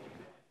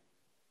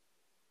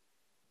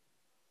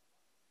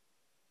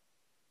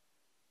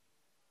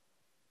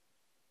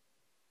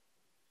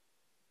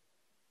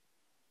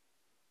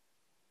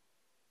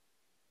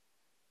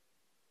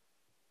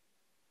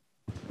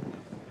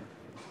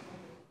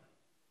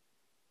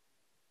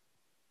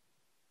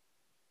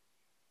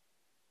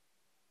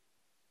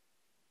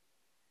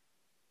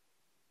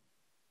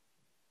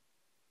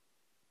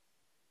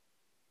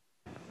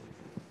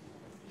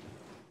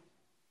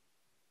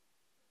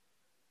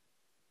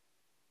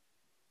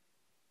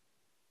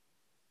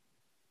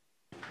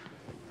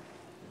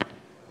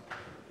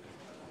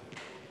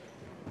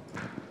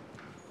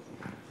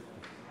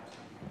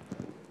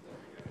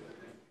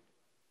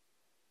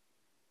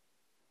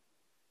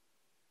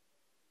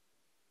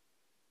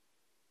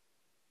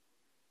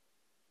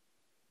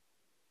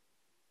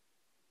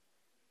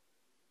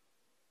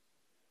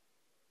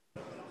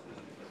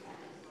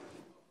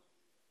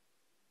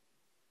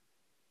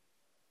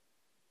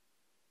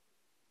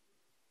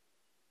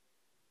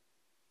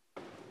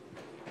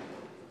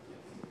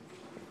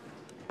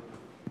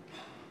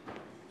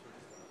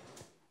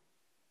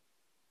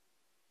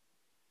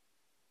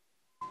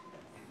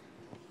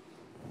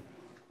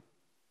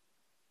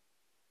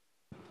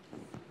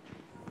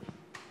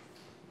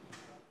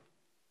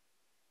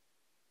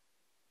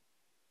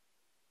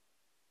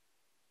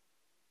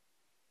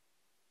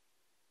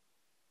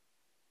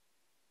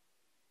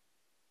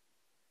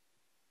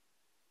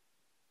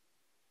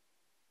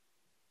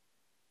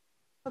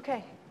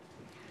 Okay.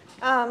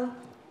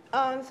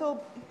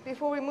 So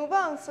before we move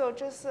on, so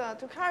just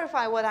to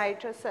clarify what I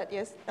just said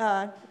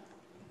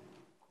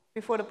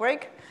before the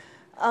break.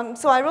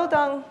 So I wrote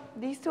down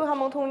these two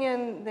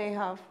Hamiltonian, they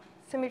have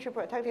symmetry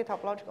protected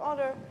topological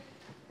order.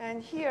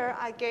 And here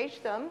I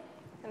gauge them,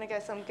 and I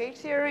get some gauge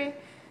theory.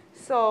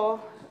 So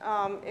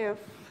if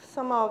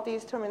some of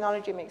these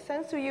terminology makes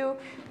sense to you,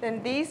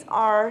 then these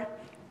are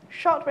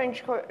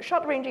short-range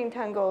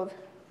entangled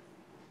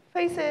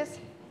faces.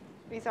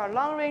 These are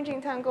long-range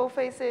entangled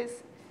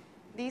faces.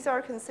 These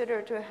are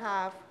considered to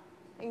have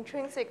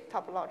intrinsic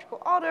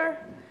topological order.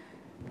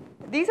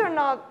 These are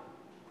not,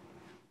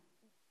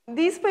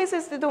 these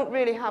faces, they don't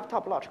really have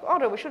topological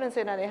order. We shouldn't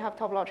say that they have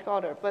topological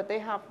order, but they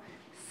have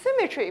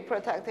symmetry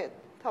protected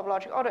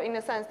topological order in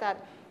the sense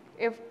that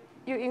if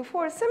you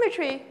enforce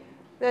symmetry,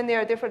 then they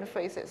are different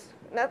faces.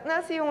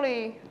 That's the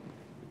only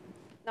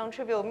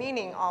non-trivial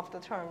meaning of the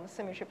term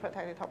symmetry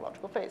protected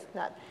topological phase,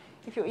 that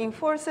if you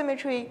enforce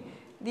symmetry,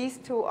 these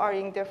two are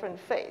in different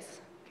phase,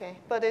 okay?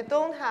 But they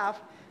don't have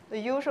the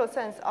usual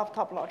sense of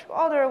topological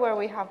order where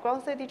we have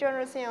ground state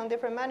degeneracy on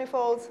different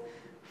manifolds,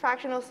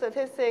 fractional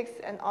statistics,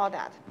 and all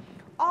that.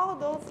 All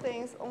those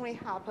things only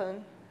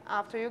happen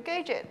after you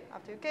gauge it.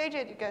 After you gauge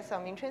it, you get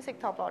some intrinsic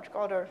topological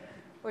order,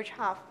 which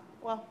have,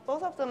 well,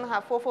 both of them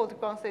have fourfold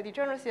ground state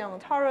degeneracy on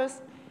the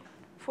torus,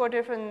 4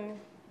 different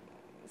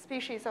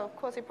species of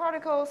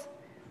quasi-particles,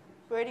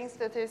 grading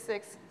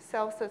statistics,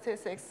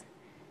 self-statistics,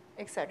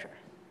 etc.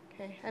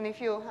 Okay, and if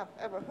you have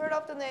ever heard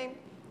of the name,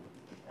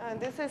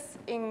 this is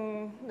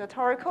in the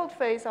toric code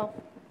phase of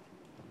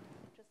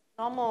just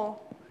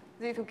normal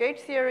Z2 gauge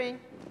theory.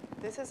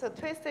 This is a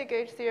twisted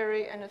gauge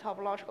theory, and the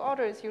topological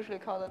order is usually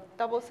called a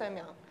double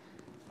semion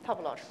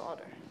topological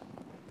order.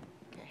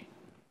 Okay.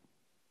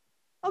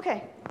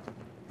 Okay,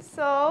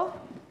 so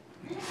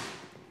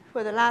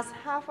for the last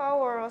half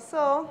hour or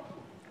so,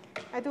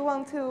 I do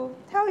want to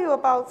tell you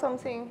about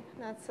something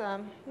that's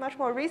much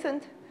more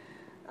recent,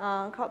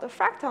 called the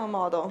fractal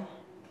model.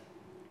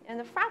 And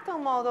the fractal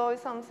model is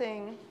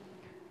something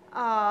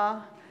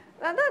that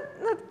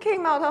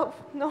came out of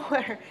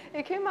nowhere.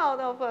 It came out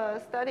of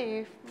a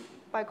study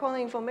by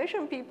quantum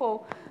information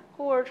people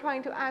who were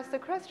trying to ask the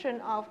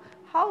question of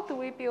how do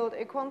we build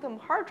a quantum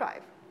hard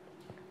drive?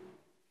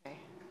 Okay.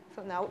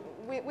 So now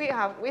we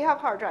have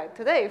hard drive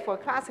today for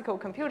classical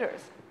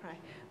computers, right?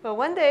 But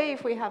one day,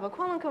 if we have a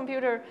quantum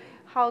computer,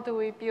 how do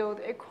we build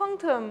a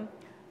quantum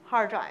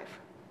hard drive?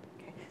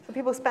 Okay. So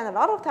people spend a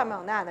lot of time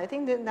on that. I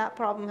think that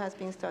problem has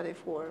been studied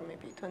for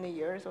maybe 20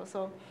 years or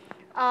so.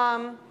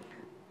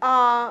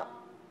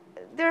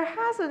 There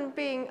hasn't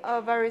been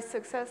a very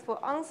successful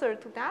answer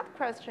to that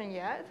question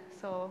yet.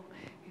 So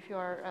if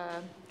you're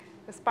an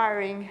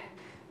aspiring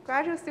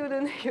graduate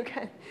student, you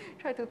can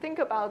try to think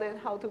about it,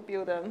 how to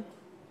build a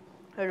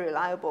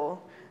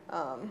reliable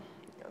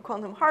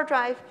quantum hard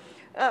drive.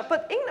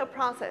 But in the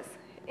process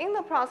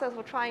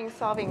of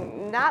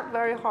solving that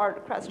very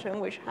hard question,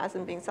 which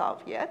hasn't been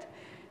solved yet,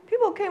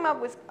 people came up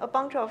with a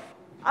bunch of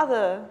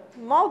other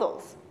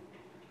models.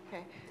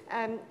 Okay.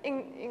 And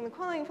in the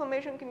quantum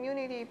information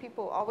community,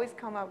 people always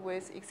come up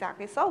with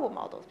exactly solvable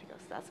models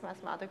because that's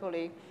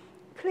mathematically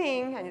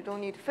clean, and you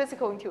don't need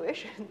physical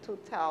intuition to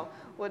tell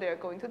what they're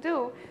going to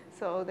do.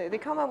 So they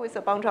come up with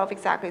a bunch of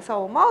exactly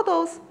solvable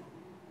models.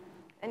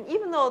 And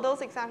even though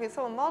those exactly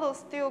solvable models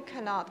still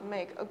cannot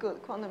make a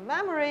good quantum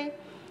memory,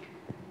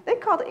 they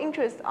caught the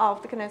interest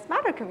of the condensed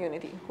matter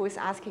community, who is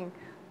asking,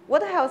 what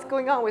the hell is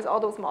going on with all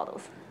those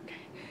models? Okay.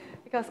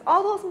 Because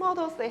all those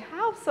models, they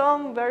have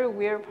some very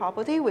weird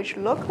property which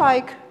look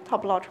like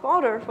topological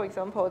order. For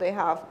example, they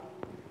have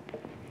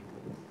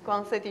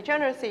ground state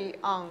degeneracy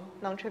on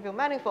non-trivial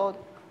manifold.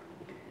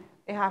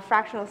 They have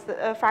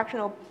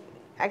fractional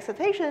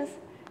excitations,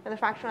 and the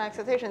fractional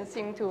excitations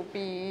seem to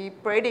be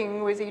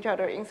braiding with each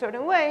other in a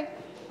certain way.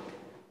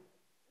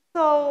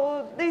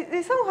 So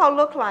they somehow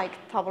look like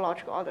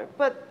topological order,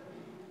 but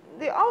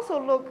they also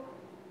look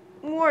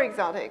more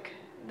exotic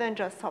than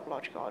just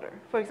topological order.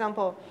 For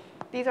example,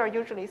 these are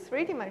usually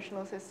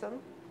three-dimensional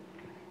systems,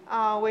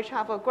 which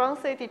have a ground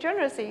state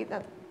degeneracy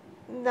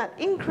that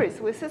increase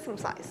with system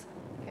size.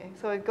 Okay?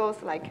 So it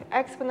goes like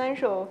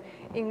exponential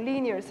in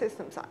linear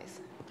system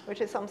size,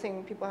 which is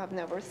something people have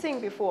never seen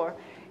before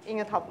in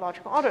a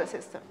topological order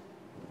system.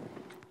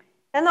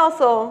 And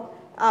also,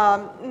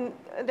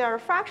 there are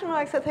fractional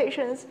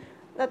excitations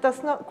that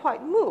does not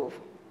quite move.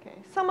 Okay?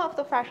 Some of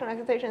the fractional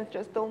excitations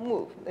just don't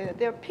move.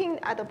 They're pinned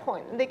at a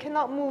point, and they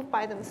cannot move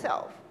by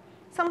themselves.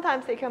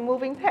 Sometimes they can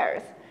move in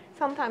pairs.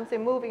 Sometimes they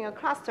move in a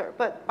cluster,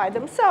 but by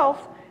themselves,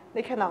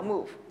 they cannot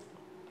move.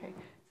 Okay?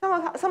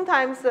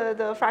 Sometimes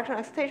the fractional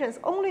excitations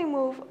only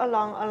move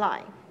along a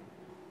line.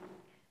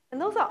 And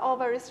those are all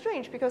very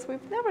strange because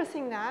we've never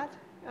seen that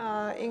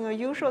in a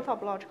usual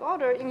topological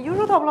order. In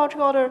usual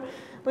topological order,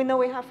 we know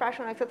we have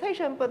fractional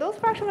excitation, but those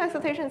fractional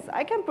excitations,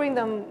 I can bring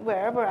them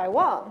wherever I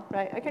want,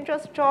 right? I can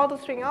just draw the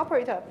string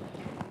operator,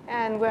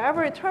 and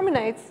wherever it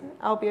terminates,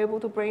 I'll be able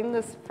to bring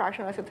this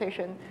fractional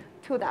excitation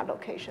to that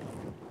location.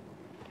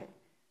 Okay.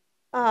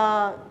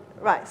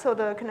 Right, so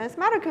the condensed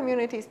matter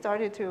community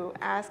started to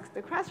ask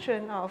the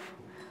question of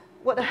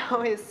what the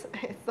hell is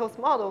those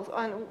models,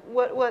 and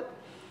what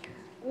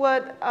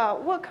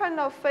kind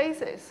of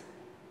phases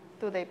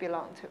do they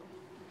belong to?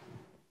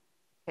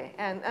 Okay,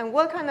 and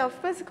what kind of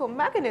physical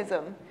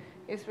mechanism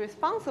is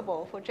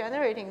responsible for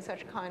generating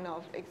such kind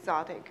of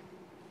exotic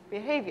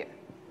behavior?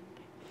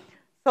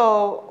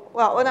 So,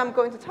 well, what I'm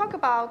going to talk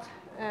about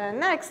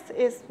next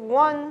is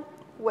one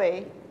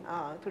way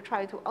to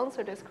try to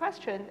answer this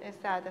question is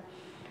that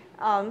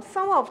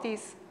some of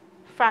these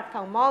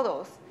fractal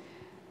models,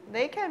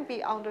 they can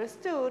be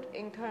understood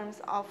in terms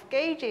of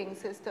gauging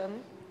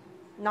system,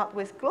 not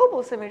with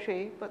global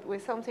symmetry, but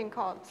with something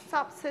called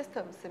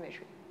subsystem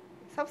symmetry.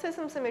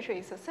 Subsystem symmetry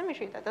is a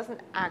symmetry that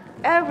doesn't act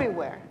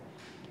everywhere.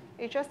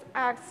 It just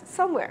acts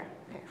somewhere.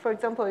 Okay. For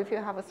example, if you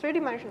have a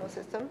three-dimensional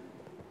system,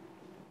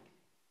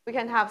 we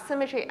can have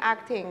symmetry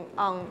acting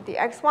on the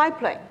xy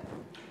plane.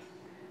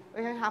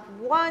 We can have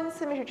one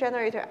symmetry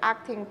generator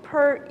acting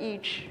per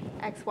each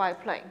xy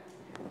plane.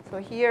 So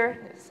here,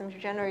 is a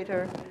symmetry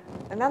generator,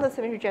 another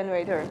symmetry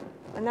generator,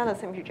 another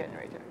symmetry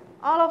generator.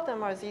 All of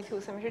them are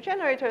Z2 symmetry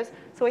generators,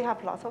 so we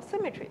have lots of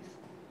symmetries.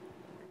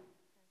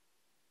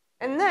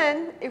 And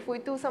then, if we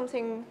do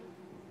something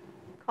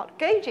called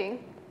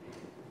gauging,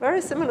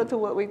 very similar to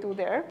what we do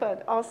there,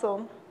 but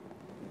also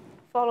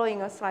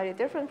following a slightly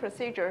different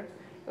procedure,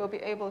 we'll be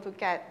able to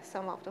get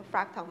some of the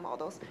fractal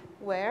models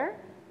where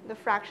the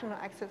fractional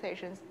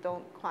excitations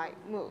don't quite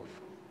move.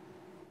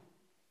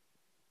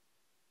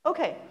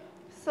 Okay,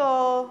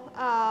 so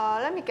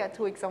let me get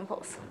two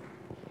examples.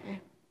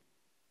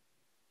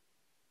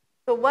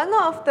 So one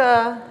of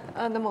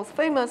the most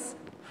famous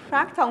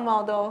fractal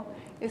model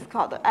is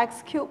called the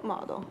X-cube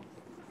model.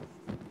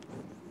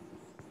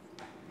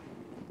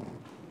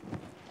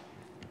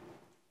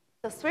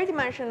 The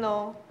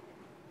three-dimensional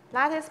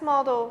lattice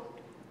model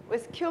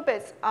with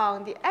qubits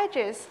on the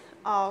edges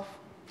of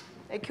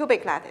a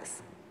cubic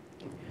lattice.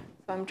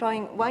 So I'm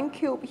drawing one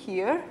cube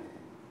here.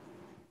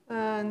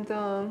 And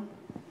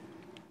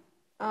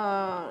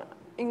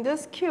in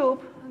this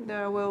cube,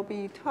 there will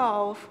be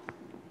 12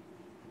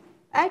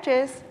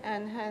 edges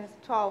and hence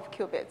 12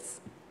 qubits.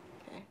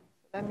 Okay,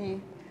 let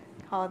me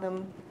call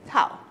them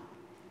tau.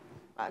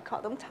 I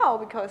call them tau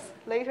because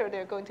later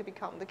they're going to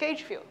become the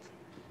gauge field.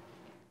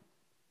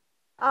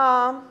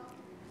 The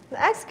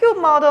X-cube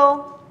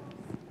model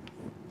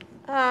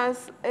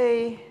has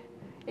a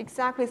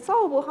exactly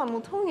solvable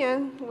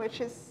Hamiltonian, which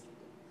is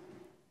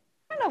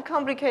kind of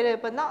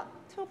complicated, but not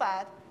too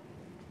bad.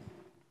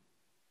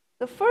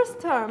 The first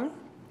term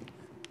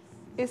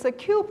is a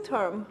cube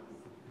term,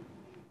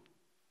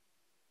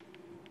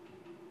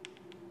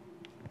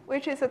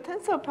 which is a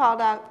tensor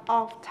product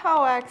of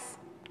tau x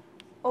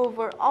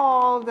over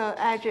all the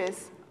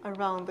edges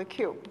around the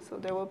cube. So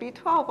there will be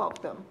 12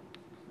 of them.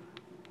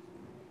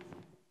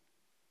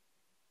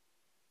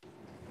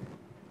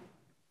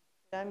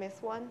 Did I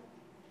miss one?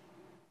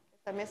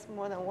 I missed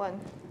more than one.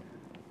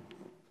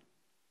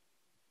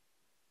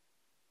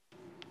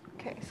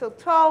 Okay, so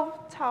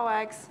 12 tau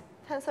x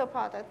tensor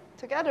product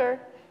together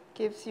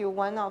gives you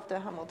one of the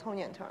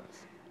Hamiltonian terms.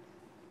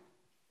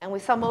 And we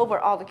sum over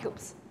all the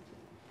cubes.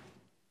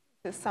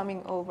 Is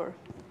summing over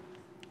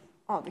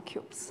all the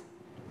cubes.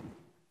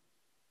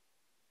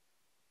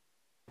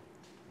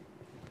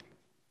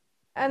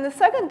 And the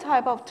second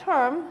type of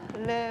term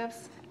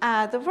lives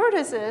at the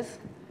vertices.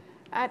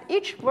 At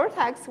each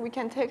vertex, we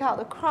can take out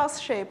a cross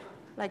shape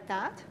like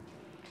that.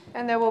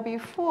 And there will be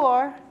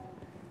 4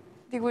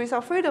 degrees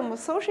of freedom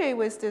associated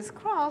with this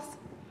cross.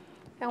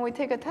 And we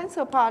take a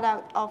tensor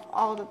product of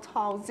all the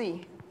tau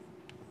z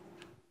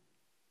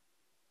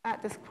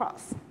at this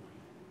cross.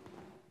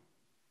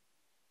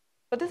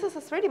 But this is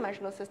a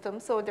three-dimensional system,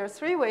 so there are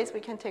three ways we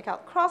can take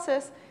out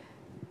crosses,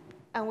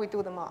 and we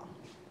do them all.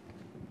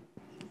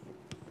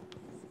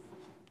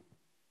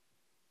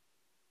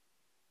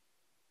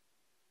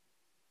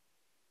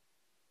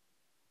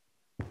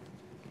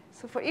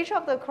 So for each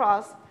of the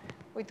cross,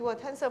 we do a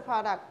tensor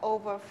product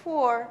over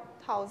 4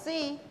 tau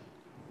z,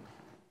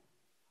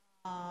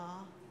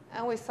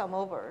 and we sum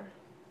over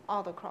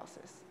all the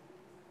crosses.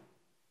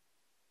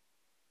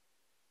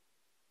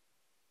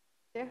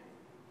 There?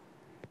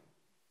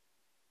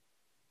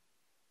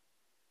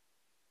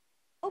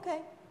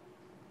 Okay.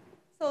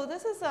 So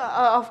this is,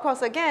 of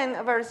course, again,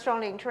 a very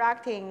strongly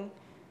interacting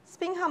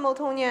spin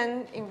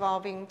Hamiltonian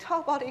involving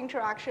top-body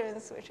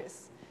interactions, which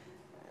is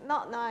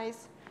not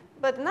nice.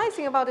 But the nice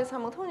thing about this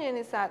Hamiltonian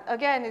is that,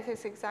 again, it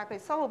is exactly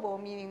solvable,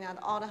 meaning that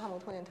all the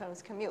Hamiltonian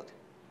terms commute,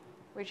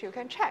 which you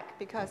can check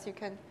because you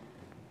can.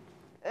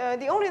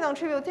 The only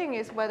non-trivial thing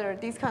is whether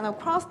these kind of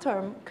cross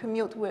term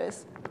commute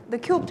with the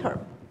cube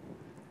term,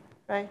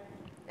 right?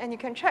 And you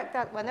can check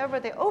that whenever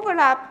they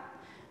overlap,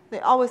 they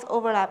always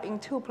overlap in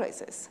two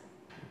places.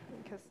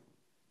 Because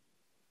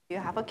you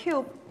have a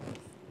cube,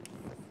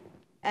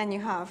 and you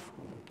have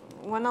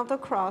one of the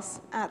cross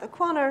at the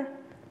corner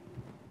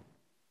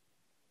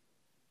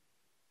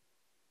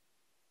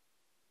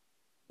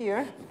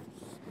here,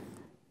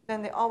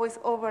 then they always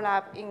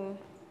overlap in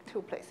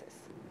two places.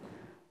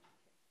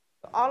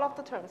 So all of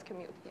the terms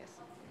commute, yes.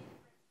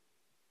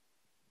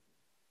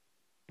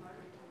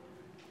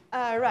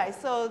 Right,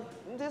 so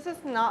this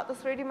is not the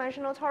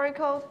three-dimensional toric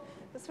code.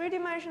 The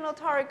three-dimensional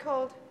toric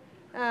code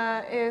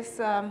is,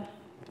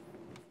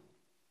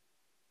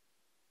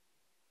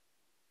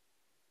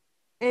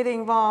 it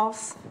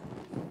involves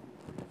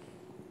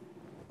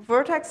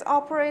vertex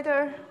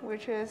operator,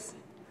 which is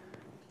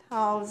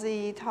tau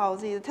z,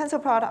 the tensor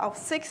product of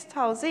 6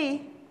 tau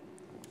z,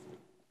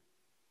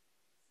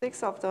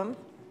 6 of them.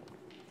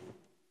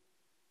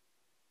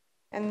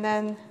 And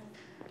then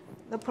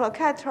the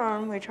plaquette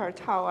term, which are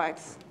tau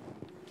x,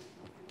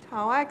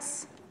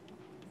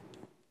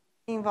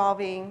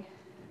 involving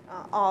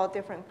all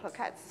different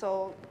plaquettes.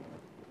 So,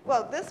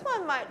 well, this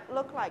one might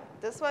look like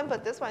this one,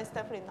 but this one is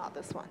definitely not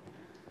this one.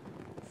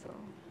 So,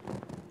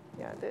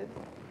 yeah,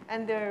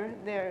 and they're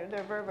very,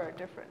 very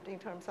different in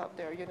terms of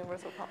their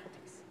universal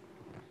properties.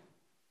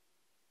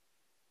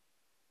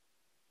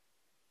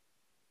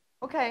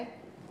 Okay.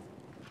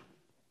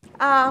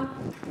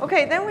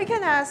 Okay, then we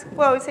can ask,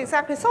 well, it's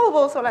exactly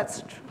solvable, so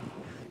let's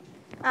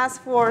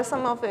ask for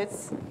some of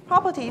its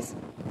properties.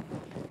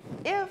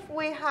 If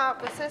we have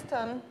the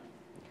system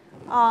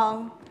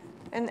on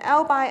an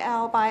L by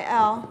L by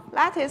L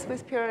lattice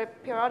with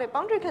periodic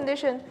boundary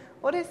condition,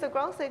 what is the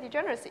ground state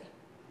degeneracy?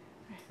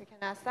 We can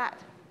ask that.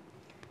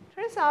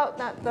 Turns out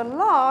that the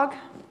log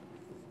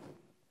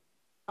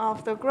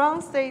of the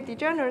ground state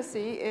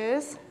degeneracy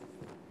is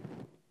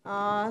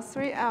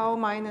 3L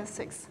minus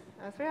 6.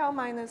 3L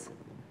minus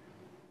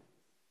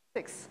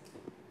 6.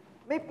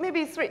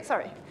 Maybe 3,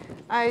 sorry.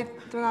 I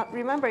do not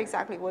remember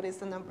exactly what is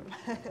the number.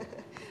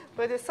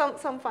 But it's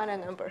some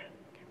finite number.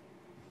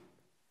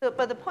 So,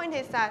 but the point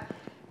is that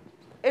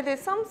it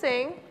is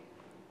something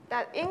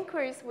that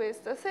increases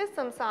with the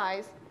system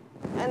size,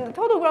 and the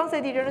total ground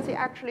state degeneracy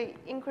actually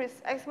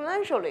increases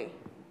exponentially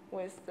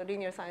with the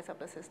linear size of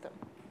the system,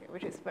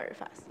 which is very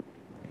fast.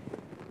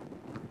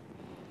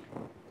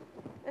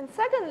 And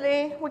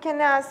secondly, we can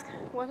ask,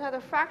 what are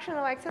the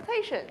fractional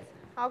excitations?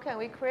 How can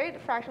we create a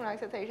fractional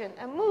excitation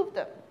and move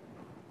them?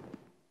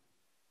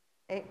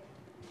 Okay.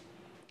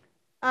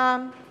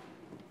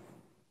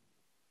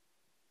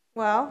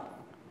 Well,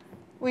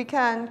 we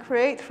can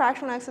create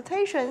fractional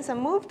excitations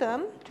and move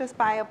them just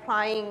by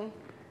applying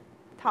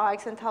tau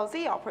x and tau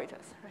z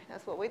operators. Right?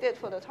 That's what we did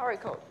for the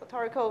toric code. For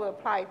toric code, we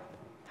applied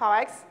tau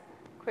x,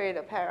 create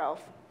a pair of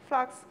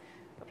flux,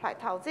 apply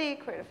tau z,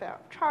 create a pair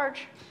of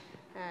charge,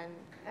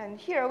 and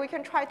here we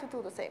can try to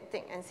do the same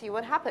thing and see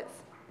what happens.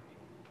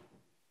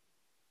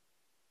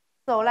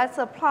 So let's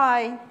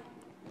apply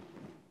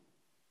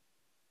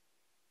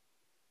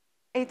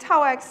a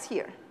tau x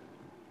here.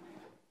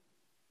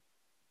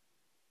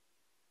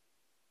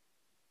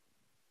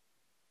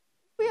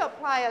 If we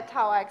apply a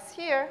tau x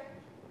here,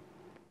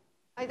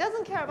 it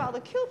doesn't care about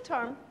the cube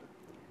term,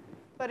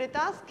 but it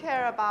does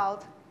care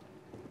about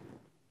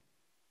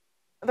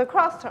the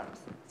cross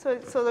terms.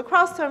 So the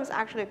cross terms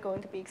actually are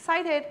going to be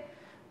excited,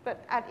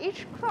 but at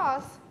each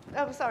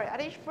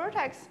at each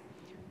vertex,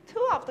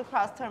 2 of the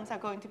cross terms are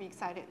going to be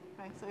excited,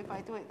 right? So if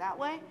I do it that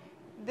way,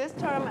 this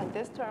term and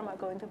this term are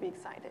going to be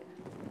excited.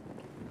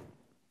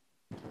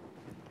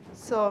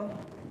 So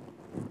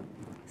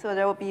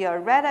there will be a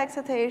red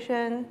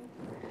excitation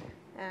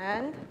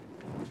and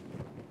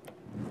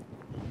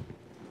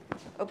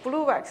a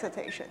blue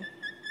excitation.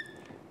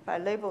 If I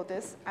label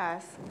this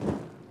as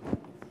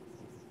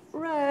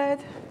red,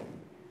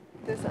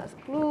 this as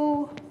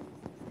blue,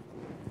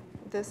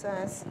 this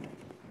as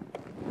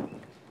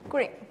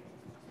green.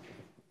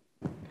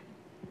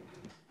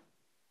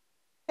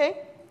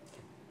 Okay,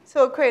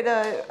 so create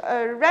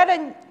a red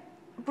and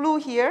blue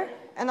here,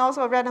 and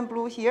also a red and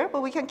blue here,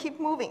 but we can keep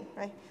moving,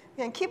 right?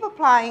 We can keep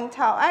applying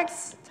tau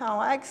x,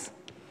 tau x,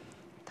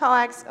 tau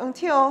x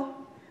until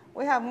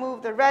we have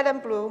moved the red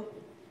and blue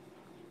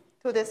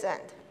to this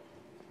end.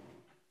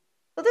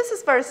 So this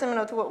is very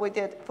similar to what we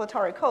did for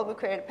toric code. We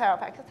created a pair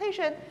of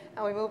excitation,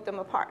 and we moved them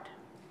apart.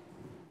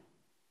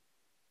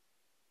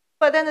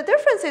 But then the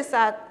difference is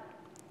that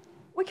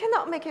we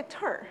cannot make it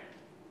turn.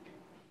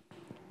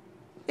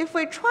 If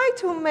we try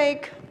to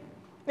make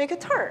a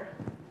turn,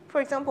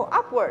 for example,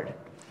 upward,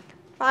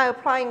 by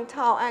applying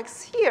tau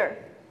x here,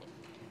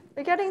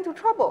 we get into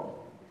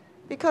trouble.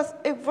 Because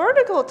a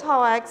vertical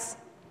tau x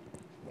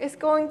is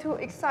going to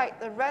excite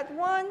the red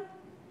one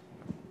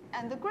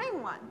and the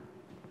green one.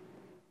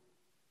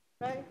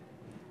 Right?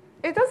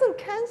 It doesn't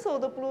cancel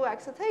the blue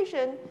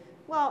excitation,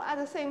 while at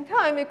the same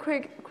time it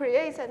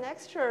creates an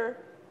extra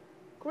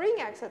green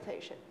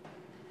excitation.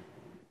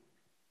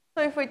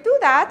 So if we do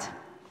that,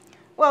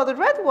 well, the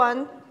red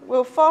one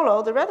will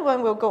follow, the red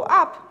one will go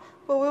up,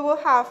 but we will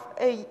have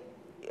a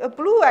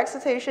blue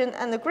excitation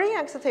and the green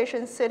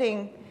excitation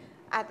sitting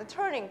at the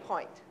turning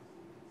point.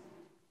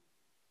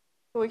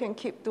 So we can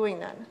keep doing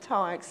that,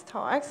 tau x,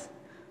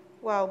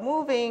 while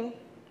moving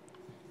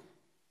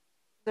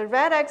the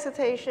red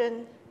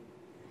excitation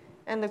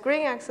and the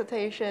green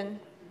excitation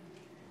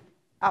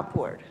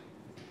upward.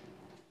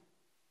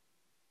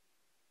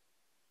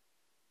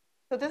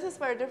 So this is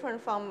very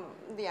different from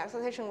the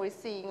excitation we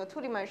see in a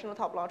two-dimensional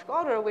topological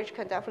order, which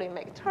can definitely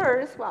make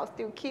turns while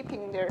still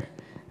keeping their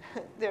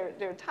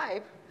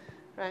type,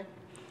 right?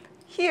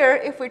 Here,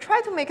 if we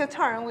try to make a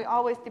turn, we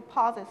always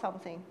deposit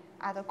something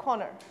at the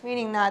corner,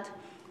 meaning that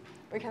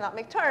we cannot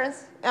make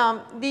turns.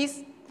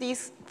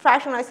 These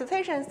fractional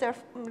excitations,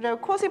 they're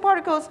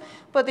quasi-particles,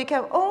 but they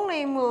can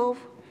only move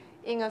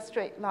in a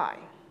straight line.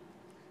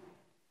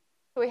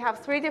 So we have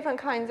three different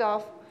kinds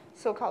of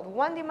so-called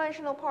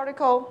one-dimensional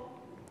particle.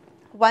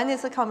 One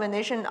is a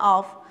combination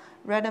of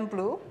red and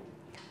blue.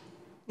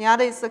 The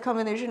other is the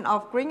combination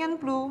of green and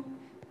blue.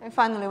 And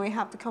finally, we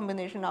have the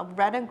combination of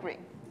red and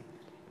green.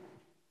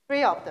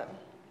 Three of them.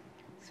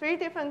 Three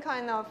different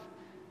kinds of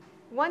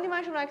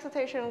one-dimensional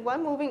excitation,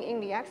 one moving in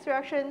the x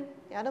direction,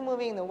 the other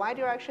moving in the y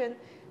direction,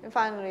 and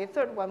finally, the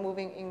third one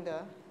moving in the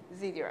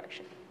z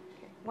direction.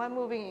 Okay. One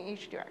moving in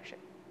each direction.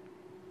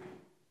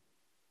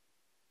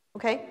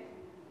 Okay?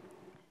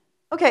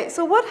 Okay,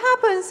 so what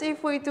happens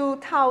if we do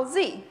tau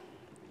z?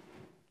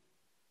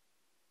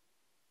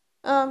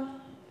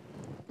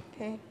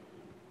 Okay.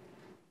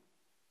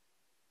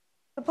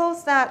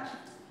 Suppose that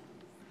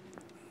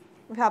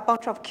we have a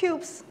bunch of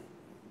cubes,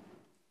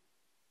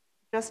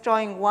 just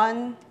drawing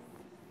one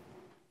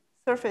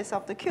surface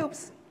of the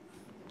cubes,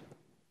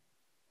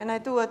 and I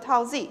do a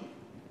tau z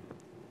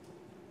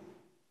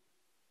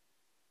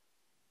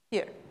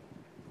here.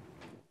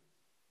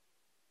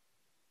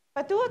 If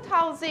I do a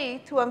tau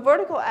z to a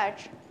vertical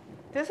edge,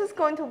 this is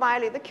going to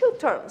violate the cube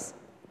terms,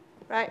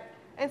 right?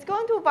 It's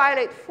going to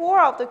violate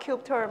 4 of the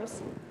cube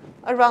terms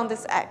around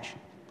this edge.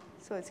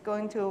 So it's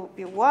going to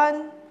be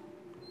 1,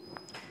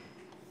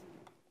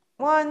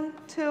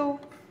 2,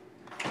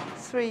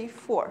 3,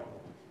 4.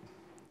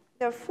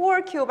 There are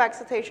 4 cube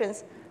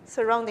excitations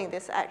surrounding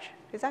this edge.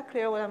 Is that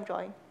clear what I'm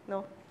drawing?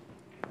 No?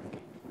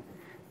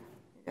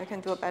 I can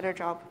do a better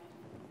job.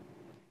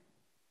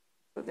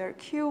 So there are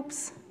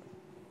cubes.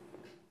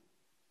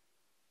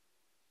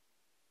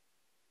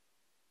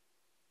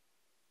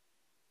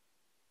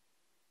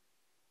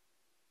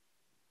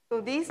 So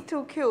these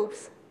 2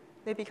 cubes,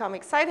 they become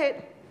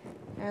excited,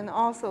 and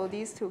also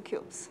these 2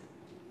 cubes.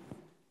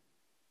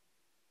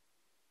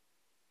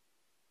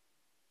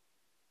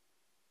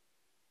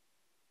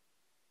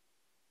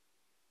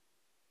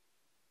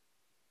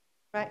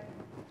 Right?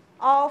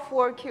 All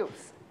 4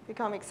 cubes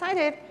become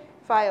excited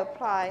if I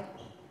apply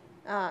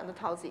the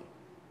tau z.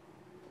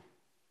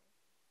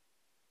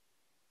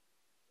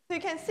 So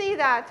you can see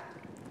that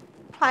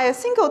by a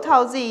single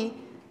tau z,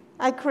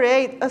 I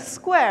create a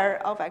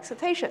square of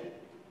excitation.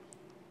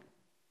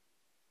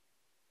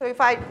 So if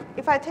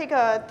I take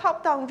a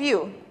top-down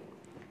view,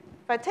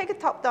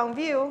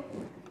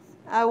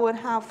 I would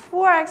have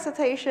 4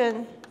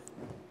 excitation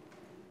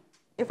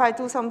if I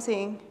do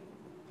something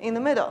in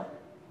the middle.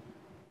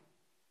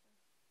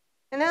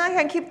 And then I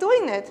can keep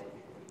doing it.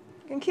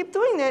 I can keep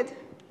doing it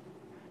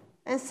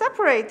and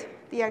separate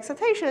the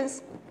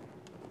excitations.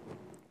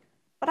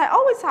 But I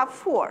always have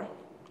 4.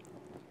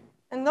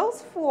 And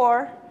those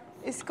 4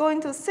 is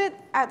going to sit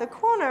at the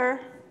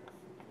corner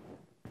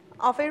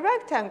of a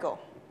rectangle.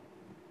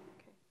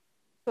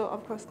 So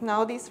of course,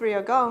 now these 3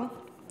 are gone,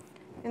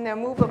 and they're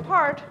moved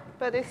apart,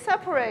 but they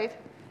separate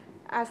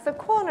as the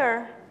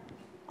corner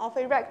of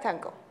a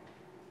rectangle.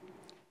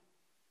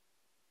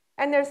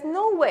 And there's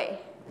no way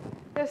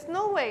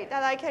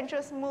that I can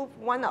just move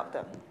one of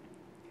them.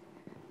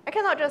 I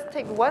cannot just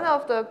take one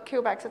of the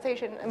cube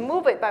excitation and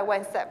move it by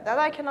 1 step. That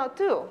I cannot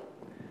do.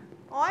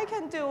 All I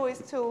can do is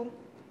to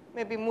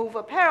maybe move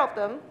a pair of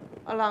them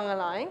along a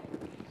line.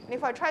 And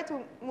if I try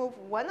to move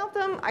one of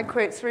them, I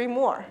create 3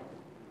 more,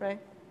 right?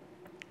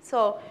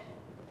 So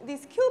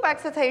these cube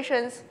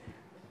excitations,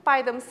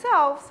 by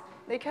themselves,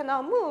 they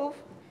cannot move,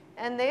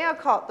 and they are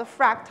called the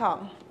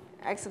fracton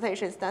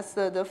excitations. That's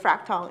the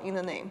fracton in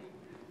the name.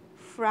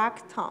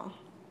 Fracton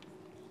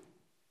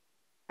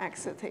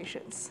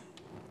excitations.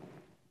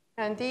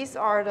 And these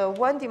are the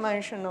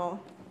one-dimensional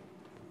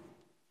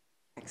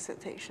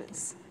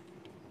excitations.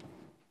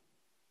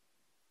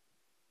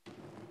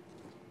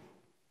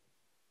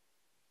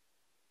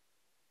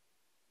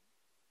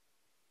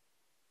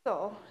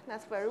 So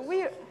that's very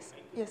weird.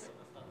 Yes?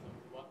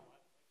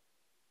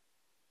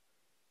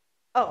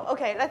 Oh,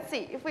 okay, let's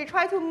see. If we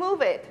try to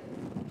move it,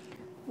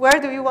 where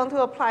do you want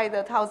to apply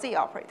the tau z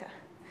operator?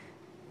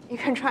 You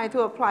can try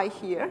to apply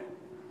here,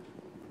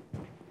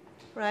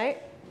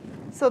 right?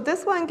 So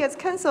this one gets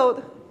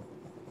canceled,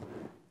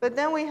 but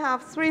then we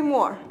have 3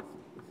 more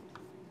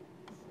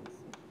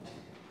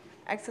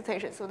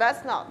excitations. So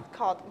that's not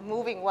called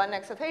moving one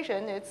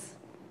excitation. It's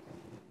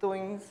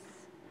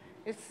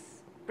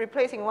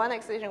replacing one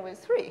excitation with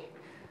 3.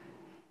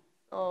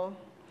 So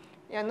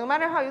yeah, no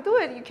matter how you do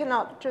it, you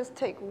cannot just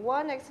take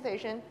one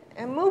excitation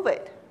and move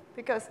it,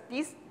 because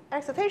these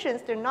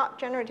excitations, they're not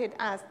generated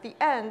as the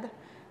end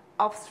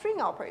of string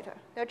operator.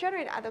 They're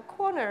generated at the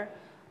corner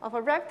of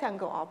a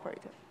rectangle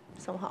operator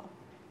somehow.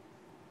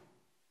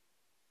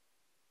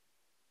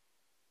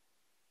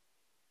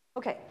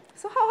 Okay,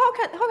 so how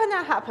can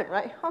that happen,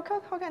 right? How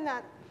can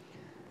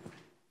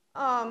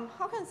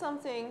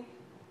something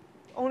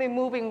only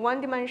move in one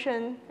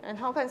dimension, and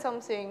how can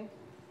something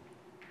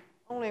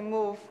only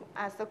move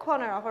as the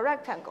corner of a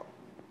rectangle?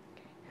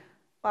 Okay.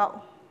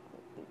 Well,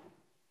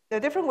 there are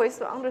different ways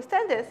to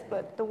understand this,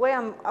 but the way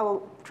I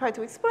will try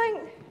to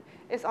explain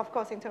is, of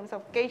course, in terms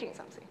of gauging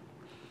something.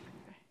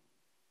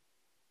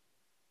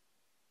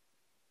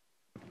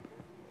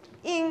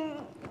 In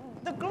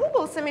the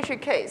global symmetry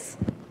case,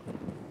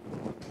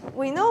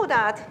 we know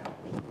that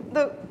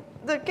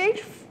the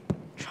gauge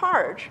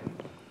charge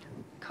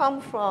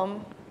comes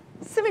from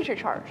symmetry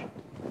charge.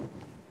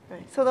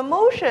 Right? So the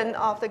motion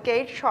of the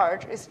gauge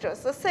charge is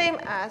just the same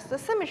as the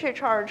symmetry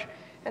charge,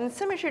 and the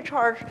symmetry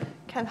charge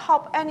can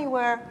hop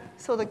anywhere,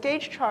 so the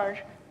gauge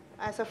charge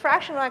as a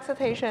fractional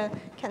excitation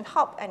can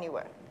hop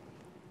anywhere.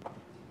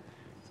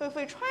 So if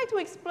we try to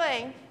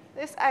explain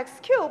this x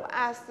cubed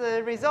as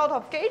the result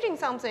of gauging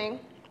something,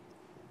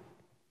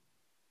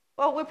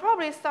 well, we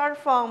probably start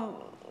from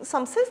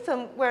some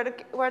system where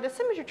the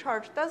symmetry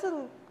charge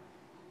doesn't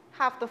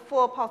have the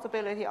full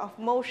possibility of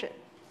motion.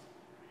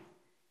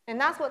 And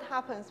that's what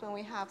happens when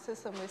we have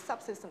system with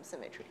subsystem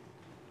symmetry.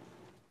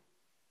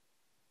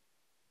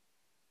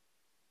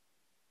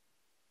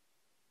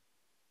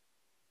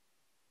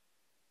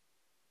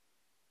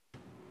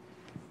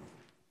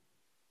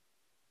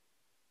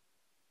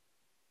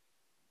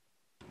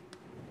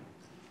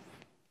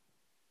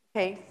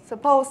 Okay,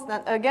 suppose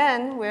that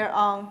again we're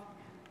on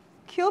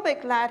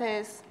cubic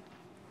lattice.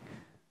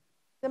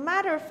 The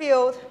matter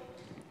field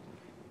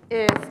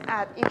is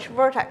at each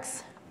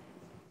vertex.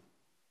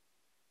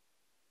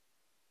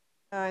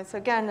 It's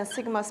again a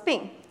sigma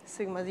spin,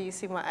 sigma z,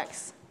 sigma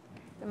x,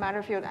 the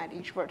matter field at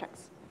each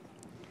vertex.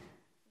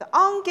 The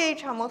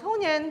on-gauge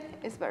Hamiltonian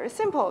is very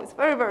simple. It's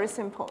very, very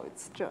simple.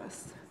 It's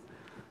just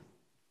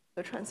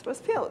the transverse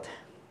field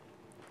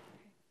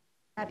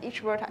at each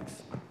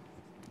vertex.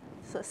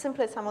 So the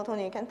simplest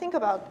Hamiltonian you can think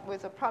about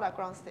with a product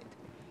ground state.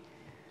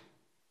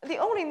 The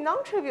only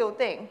non-trivial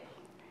thing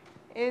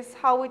is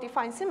how we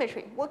define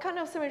symmetry. What kind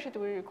of symmetry do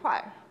we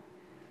require?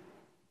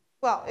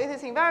 Well, it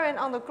is invariant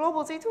under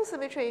global Z2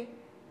 symmetry.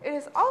 It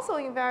is also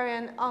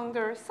invariant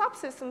under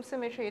subsystem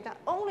symmetry that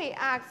only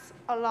acts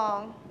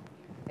along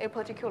a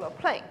particular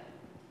plane.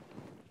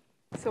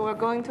 So we're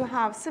going to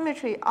have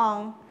symmetry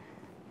on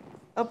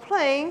a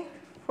plane,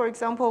 for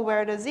example,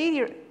 where the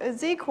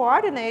z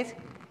coordinate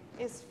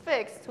is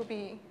fixed to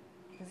be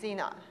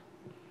z0.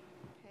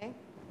 Okay?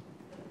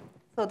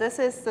 So this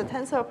is the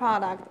tensor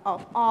product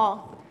of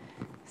all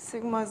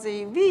sigma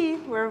z v,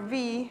 where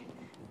v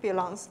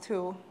belongs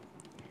to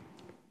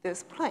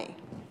this plane.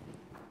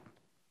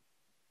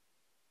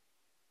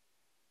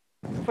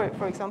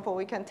 For example,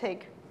 we can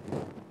take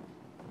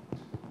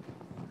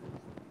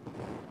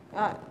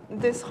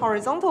this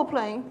horizontal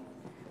plane,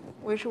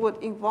 which would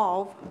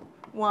involve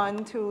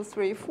 1, 2,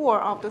 3,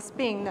 4 of the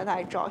spin that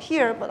I draw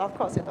here, but of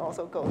course it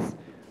also goes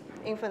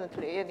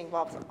infinitely. It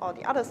involves all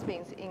the other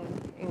spins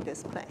in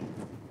this plane,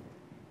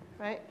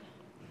 right?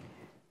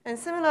 And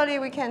similarly,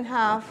 we can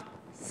have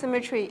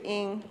symmetry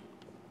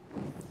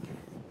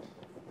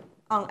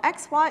on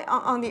xy,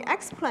 on the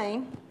x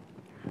plane,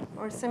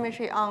 or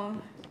symmetry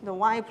on the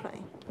y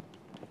plane.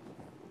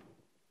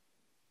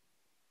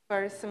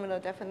 Very similar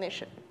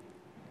definition.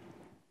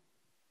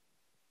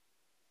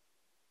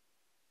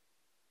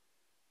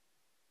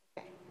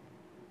 Okay.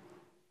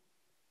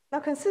 Now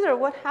consider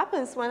what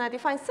happens when I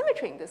define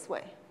symmetry in this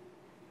way.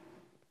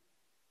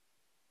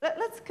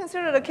 Let's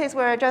consider the case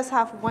where I just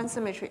have one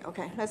symmetry.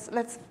 Okay,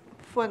 let's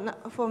for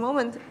a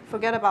moment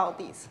forget about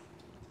these.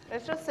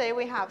 Let's just say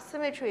we have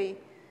symmetry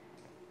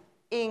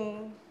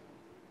on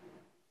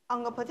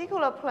a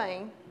particular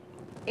plane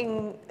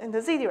in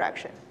the z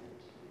direction.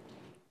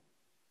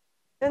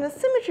 Then the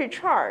symmetry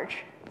charge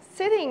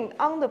sitting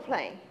on the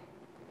plane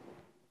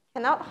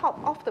cannot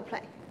hop off the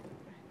plane.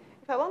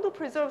 If I want to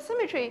preserve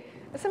symmetry,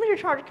 the symmetry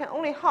charge can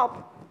only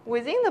hop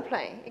within the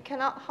plane. It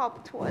cannot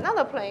hop to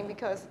another plane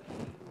because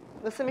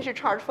the symmetry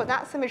charge for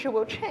that symmetry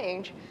will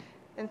change,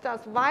 and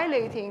thus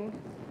violating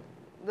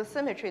the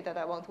symmetry that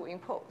I want to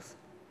impose.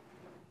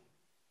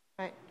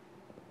 Right?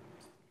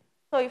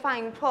 So if I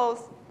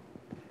impose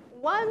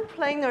one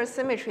planar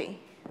symmetry,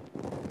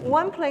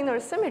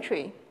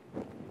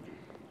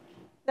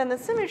 then the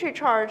symmetry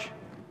charge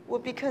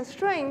would be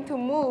constrained to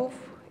move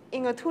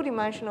in a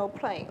two-dimensional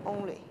plane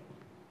only.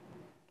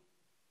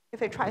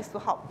 If it tries to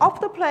hop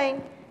off the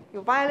plane,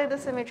 you violate the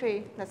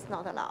symmetry, that's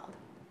not allowed.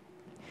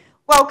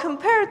 Well,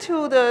 compared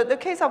to the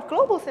case of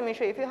global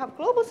symmetry, if you have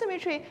global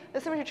symmetry,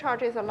 the symmetry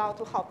charge is allowed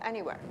to hop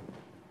anywhere.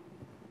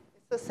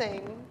 It's the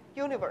same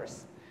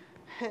universe.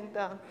 And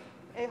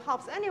it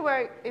hops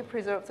anywhere, it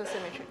preserves the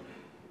symmetry.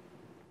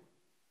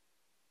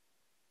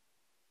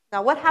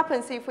 Now, what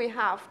happens if we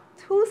have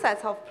two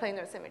sets of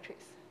planar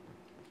symmetries?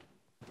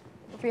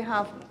 If we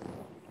have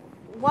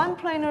one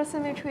planar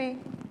symmetry,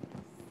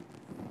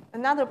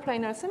 another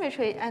planar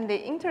symmetry, and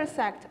they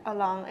intersect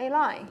along a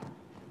line.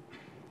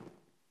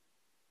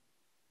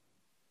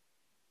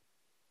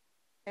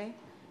 Okay.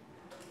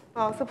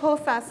 Well,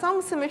 suppose that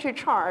some symmetry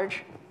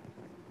charge,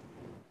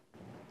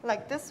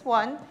 like this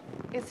one,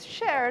 is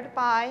shared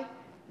by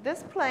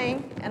this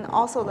plane and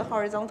also the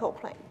horizontal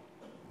plane.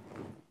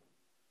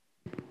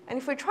 And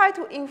if we try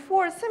to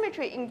enforce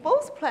symmetry in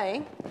both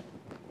planes,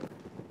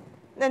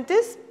 then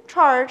this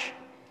charge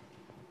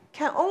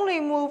can only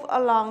move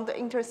along the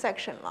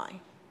intersection line.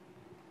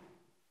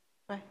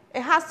 Right?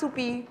 It has to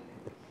be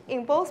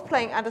in both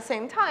planes at the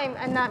same time,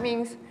 and that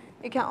means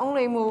it can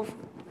only move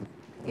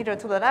either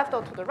to the left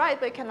or to the right,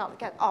 but it cannot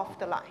get off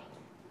the line.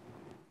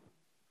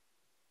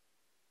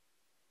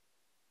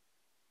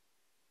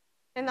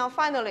 And now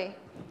finally,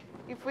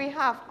 if we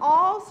have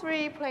all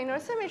three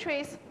planar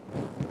symmetries,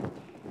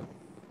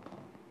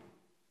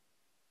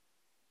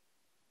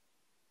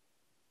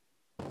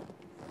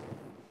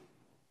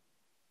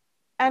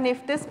 and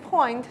if this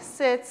point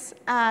sits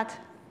at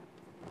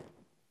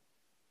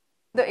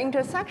the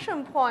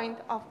intersection point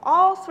of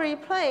all three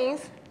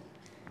planes,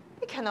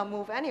 it cannot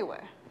move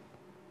anywhere.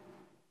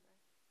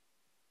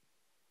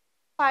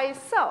 By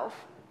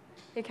itself,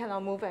 it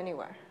cannot move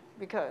anywhere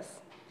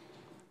because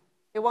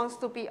it wants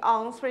to be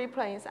on three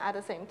planes at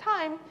the same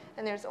time,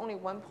 and there's only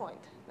one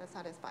point that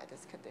satisfies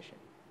this condition.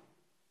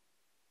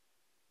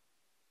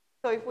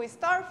 So if we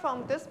start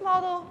from this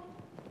model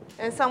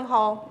and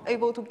somehow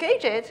able to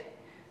gauge it,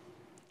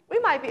 we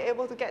might be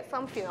able to get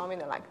some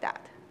phenomena like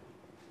that.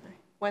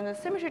 When the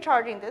symmetry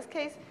charge in this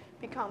case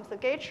becomes the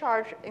gauge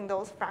charge in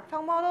those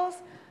fractal models,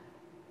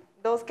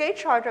 those gauge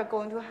charges are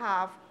going to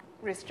have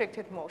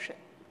restricted motion.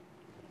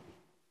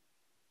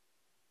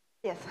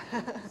 Yes.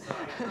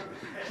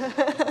 Some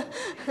systems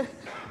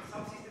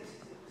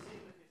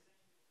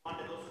one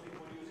that also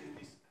people using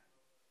these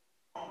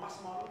compass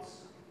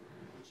models,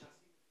 which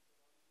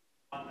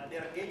are they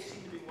are gauge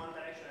seem to be in one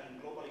direction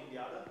and global in the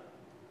other.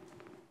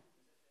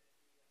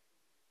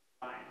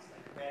 Lines,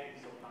 like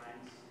pegs or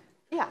lines.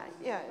 Yeah.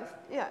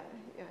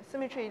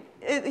 Symmetry.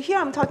 Here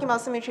I'm talking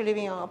about symmetry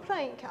living on a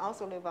plane. It can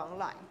also live on a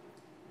line.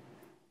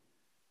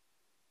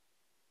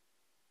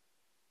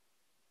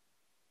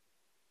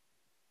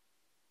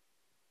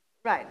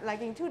 Right,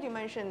 like in 2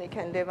 dimensions, it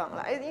can live on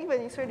lines.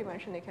 Even in 3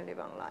 dimensions, it can live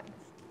on lines.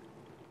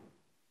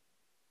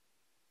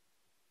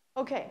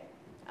 Okay,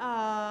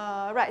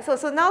 right.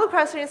 So now the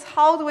question is,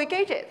 how do we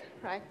gauge it?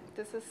 Right.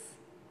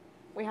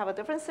 We have a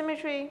different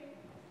symmetry.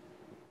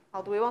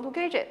 How do we want to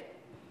gauge it?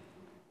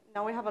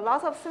 Now we have a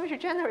lot of symmetry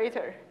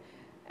generator,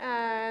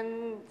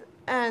 and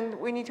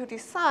we need to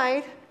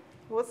decide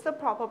what's the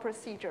proper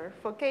procedure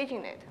for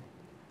gauging it.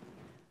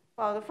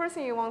 Well, the first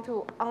thing you want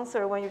to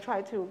answer when you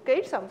try to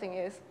gauge something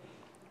is,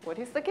 what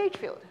is the gauge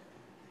field?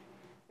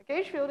 The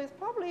gauge field is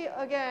probably,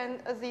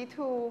 again, a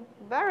Z2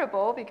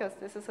 variable because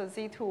this is a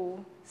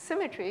Z2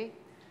 symmetry,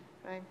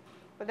 right?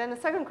 But then the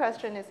second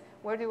question is,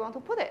 where do you want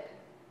to put it?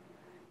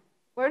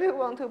 Where do you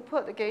want to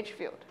put the gauge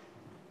field?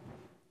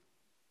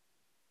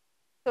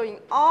 So in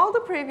all the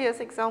previous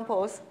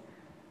examples,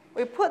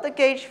 we put the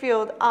gauge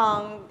field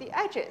on the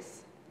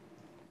edges.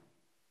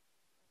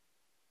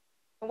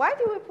 Why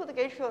do we put the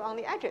gauge field on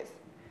the edges?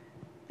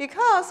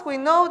 Because we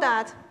know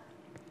that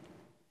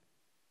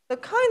the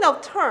kind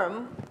of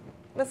term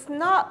that's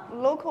not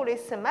locally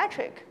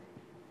symmetric,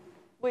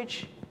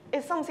 which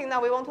is something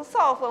that we want to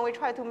solve when we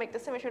try to make the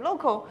symmetry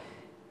local,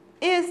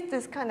 is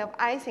this kind of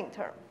icing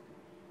term.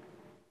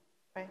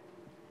 Right?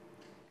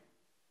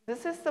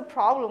 This is the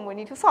problem we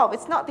need to solve.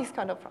 It's not these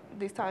kind of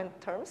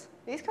terms.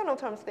 These kind of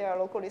terms, they are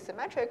locally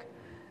symmetric,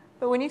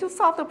 but we need to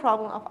solve the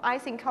problem of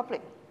icing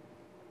coupling.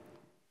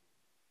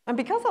 And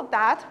because of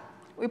that,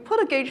 we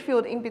put a gauge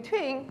field in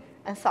between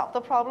and solve the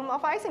problem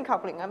of icing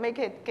coupling and make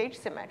it gauge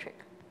symmetric.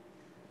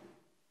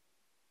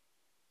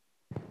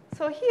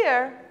 So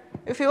here,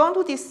 if we want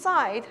to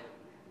decide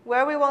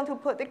where we want to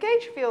put the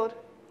gauge field,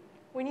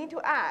 we need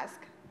to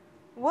ask,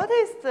 what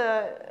is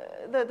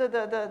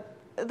the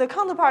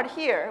counterpart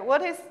here?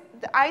 What is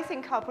the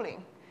icing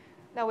coupling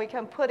that we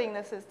can put in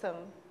the system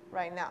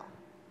right now.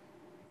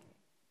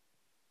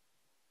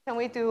 Can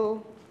we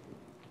do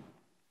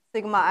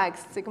sigma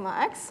x, sigma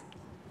x?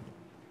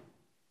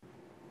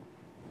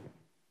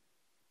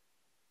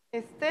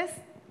 Is this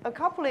a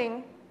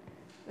coupling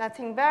that's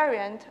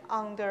invariant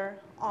under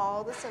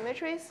all the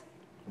symmetries?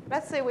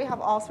 Let's say we have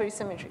all three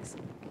symmetries.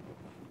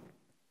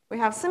 We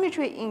have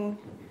symmetry in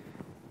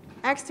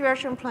x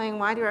direction plane,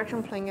 y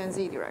direction plane, and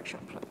z direction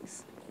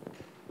planes.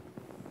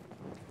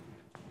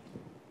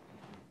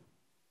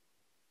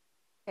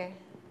 Okay.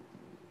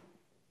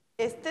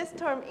 Is this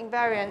term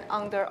invariant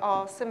under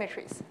all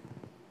symmetries?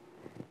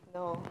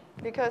 No,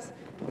 because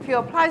if you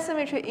apply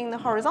symmetry in the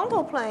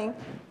horizontal plane,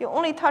 you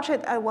only touch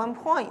it at one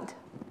point,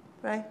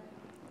 right?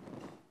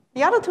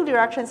 The other two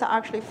directions are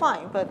actually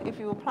fine, but if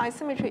you apply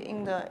symmetry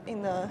in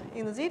the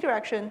z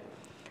direction,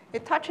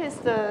 it touches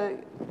the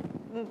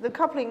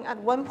coupling at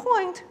one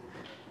point.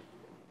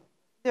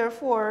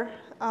 Therefore,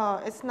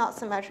 it's not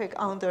symmetric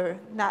under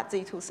that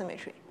Z2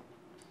 symmetry.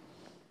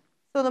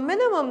 So the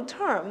minimum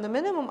term, the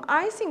minimum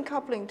Ising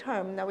coupling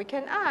term that we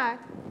can add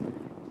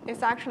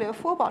is actually a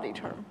four-body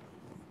term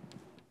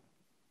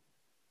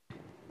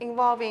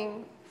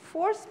involving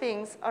four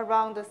spins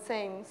around the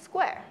same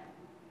square.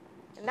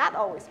 And that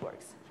always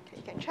works. Okay,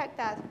 you can check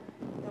that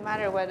no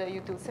matter whether you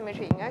do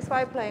symmetry in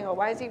XY plane or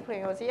YZ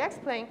plane or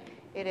ZX plane,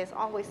 it is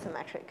always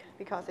symmetric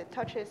because it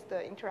touches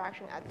the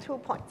interaction at 2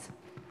 points.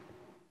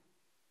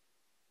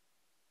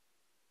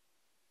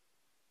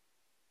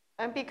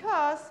 And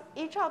because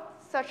each of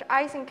such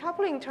Ising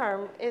coupling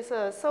term is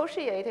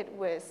associated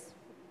with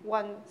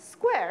one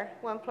square,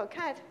 one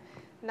plaquette,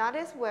 that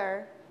is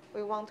where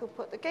we want to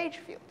put the gauge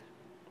field.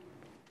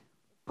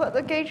 Put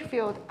the gauge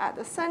field at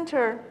the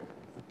center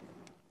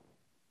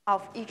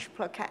of each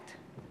plaquette.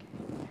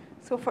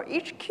 So for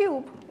each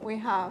cube, we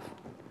have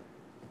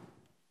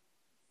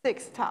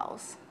 6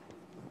 tiles.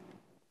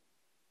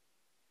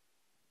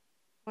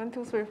 1,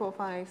 2, 3, 4,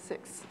 5,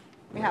 6.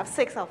 We have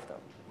 6 of them.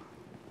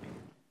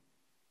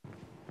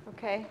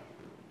 Okay?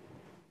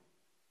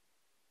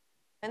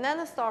 And then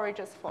the story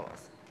just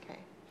follows. Okay?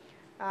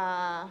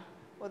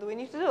 What do we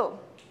need to do?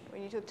 We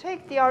need to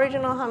take the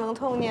original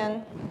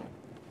Hamiltonian,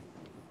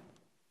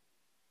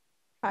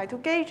 try to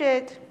gauge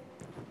it.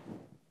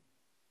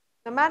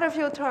 The matter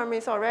field term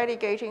is already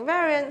gauge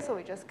invariant, so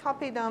we just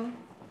copy them.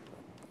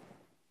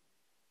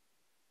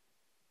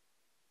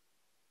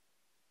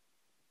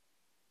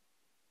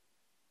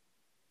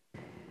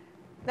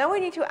 Then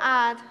we need to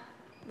add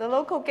the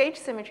local gauge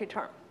symmetry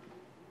term.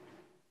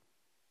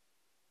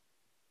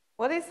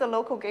 What is the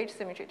local gauge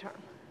symmetry term?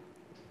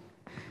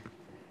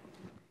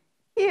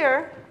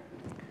 Here,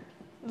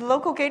 the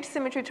local gauge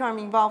symmetry term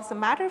involves the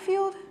matter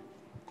field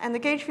and the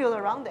gauge field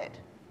around it.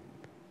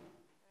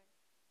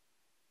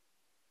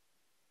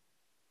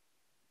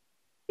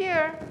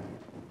 Here,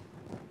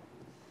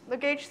 the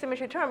gauge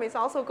symmetry term is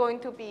also going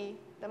to be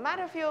the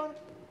matter field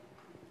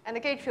and the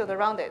gauge field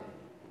around it.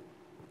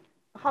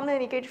 How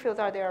many gauge fields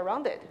are there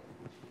around it?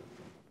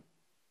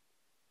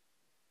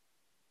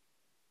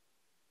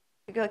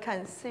 You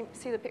can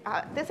see the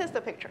picture. This is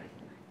the picture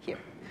here.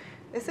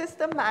 This is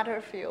the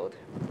matter field.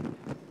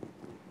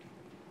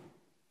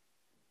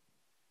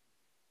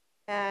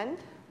 And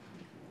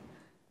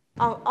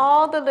on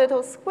all the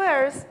little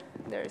squares,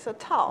 there is a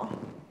tau.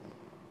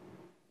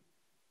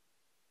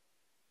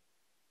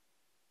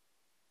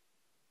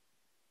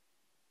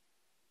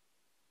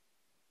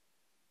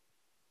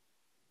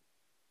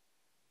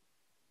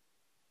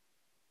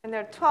 And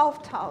there are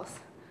 12 taus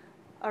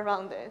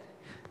around it.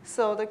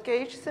 So the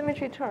gauge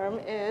symmetry term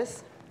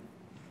is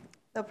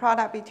the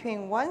product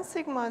between 1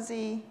 sigma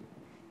z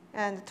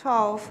and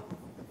 12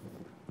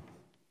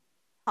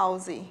 tau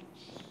z,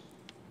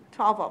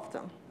 12 of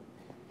them,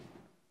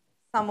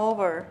 sum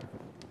over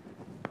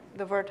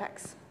the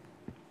vertex.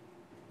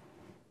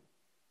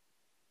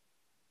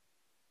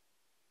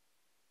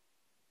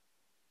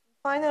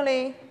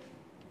 Finally,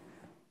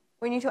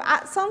 we need to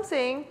add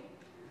something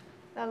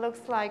that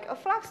looks like a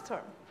flux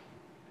term.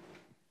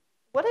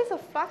 What is a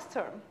flux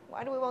term?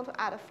 Why do we want to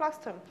add a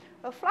flux term?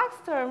 A flux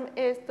term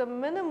is the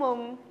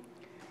minimum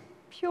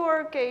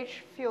pure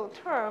gauge field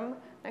term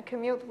that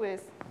commute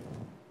with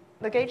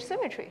the gauge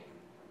symmetry.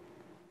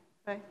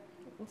 Right?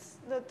 It's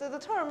the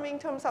term in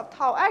terms of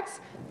tau x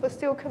will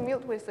still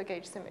commute with the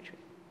gauge symmetry.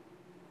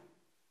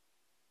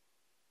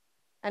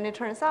 And it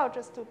turns out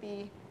just to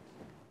be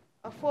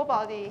a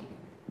four-body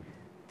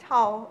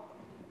tau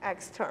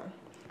x term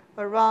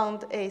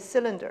around a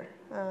cylinder.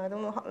 I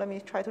don't know how, let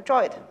me try to draw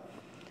it.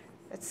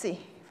 Let's see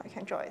if I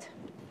can draw it.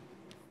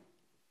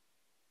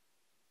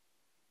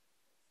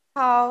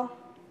 Tau,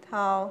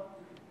 tau,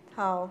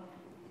 tau,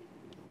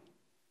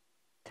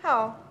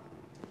 tau.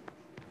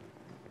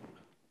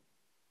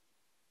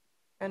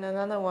 And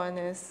another one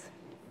is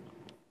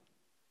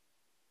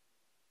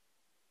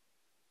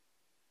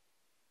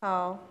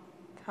tau,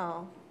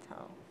 tau,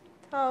 tau,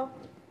 tau,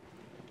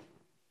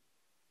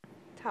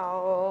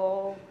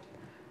 tau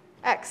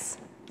x.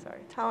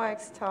 Sorry, tau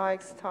x, tau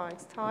x, tau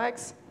x, tau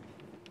x.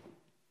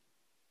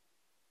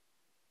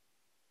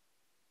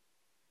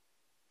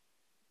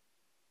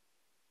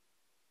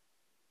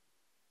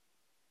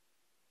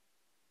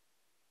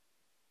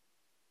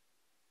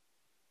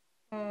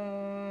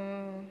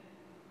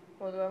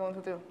 I want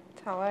to do?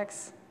 Tau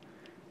x,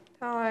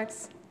 tau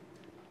x,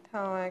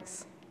 tau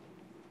x,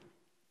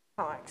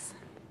 tau x.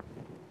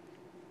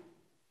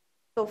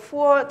 So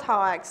 4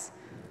 tau x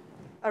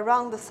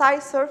around the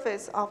side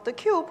surface of the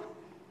cube.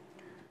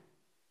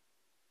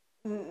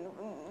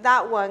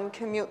 That one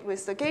commute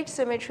with the gauge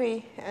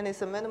symmetry, and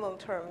it's a minimum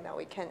term that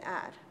we can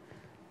add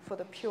for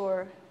the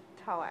pure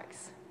tau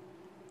x.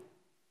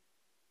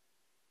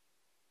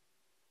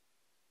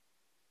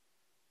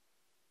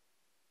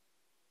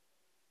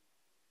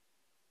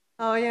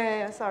 Oh,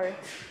 yeah, sorry.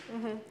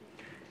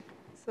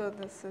 So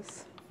this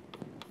is,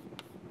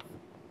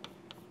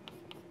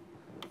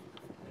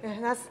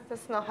 yeah,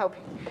 that's not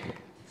helping.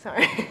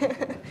 Sorry.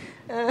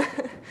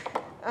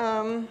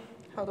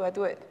 How do I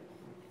do it?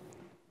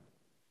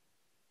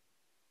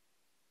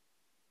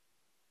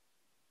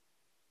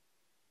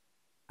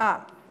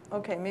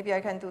 Okay, maybe I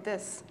can do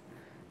this.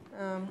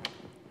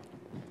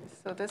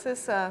 So this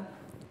is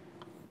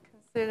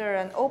consider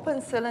an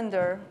open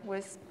cylinder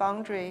with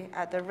boundary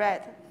at the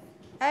red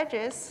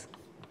edges.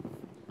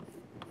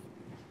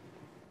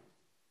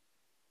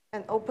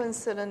 An open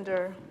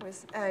cylinder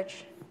with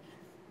edge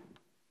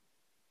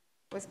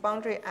with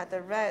boundary at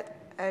the red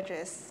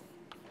edges.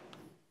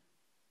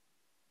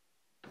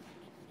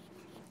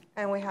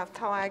 And we have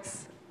tau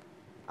x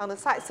on the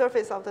side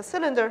surface of the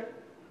cylinder.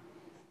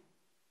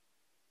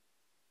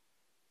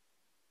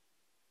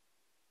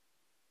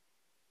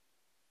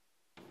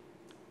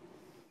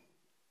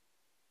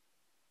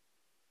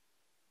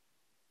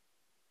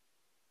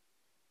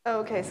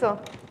 Okay, so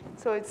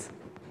it's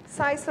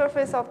side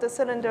surface of the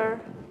cylinder,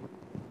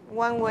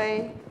 one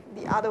way,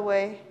 the other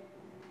way,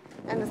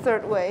 and the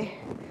third way.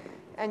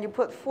 And you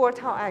put 4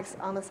 tau x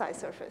on the side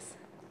surface.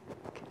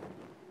 Okay.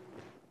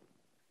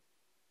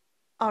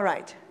 All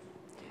right.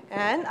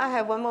 And I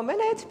have 1 more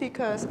minute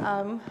because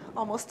I'm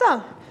almost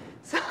done.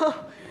 So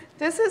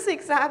this is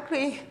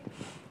exactly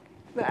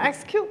the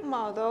x cube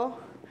model.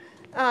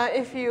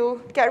 If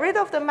you get rid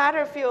of the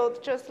matter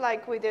field, just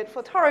like we did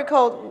for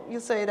torical, you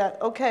say that,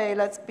 OK,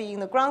 let's be in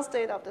the ground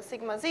state of the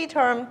sigma z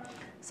term.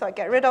 So I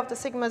get rid of the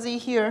sigma z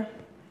here.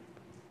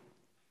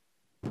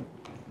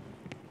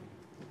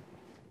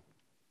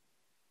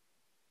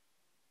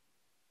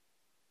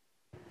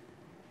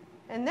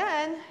 And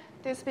then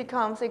this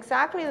becomes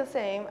exactly the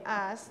same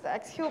as the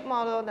x cube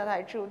model that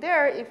I drew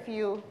there if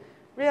you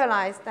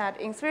realize that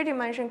in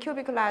 3-dimensional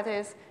cubic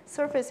lattice,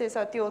 surfaces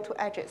are due to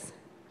edges.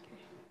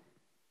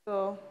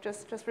 So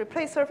just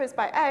replace surface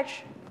by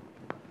edge.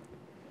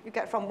 You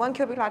get from one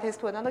cubic lattice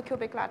to another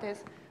cubic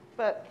lattice.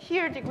 But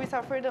here, degrees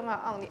of freedom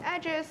are on the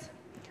edges.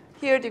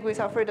 Here, degrees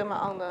of freedom are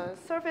on the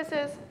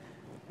surfaces.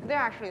 They're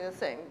actually the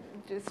same,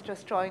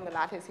 just drawing the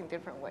lattice in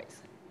different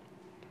ways.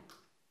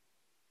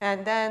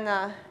 And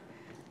then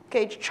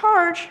gauge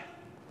charge.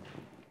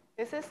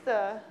 This is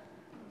the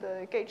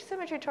gauge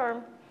symmetry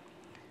term.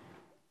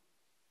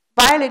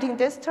 Violating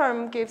this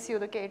term gives you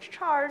the gauge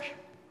charge.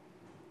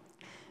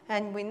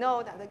 And we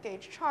know that the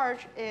gauge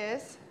charge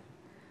is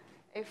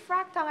a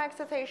fracton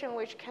excitation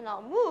which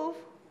cannot move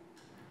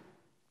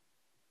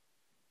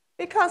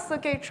because the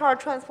gauge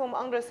charge transforms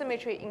under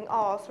symmetry in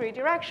all 3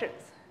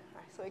 directions.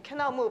 Right, so it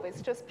cannot move.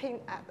 It's just pinned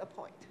at a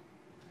point.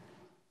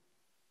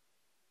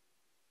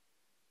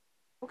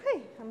 OK,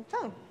 I'm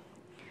done.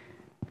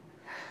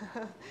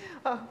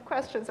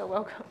 Questions are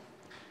welcome.